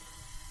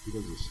Who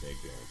does the snake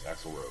dance?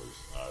 Axl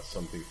Rose.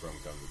 Something from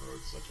Guns N'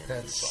 Roses. Such a good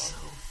That's song.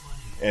 so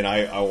funny. And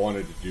I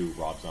wanted to do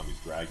Rob Zombie's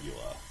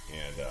Dragula,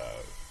 and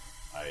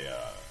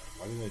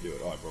why didn't I do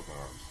it? Oh, I broke my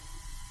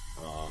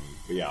arms.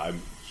 But yeah, I'm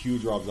a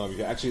huge Rob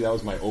Zombie. Actually, that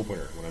was my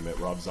opener when I met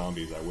Rob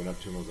Zombie. I went up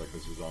to him, I was like,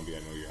 "Mr. Zombie, I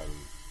know you're having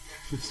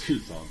Mr.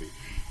 Zombie."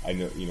 I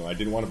know, I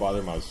didn't want to bother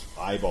him. I was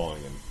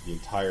eyeballing him the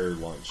entire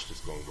lunch,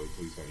 just going, "Wait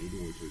till he's done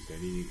eating, wait till he's done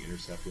eating,"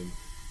 intercept him.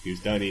 He was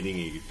done eating,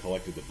 he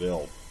collected the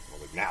bill. I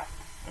was like, "Now."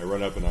 I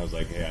run up and I was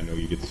like, "Hey, I know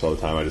you get this all the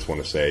time. I just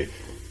want to say,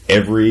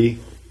 every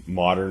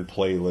modern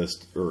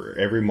playlist or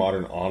every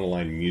modern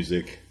online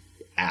music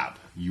app,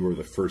 you are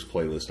the first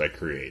playlist I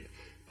create.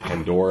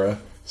 Pandora,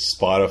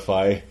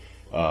 Spotify,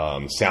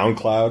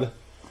 SoundCloud.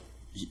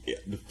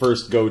 The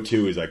first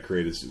go-to is I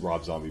create this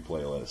Rob Zombie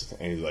playlist."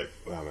 And he's like,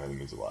 "Wow, man, that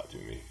means a lot to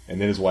me."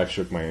 And then his wife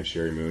shook my hand,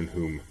 Sherry Moon,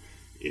 whom,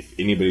 if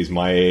anybody's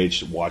my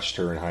age, watched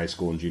her in high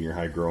school and junior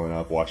high growing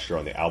up, watched her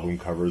on the album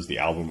covers, the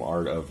album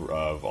art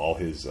of all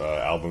his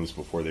albums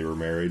before they were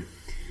married.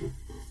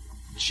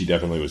 She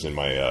definitely was in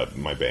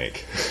my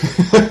bank.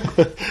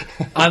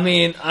 I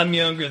mean, I'm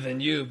younger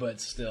than you,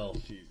 but still.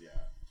 Jeez, yeah.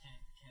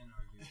 Can't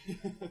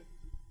argue.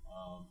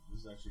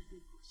 This is actually good.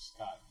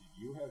 Scott,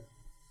 did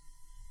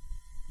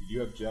you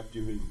have Jeff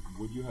do his?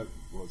 Would you have?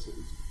 Well, it's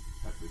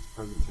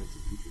present tense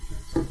and future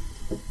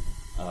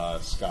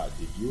tense. Scott,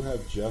 did you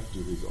have Jeff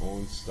do his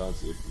own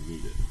stunts if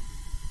needed?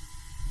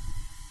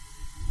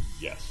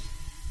 Yes.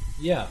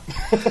 Yeah.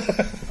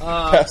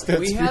 Past tense,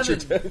 We future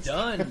haven't tense.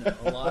 done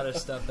a lot of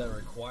stuff that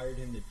required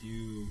him to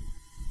do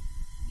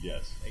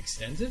Yes.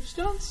 extensive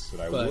stunts.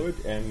 But I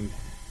would, and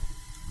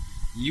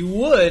You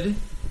would.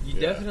 You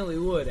Yeah. definitely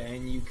would,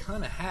 and you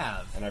kind of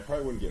have. I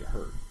probably wouldn't get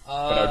hurt.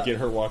 But I'd get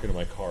hurt walking to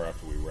my car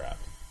after we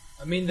wrapped.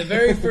 I mean, the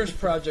very first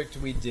project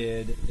we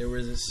did, there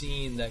was a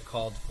scene that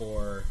called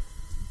for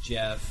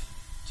Jeff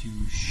to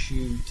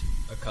shoot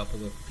a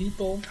couple of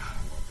people. God, I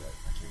love that.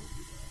 I can't wait to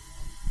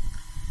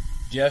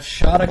do Jeff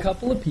shot a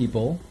couple of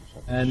people,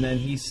 and then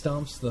he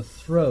stomps the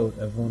throat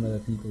of one of the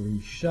people he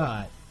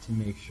shot to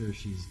make sure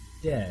she's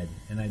dead.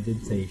 And I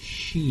did say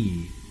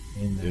she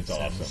in that It's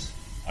sentence. awesome.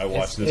 I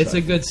watched this. It's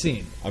a good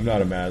scene. I'm not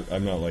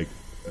like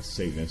a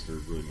Satanist or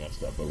really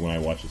messed up, but when I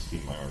watch this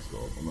scene, my arms go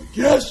up. I'm like,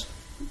 yes!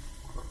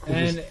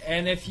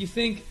 And if you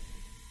think,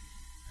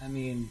 I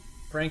mean,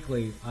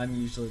 frankly, I'm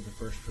usually the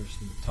first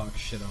person to talk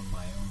shit on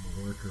my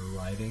own work or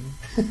writing.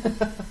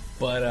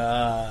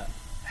 But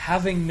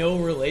having no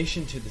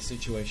relation to the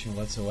situation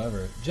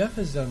whatsoever, Jeff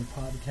has done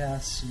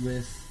podcasts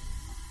with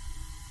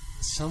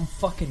some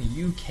fucking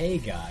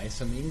UK guy,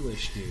 some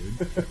English dude,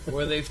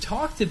 where they've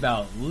talked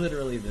about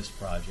literally this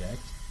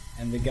project,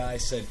 and the guy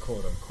said,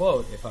 quote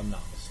unquote, if I'm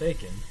not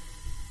mistaken,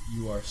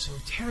 "You are so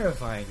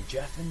terrifying,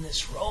 Jeff, in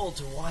this role,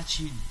 to watch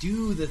you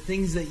do the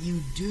things that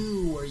you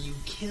do, where you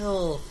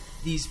kill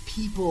these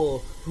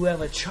people who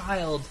have a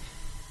child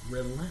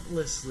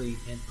relentlessly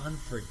and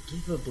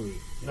unforgivably."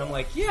 And I'm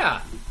like,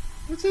 yeah,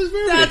 What's his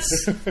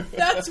movie?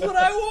 that's what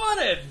I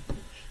wanted.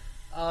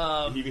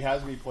 He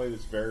has me play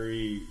this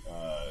very.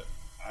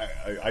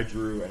 I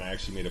drew and I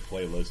actually made a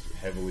playlist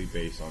heavily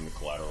based on the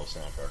Collateral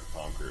soundtrack of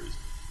Tom Cruise.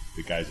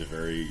 The guy's a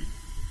very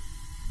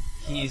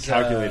He's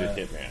calculated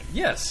hitman.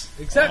 Yes,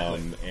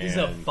 exactly. He's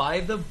a and-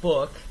 by the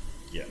book.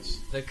 Yes.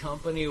 The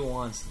company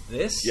wants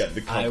this. Yeah,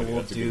 the company. I will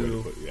That's a good way to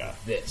do put it. Yeah.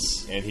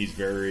 this. And he's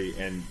very,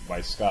 and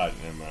by Scott,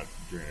 and I'm not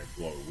trying to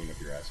blow wind up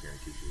your ass here and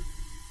kiss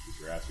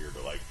your ass here,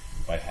 but like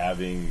by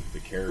having the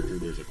character,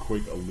 there's a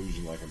quick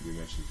allusion, like we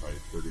mentioned probably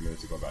 30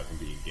 minutes ago about him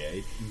being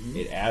gay. Mm-hmm.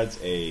 It adds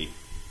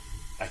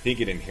I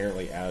think it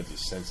inherently adds a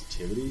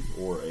sensitivity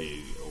or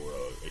a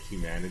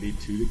humanity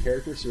to the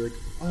character. So you're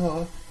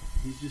like,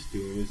 he's just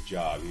doing his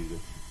job. He's a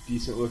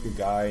decent looking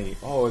guy.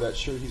 That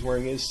shirt he's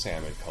wearing is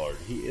salmon colored.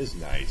 He is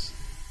nice.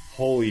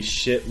 Holy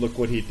shit! Look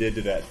what he did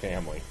to that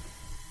family.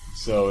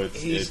 So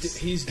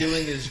He's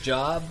doing his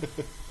job,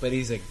 but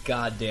he's a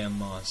goddamn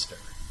monster.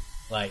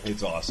 Like,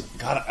 it's awesome.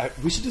 God,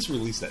 we should just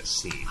release that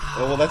scene.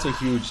 Well, that's a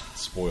huge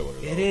spoiler.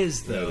 Though. it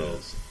is, though. It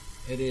is.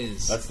 It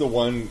is. That's the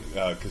one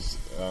because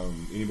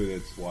anybody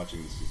that's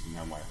watching this is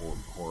now my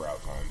horror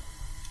out time.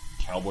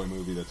 Cowboy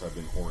movie that I've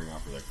been whoring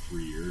out for like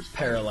 3 years.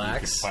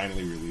 Parallax.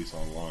 Finally release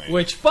online.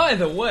 Which, by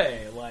the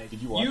way, like,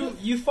 Did you watch it?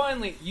 you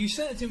finally you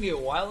sent it to me a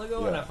while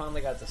ago, and Yeah. I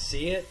finally got to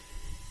see it.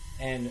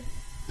 And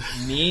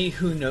me,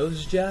 who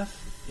knows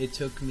Jeff, it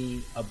took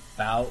me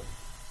about,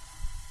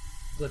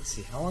 let's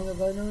see, how long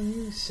have I known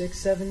you? 6,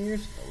 7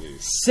 years? At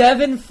least.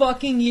 7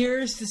 fucking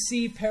years to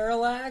see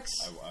Parallax.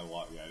 I didn't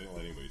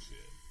let anybody see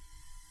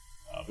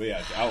it. But yeah,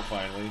 it's out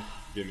finally.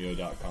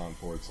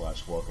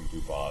 Vimeo.com/welcome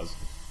to Pause.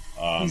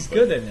 He's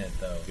good in it,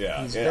 though.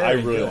 Yeah, He's and very I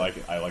really good. like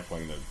it. I like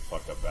playing the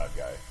fucked up bad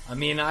guy. I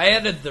mean, I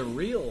added the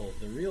reel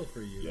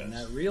for you, and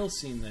Yes. that reel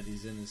scene that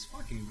he's in is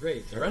fucking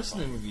great. The rest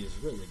of the movie is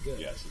really good.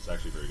 Yes, it's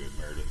actually very good.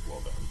 Meredith,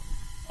 well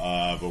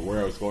done. But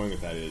where I was going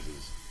with that is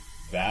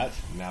that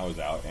now is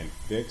out, and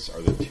Fix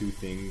are the two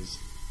things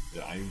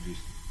that I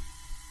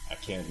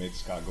can't make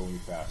Scott go any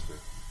faster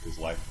because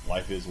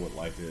life is what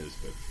life is.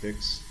 But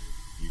Fix,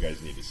 you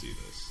guys need to see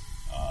this.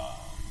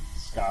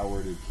 Scott,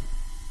 where did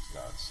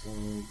Scott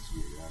Slades,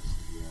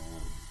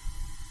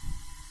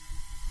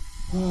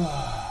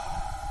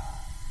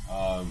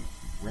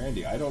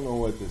 Randy, I don't know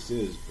what this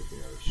is, but they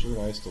are sure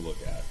nice to look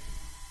at.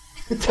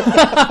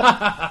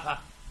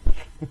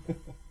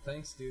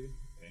 Thanks, dude.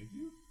 Thank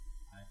you.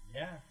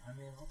 Yeah, I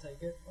mean, I'll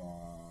take it.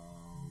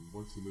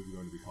 What's the movie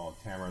going to be called?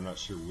 Tamara, I'm not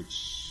sure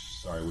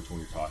which one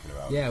you're talking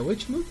about. Yeah,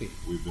 which movie?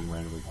 We've been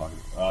randomly talking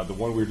about. The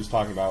one we were just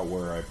talking about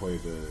where I play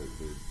the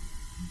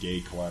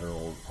gay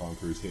collateral Tom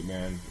Cruise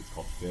hitman. It's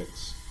called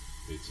Fix.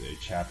 It's a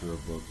chapter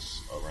of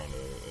books around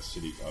a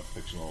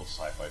fictional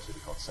sci-fi city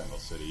called Sentinel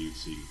City. You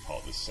call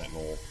it the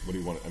Sentinel. What do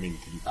you want? I mean,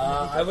 could you?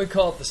 I would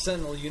call it the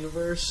Sentinel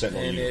Universe.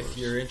 Sentinel Universe. If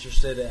you're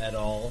interested at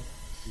all,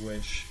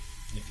 which,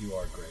 if you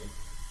are, great.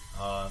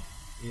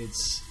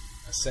 It's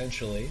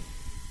essentially,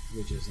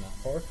 which is not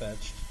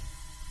far-fetched,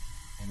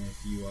 and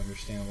if you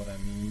understand what I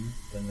mean,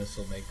 then this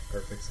will make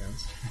perfect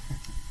sense.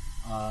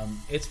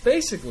 It's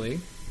basically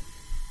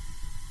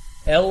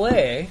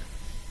L.A.,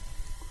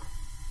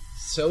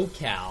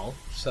 SoCal,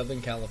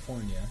 Southern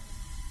California,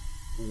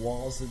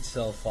 walls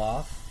itself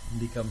off and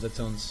becomes its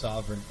own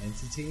sovereign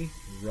entity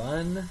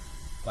run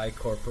by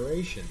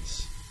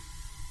corporations.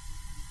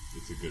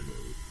 It's a good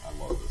movie. I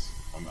love this.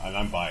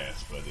 I'm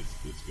biased, but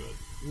it's good.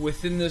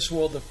 Within this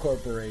world of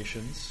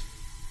corporations,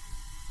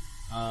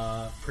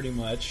 pretty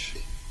much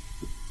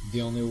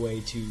the only way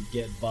to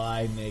get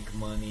by, make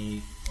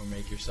money, or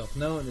make yourself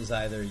known is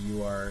either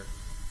you are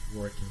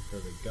working for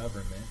the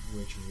government,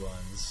 which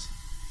runs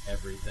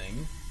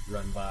everything,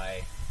 run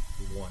by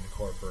one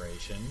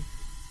corporation.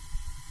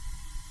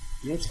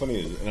 You know what's funny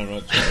is, and I'm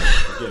not trying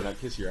to, again, not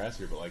kiss your ass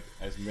here, but like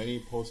as many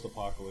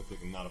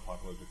post-apocalyptic and not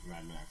apocalyptic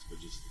Mad Max, but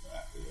just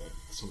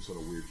some sort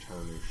of weird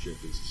turn or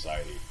shift in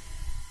society.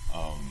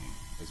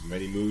 As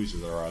many movies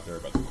as there are out there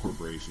about the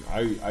corporation,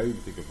 I even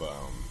think of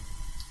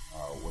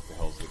what the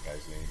hell's the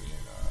guy's name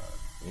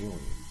in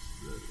Aliens,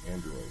 the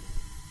android.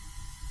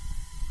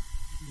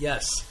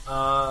 Yes,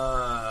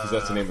 because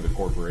that's the name of the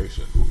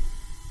corporation.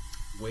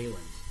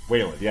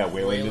 Wayland, yeah,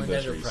 Wayland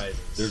Industries.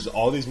 Enterprises. There's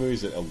all these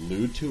movies that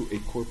allude to a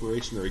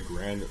corporation or a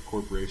grand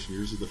corporation.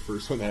 Yours is the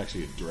first one that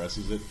actually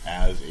addresses it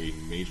as a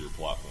major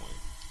plot point.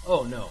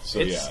 Oh no, so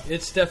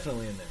it's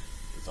definitely in there.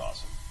 It's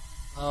awesome.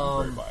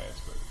 I'm very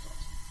biased, but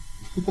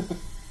it's awesome.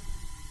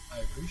 I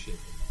appreciate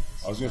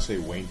it. I was going to say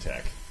Wayne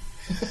Tech.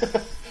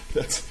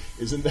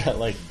 Isn't that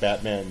like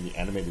Batman the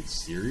animated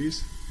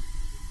series?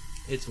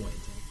 It's Wayne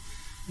Tech.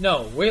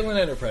 No, Wayland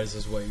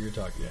Enterprises is what you're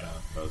talking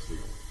about. I was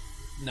thinking.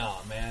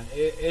 No, man.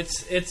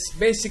 It's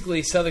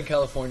basically Southern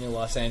California,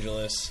 Los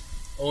Angeles,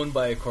 owned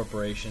by a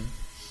corporation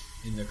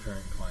in the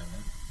current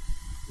climate,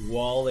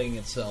 walling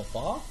itself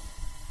off,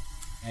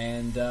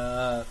 and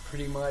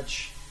pretty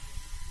much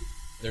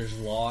there's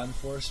law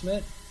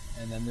enforcement,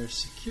 and then there's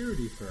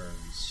security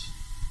firms.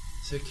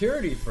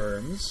 Security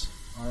firms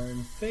are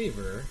in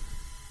favor,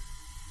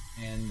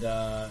 and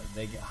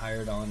they get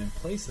hired on in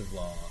place of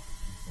law,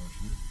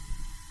 unfortunately.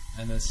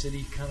 And the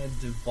city kind of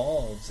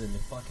devolves into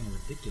fucking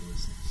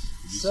ridiculousness.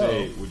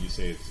 Would you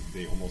say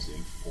they almost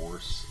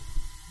enforce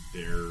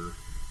their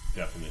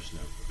definition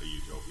of a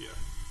utopia?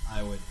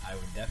 I would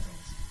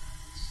definitely say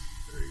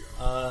that. There you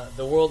go.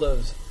 The world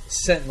of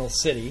Sentinel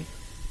City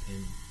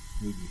in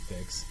Movie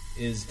Fix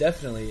is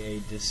definitely a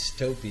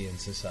dystopian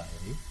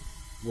society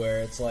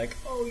where it's like,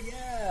 oh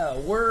yeah,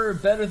 we're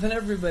better than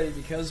everybody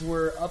because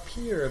we're up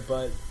here,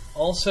 but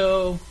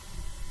also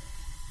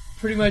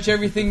pretty much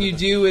everything you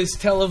do is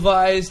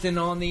televised and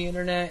on the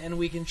internet, and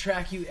we can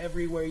track you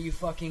everywhere you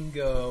fucking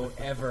go,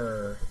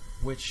 ever.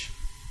 Which,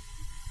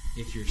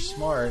 if you're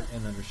smart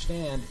and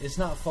understand, is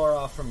not far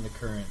off from the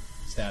current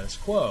status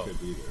quo. Could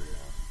be there, yeah.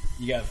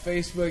 You got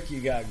Facebook,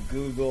 you got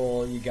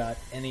Google, you got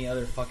any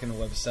other fucking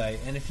website,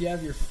 and if you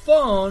have your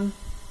phone,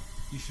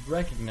 you should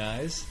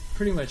recognize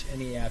pretty much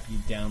any app you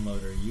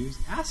download or use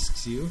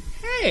asks you,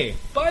 hey,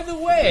 by the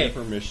way,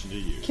 permission to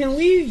use. Can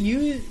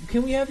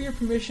we have your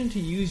permission to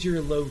use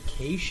your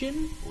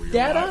location or your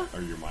data?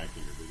 Or your mic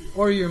in your video.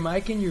 Or your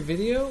mic in your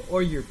video?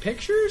 Or your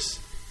pictures?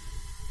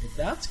 If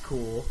that's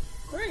cool,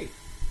 great.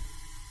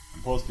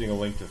 I'm posting a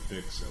link to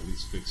Fix, at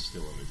least Fix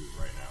still images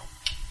right now.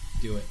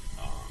 Do it.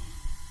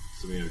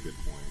 Somebody had a good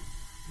point.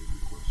 Maybe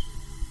a question.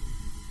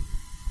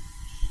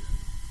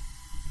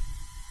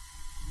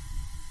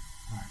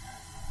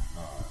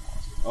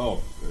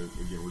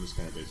 Again, we're just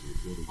kind of basically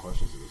fielding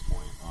questions at this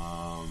point.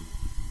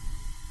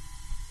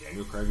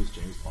 Daniel Craig is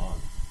James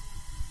Bond.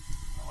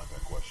 I like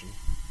that question.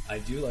 I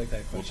do like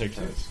that question. We'll take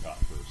turns. Scott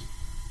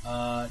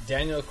first.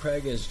 Daniel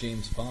Craig as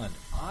James Bond.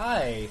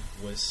 I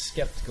was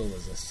skeptical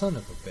as a son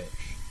of a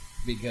bitch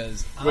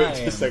because Wait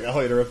just a second. I'll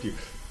interrupt you.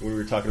 When we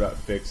were talking about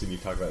Fix and you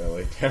talk about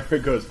LA, Tamara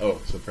goes,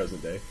 "Oh, so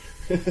present day."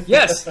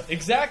 Yes,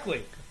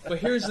 exactly. But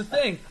here's the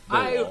thing: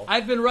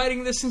 I've been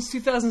writing this since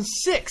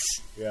 2006.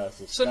 Yeah.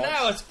 So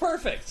now it's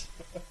perfect.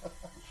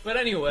 But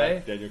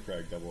anyway, Daniel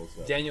Craig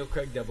 007. Daniel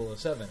Craig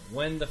 007.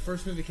 When the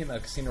first movie came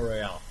out, Casino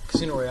Royale.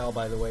 Casino Royale,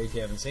 by the way, if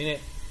you haven't seen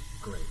it,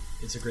 great.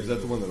 It's a great. Is that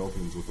movie. the one that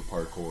opens with the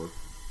parkour?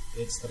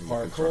 It's the In the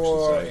construction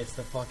parkour. site. It's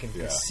the fucking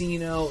Yeah.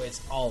 casino.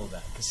 It's all of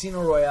that.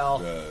 Casino Royale.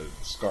 The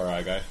Scar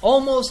Eye guy.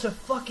 Almost a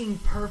fucking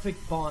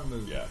perfect Bond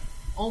movie. Yeah.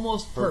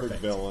 Almost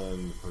Perfect perfect.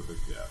 villain. Perfect,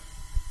 yeah.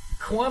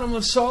 Quantum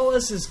of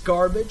Solace is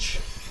garbage.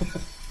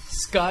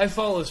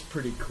 Skyfall is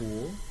pretty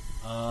cool.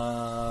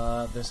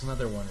 There's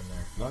another one in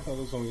there. No, I thought it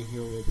was only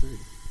Halo 3.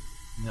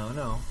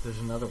 No, there's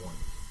another one.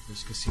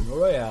 There's Casino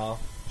Royale,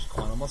 there's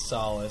Quantum of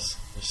Solace,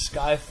 there's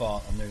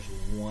Skyfall, and there's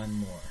one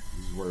more.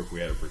 This is where if we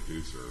had a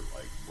producer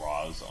like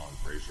Roz on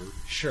Frasier,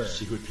 Sure.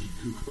 she would be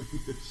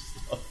Googling this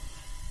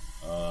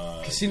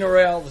stuff. Casino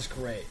Royale was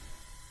great.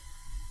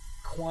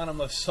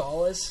 Quantum of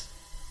Solace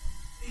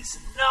is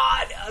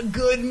not a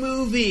good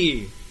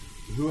movie.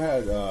 Who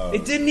had...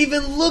 It didn't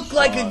even look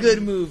like a good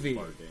Sean movie. Bardem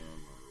or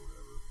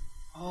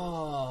whatever.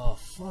 Oh,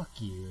 fuck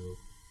you.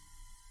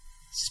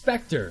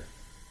 Spectre.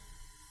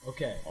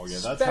 Okay. Oh yeah,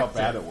 that's Spectre. how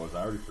bad it was.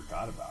 I already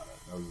forgot about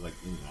it. I was like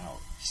in and out.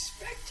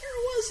 Spectre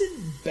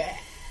wasn't bad.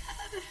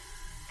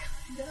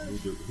 Kind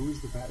of. Who's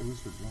the bad?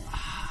 Who's the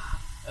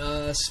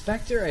villain?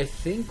 Spectre, I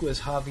think, was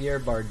Javier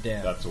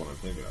Bardem. That's what I'm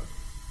thinking of.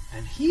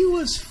 And he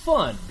was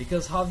fun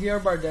because Javier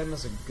Bardem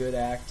is a good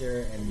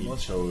actor, and He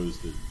most chose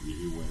to.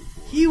 He went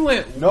for. he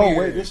went No, weird.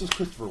 wait. This is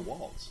Christopher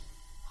Waltz.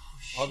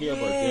 Javier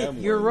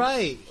Bardem. You're was,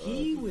 right.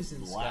 He was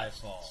in the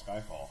last Skyfall.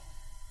 Skyfall.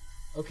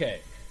 Okay,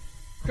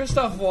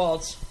 Christoph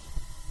Waltz.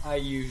 I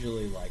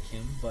usually like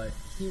him, but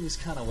he was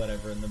kind of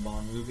whatever in the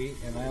Bond movie,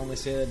 and I only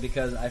say that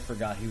because I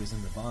forgot he was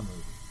in the Bond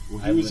movie.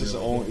 Well, I he was his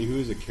literally own. He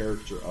was a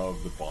character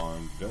of the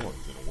Bond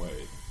villains in a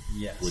way,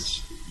 Yes.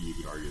 which you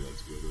could argue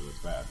that's good or that's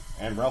bad.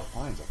 And Ralph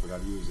Fiennes, I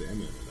forgot he was the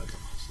M in it. That's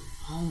awesome.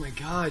 Oh my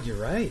God, you're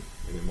right.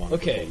 And then Monica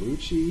Okay.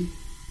 Bellucci.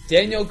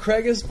 Daniel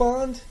Craig as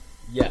Bond?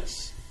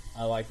 Yes,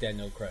 I like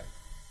Daniel Craig.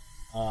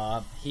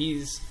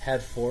 He's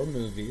had 4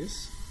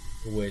 movies,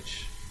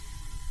 which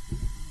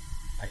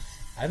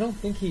I don't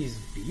think he's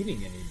beating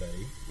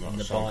anybody No, in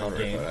the Sean Bond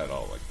Connery game. had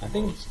all like the I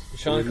think most.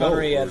 Sean Or no,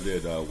 Connery or had-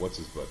 did what's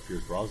his butt?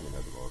 Pierce Brosnan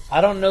had the most. I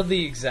don't know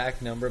the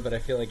exact number, but I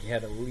feel like he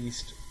had at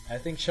least. I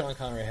think Sean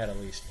Connery had at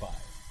least 5.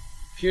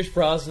 Pierce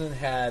Brosnan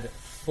had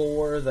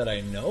 4 that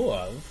I know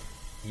of.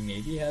 He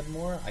maybe had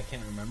more. I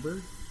can't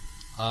remember.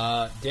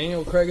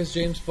 Daniel Craig as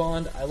James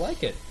Bond. I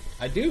like it.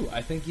 I do.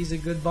 I think he's a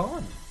good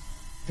Bond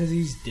because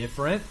he's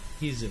different.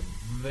 He's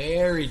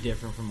very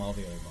different from all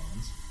the other Bonds.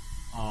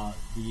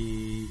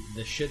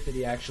 The shit that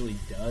he actually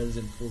does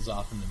and pulls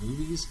off in the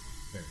movies,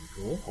 very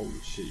cool. Holy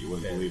shit! You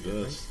wouldn't Very believe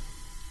different. this.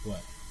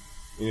 What?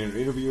 In an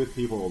interview with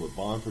People, the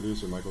Bond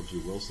producer Michael G.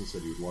 Wilson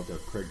said he would love to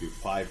have Craig do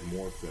 5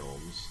 more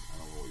films. I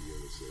don't know what year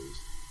this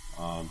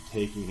is.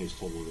 Taking his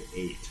total to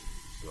 8.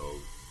 So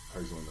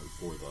Craig's only done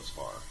 4 thus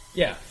far.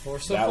 Yeah, 4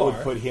 so that far. would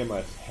put him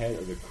ahead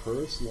of the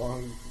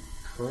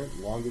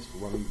current longest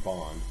running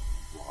Bond,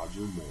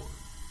 Roger Moore.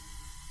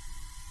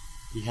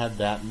 He had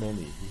that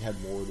many. He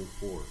had more than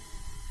 4.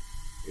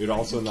 It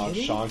also you knocked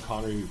kidding? Sean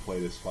Connery, who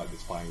played this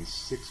spy in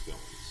 6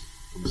 films,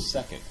 from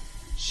second.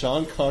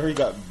 Sean Connery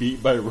got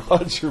beat by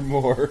Roger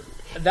Moore.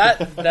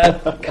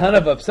 That kind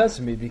of upsets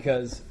me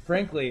because,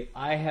 frankly,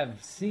 I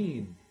have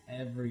seen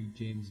every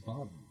James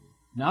Bond movie.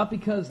 Not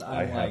because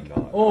I I'm have like,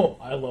 not. oh,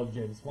 I love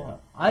James Bond.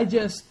 I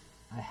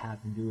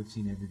happen to have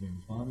seen every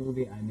James Bond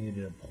movie. I made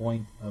it a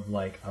point of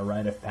like a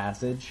rite of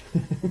passage.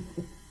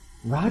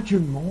 Roger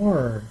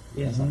Moore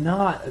is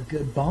not a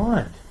good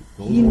Bond.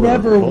 He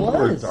never those was.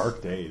 were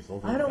dark days.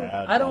 Those were bad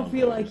I don't Bond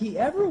feel days. like he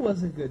ever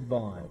was a good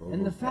Bond. Those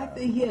And were the fact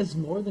bad. that he has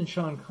more than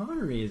Sean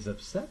Connery is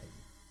upsetting.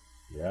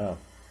 Yeah.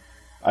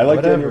 I like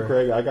Whatever. Daniel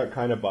Craig. I got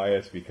kind of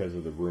biased because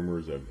of the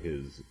rumors of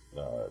his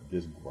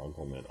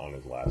disgruntlement on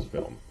his last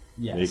film.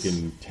 Yes.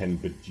 Making $10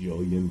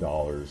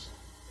 bajillion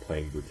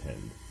playing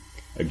pretend.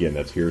 Again,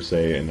 that's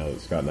hearsay, and now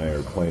that Scott and I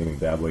are playing and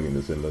dabbling in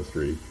this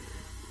industry,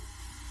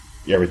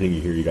 everything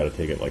you hear, you got to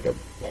take it like a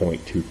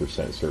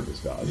 0.2% service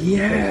value.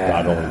 Yeah. Because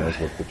God only knows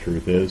what the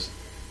truth is.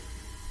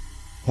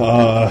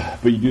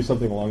 But you do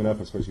something long enough,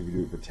 especially if you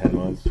do it for 10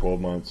 months, 12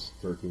 months,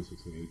 13,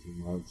 16,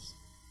 18 months,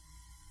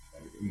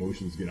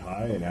 emotions get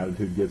high and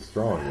attitude gets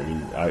strong. I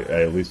mean, I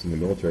at least in the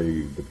military,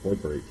 you deployed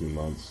for 18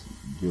 months,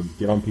 you'll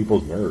get on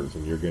people's nerves,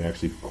 and you're going to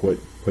actually quit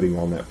putting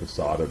on that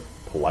facade of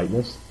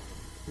politeness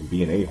and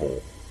be an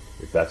a-hole,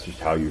 if that's just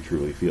how you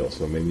truly feel.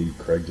 So maybe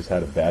Craig just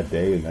had a bad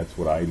day, and that's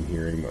what I'm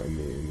hearing on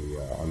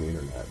the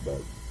internet.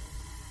 But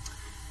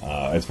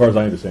as far as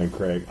I understand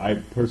Craig, I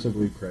personally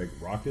believe Craig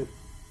rocked it.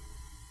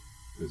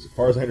 As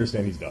far as I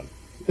understand, he's done.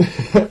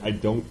 I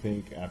don't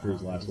think after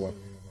his last one,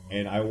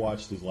 and I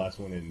watched his last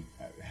one, and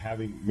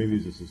having maybe it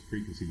was just this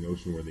preconceived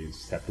notion where they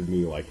incepted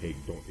me like, hey,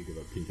 don't think of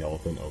a pink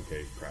elephant.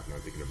 Okay, crap, now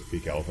I'm thinking of a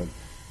pink elephant.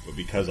 But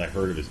because I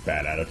heard of his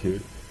bad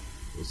attitude,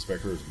 it was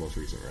Spectre was most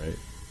recent, right?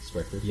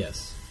 Spectre?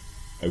 Yes.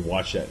 I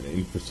watched that,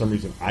 and for some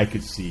reason, I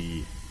could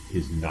see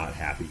his not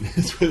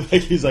happiness.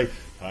 Like he's like,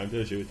 time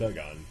to shoot the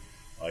gun.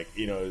 Like,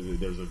 you know,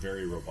 there's a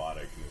very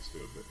roboticness to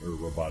it, or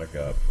robotic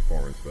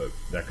performance, but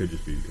that could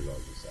just be because I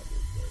was receptive.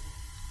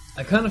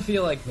 But I kind of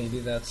feel like maybe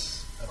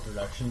that's a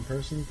production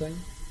person thing.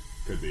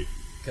 could be.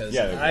 Because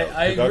Yeah,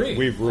 I agree.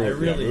 We've ruined. I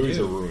really movies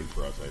do. are ruined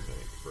for us, I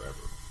think, forever.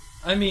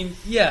 I mean,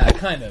 yeah,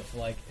 kind of.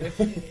 Like,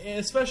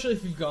 especially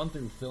if you've gone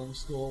through film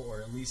school or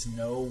at least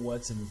know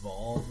what's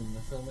involved in the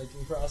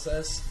filmmaking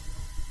process,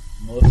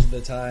 most of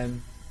the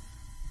time,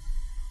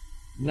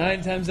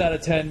 9 times out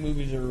of 10,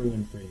 movies are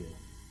ruined for you.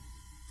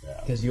 Yeah.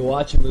 Because you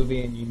watch a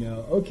movie and you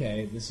know,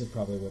 okay, this is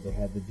probably what they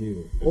had to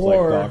do. It's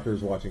or like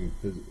doctors watching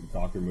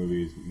doctor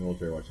movies,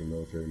 military watching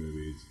military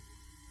movies.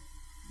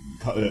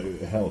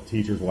 Hell,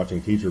 teachers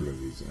watching teacher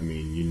movies. I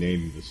mean, you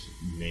name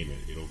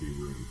it, it'll be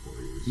ruined for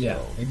you. So yeah,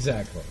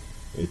 exactly.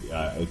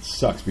 It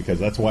sucks because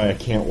that's why I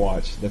can't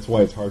watch. That's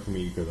why it's hard for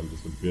me because I'm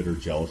just a bitter,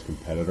 jealous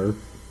competitor.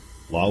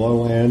 La La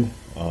Land.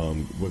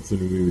 What's the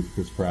new movie with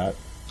Chris Pratt?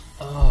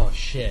 Oh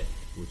shit.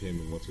 With him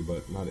and what's her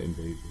butt? Not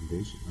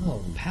Invasion.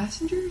 Oh,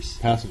 Passengers.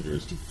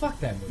 Passengers. Dude, fuck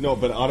that movie. No,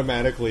 but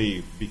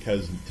automatically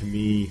because to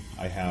me,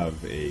 I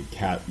have a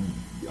cat.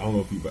 I don't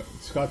know if you, but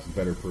Scott's a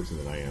better person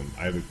than I am.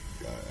 I have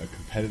a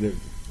competitive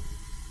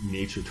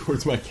nature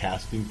towards my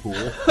casting pool,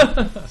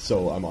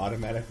 so I'm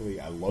automatically.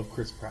 I love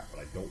Chris Pratt, but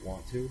I don't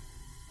want to.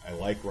 I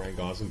like Ryan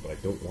Gosling, but I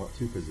don't want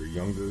to because they're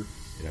younger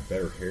and have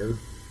better hair,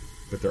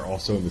 but they're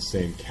also in the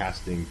same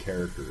casting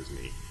character as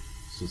me.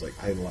 So it's like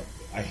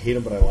I hate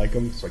them, but I like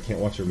them, so I can't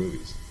watch their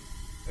movies.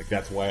 Like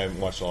that's why I haven't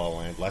watched La La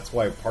Land. That's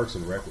why Parks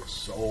and Rec was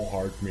so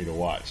hard for me to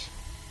watch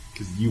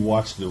because you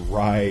watch the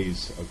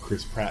rise of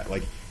Chris Pratt.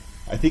 Like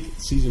I think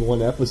season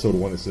 1, episode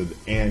 1, it said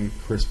and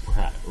Chris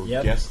Pratt or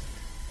Yep. guest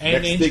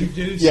And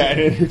introduce and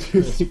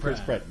introducing Chris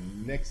Pratt. Pratt.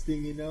 Next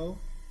thing you know,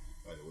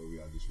 by the way, we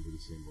auditioned for the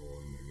same role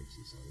in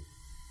Magnificent Seven.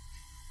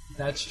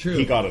 That's true.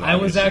 He got it, I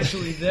was obviously.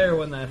 actually there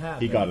when that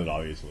happened. He got it,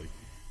 obviously.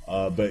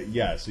 But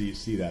yeah, so you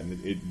see that,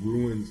 and it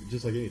ruins,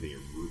 just like anything,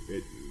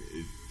 it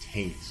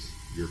taints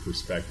your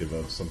perspective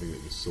of something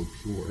that was so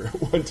pure at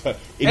one time.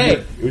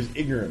 It was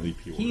ignorantly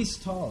pure. He's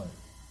taller.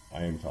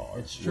 I am taller,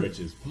 It's true. which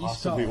is He's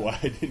possibly taller. why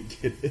I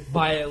didn't get it.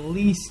 By at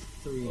least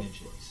 3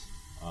 inches.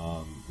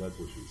 That's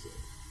what she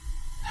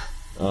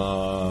said.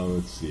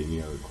 Let's see,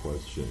 any other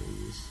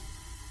questions?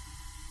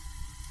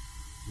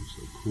 You're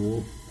so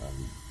cool.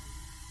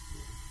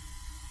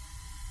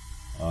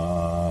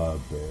 Bale,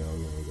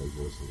 that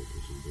voice of the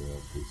Christian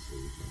Bale, please say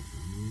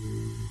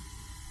something.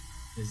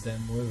 Is that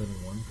more than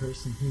one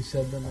person who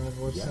said that my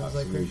voice sounds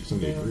like Christian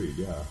somebody Bale? agreed,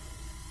 yeah.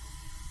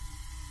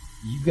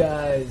 You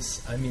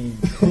guys, I mean,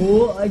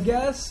 cool, I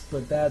guess,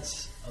 but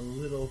that's a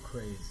little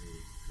crazy.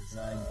 Because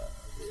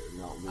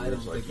Not I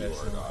don't words like think you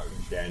that's are, not- dog.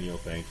 Daniel,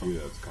 thank you.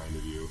 That's kind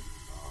of you.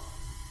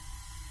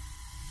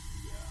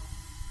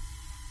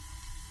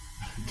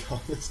 Yeah.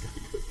 This guy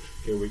goes,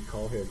 okay, we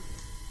call him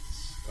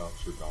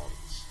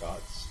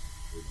Scott's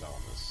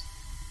Radamus.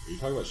 Are you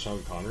talking about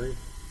Sean Connery?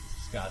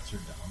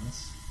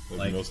 Scottstradamus.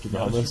 Like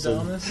Nostradamus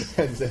Nostradamus?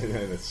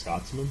 and a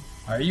Scotsman?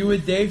 Are you a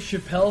Dave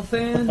Chappelle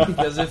fan?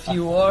 Because if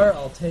you are,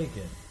 I'll take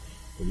it.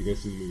 Have you guys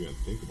seen the movie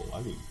Unthinkable? I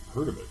haven't even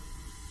heard of it.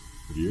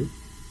 Have you?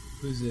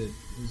 Who's it?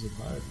 Who's it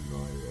I by? have no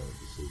idea what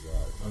this is.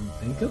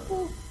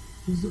 Unthinkable?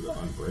 Who's it by?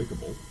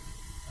 Unbreakable.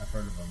 I've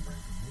heard of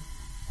Unbreakable.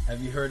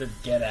 Have you heard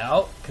of Get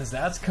Out? Because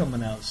that's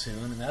coming out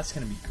soon, and that's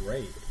going to be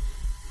great.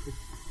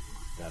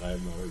 That I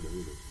have not heard of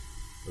either.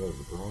 What are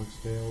the Bronx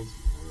Tales?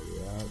 Heard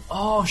of that?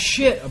 Oh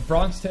shit! A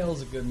Bronx Tale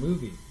is a good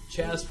movie.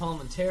 Chaz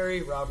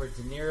Palminteri, Robert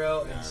De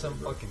Niro, and some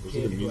fucking Was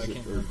kid it a who I music?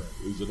 can't Or remember.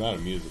 was it not a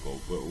musical?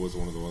 But was it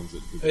one of the ones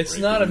that? Did It's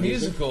break not a the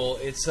music? musical.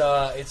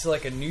 It's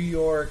like a New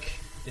York.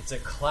 It's a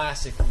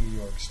classic New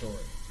York story.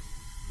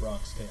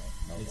 Bronx Tale.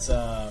 Okay. It's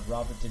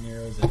Robert De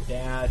Niro's a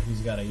dad who's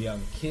got a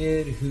young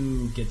kid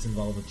who gets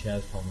involved with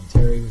Chaz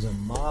Palminteri, who's a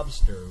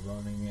mobster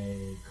running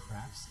a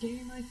craps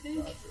game, I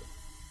think. Gotcha.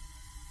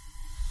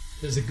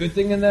 There's a good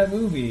thing in that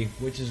movie,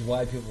 which is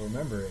why people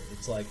remember it.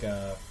 It's like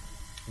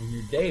when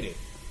you're dating,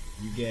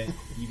 you get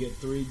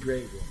 3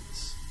 great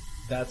ones.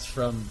 That's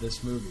from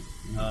this movie,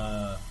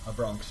 A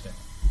Bronx Tale.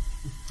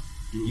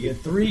 You get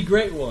 3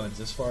 great ones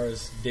as far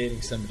as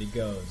dating somebody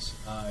goes.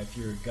 If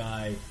you're a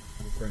guy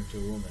referring to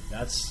a woman,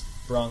 that's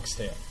Bronx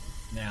Tale.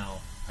 Now,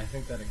 I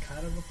think that it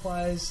kind of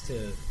applies to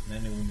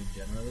men and women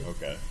generally.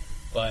 Okay.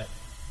 But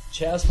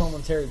Chaz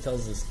Palminteri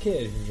tells this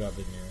kid, who's Robert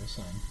De Niro's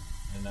son,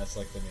 and that's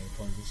like the main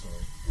point of the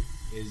story,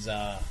 is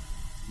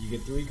you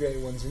get 3 great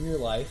ones in your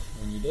life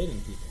when you're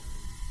dating people.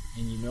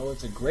 And you know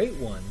it's a great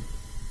one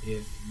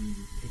if you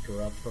pick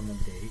her up from a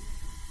date,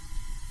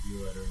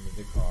 you let her into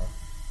the car,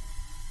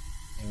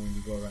 and when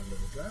you go around to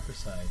the driver's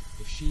side,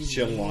 if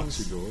she unlocks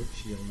your door.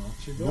 She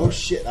unlocks your door. No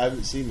shit, I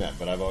haven't seen that,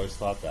 but I've always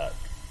thought that.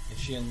 If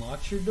she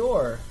unlocks your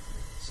door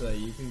so that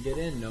you can get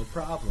in, no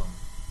problem,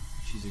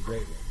 she's a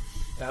great one.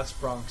 That's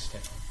Bronx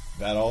Tale.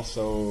 That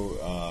also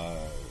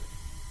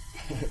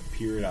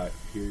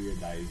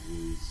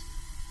periodizes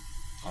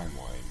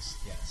timelines.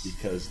 Yes.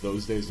 Because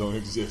those days don't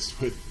exist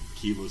with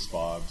keyless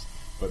fobs.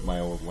 But my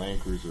old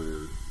Land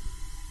Cruiser,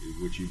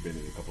 which you've been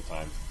in a couple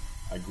times,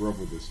 I grew up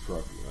with this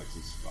truck like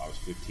since I was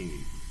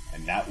 15.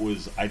 And that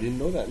was, I didn't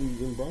know that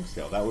in Bronx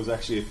Tale. That was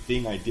actually a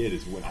thing I did,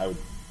 is when I would,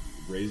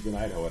 raised in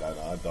Idaho,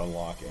 I'd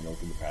unlock and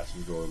open the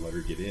passenger door and let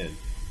her get in.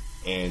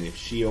 And if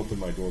she opened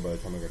my door by the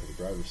time I got to the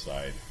driver's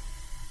side,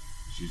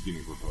 she was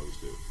getting proposed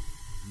to.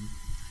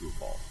 True or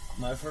false?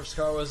 My first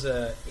car was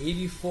a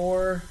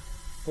 '84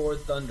 Ford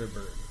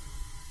Thunderbird.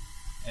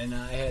 And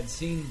I had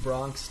seen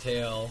Bronx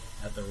Tale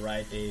at the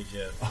ripe age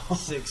of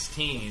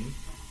 16.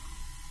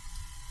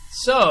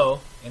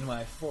 So, in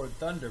my Ford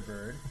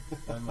Thunderbird,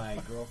 when my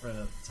girlfriend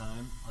at the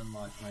time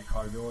unlocked my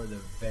car door the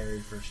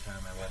very first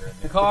time I let her in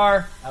the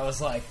car, I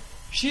was like,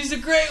 she's a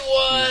great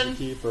one!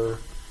 She's a keeper.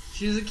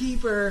 She's a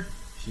keeper.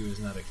 She was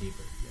not a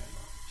keeper. Yeah,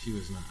 no, she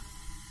was not.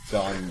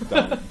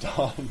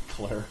 Don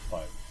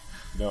clarified.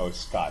 No,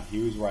 Scott, he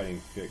was writing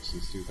Fix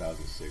since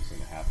 2006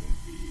 and happened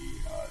to be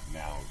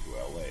now to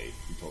LA.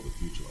 He told the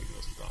future like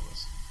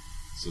Nostradamus.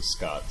 So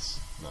Scott's,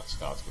 not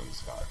Scotsman,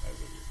 Scott, as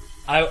in your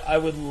first name. I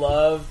would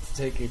love to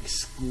take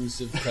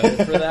exclusive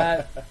credit for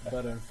that,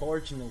 but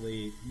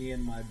unfortunately, me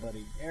and my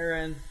buddy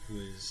Aaron,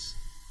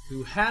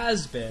 who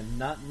has been,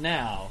 not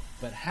now,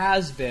 but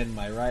has been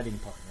my writing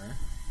partner,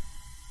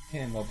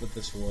 came up with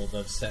this world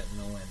of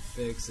Sentinel and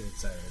Fix,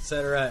 etc.,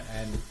 etc.,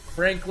 and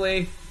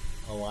frankly,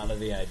 a lot of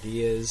the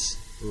ideas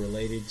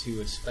related to,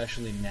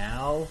 especially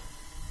now,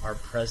 our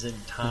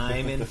present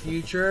time and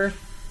future,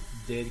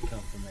 did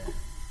come from there.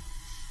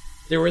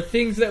 There were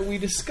things that we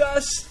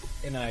discussed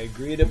and I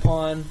agreed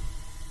upon,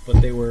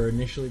 but they were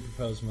initially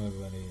proposed by my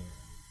buddy.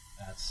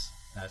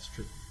 That's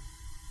true.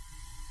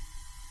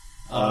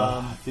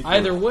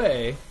 Either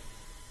way,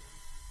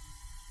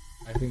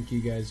 I think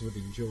you guys would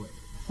enjoy it.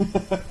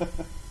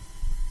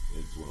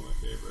 It's one of my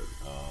favorite.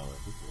 I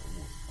think we're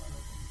almost caught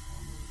up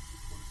on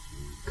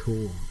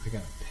Cool. I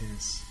gotta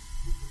piss.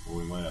 Well,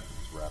 we might have to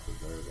just wrap it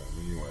there then.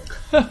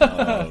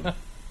 Anyway,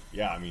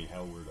 yeah. I mean,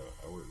 hell, we're at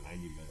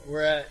 90 minutes.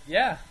 We're at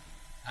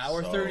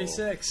hour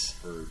 36.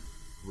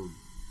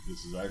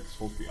 This is actually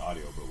supposed to be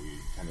audio, but we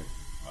kind of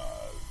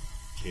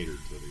catered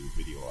to the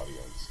video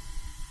audience.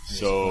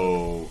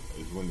 So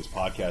when this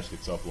podcast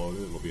gets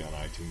uploaded, it'll be on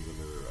iTunes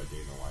under A Day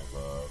in the Life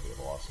of.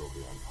 It'll also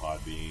be on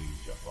Podbean.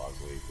 Jeff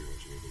Bosley, pretty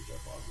much anything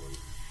Jeff Bosley.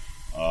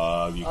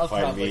 You can I'll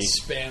find probably me.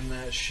 spam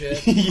that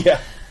shit. Yeah,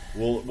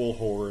 we'll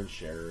horror and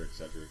share,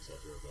 etc., etc.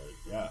 But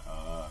yeah,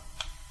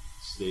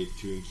 stay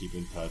tuned. Keep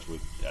in touch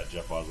with at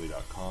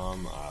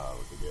jeffbosley.com.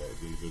 With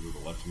the individual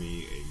that left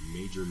me a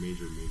major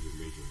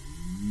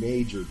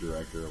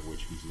director, of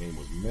which whose name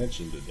was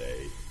mentioned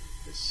today,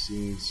 has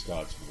seen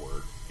Scott's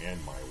work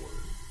and my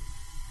work.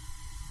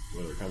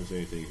 Whether it comes to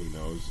anything, who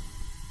knows?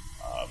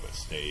 But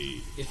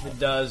stay. If it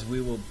does, we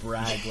will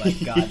brag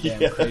like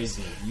goddamn yes.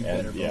 crazy. You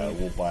better believe it.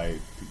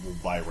 We'll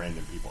buy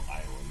random people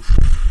islands.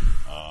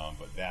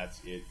 But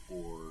that's it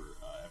for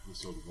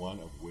episode 1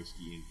 of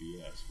Whiskey and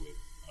BS with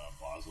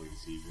Bosley and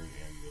Seagren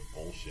and the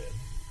bullshit.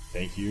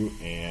 Thank you,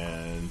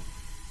 and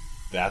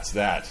that's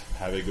that.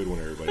 Have a good one,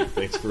 everybody.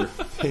 Thanks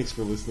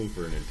for listening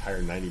for an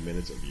entire 90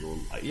 minutes of your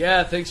life.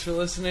 Yeah, thanks for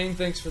listening.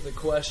 Thanks for the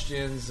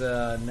questions.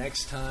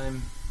 Next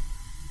time,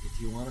 if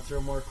you want to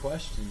throw more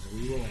questions,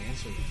 we will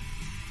answer them.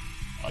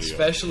 Adios.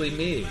 Especially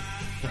me.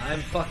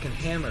 I'm fucking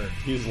hammered.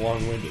 He's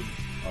long-winded.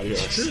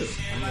 Adios. It's true.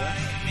 I'm right.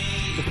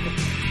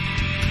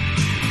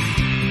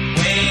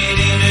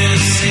 Waiting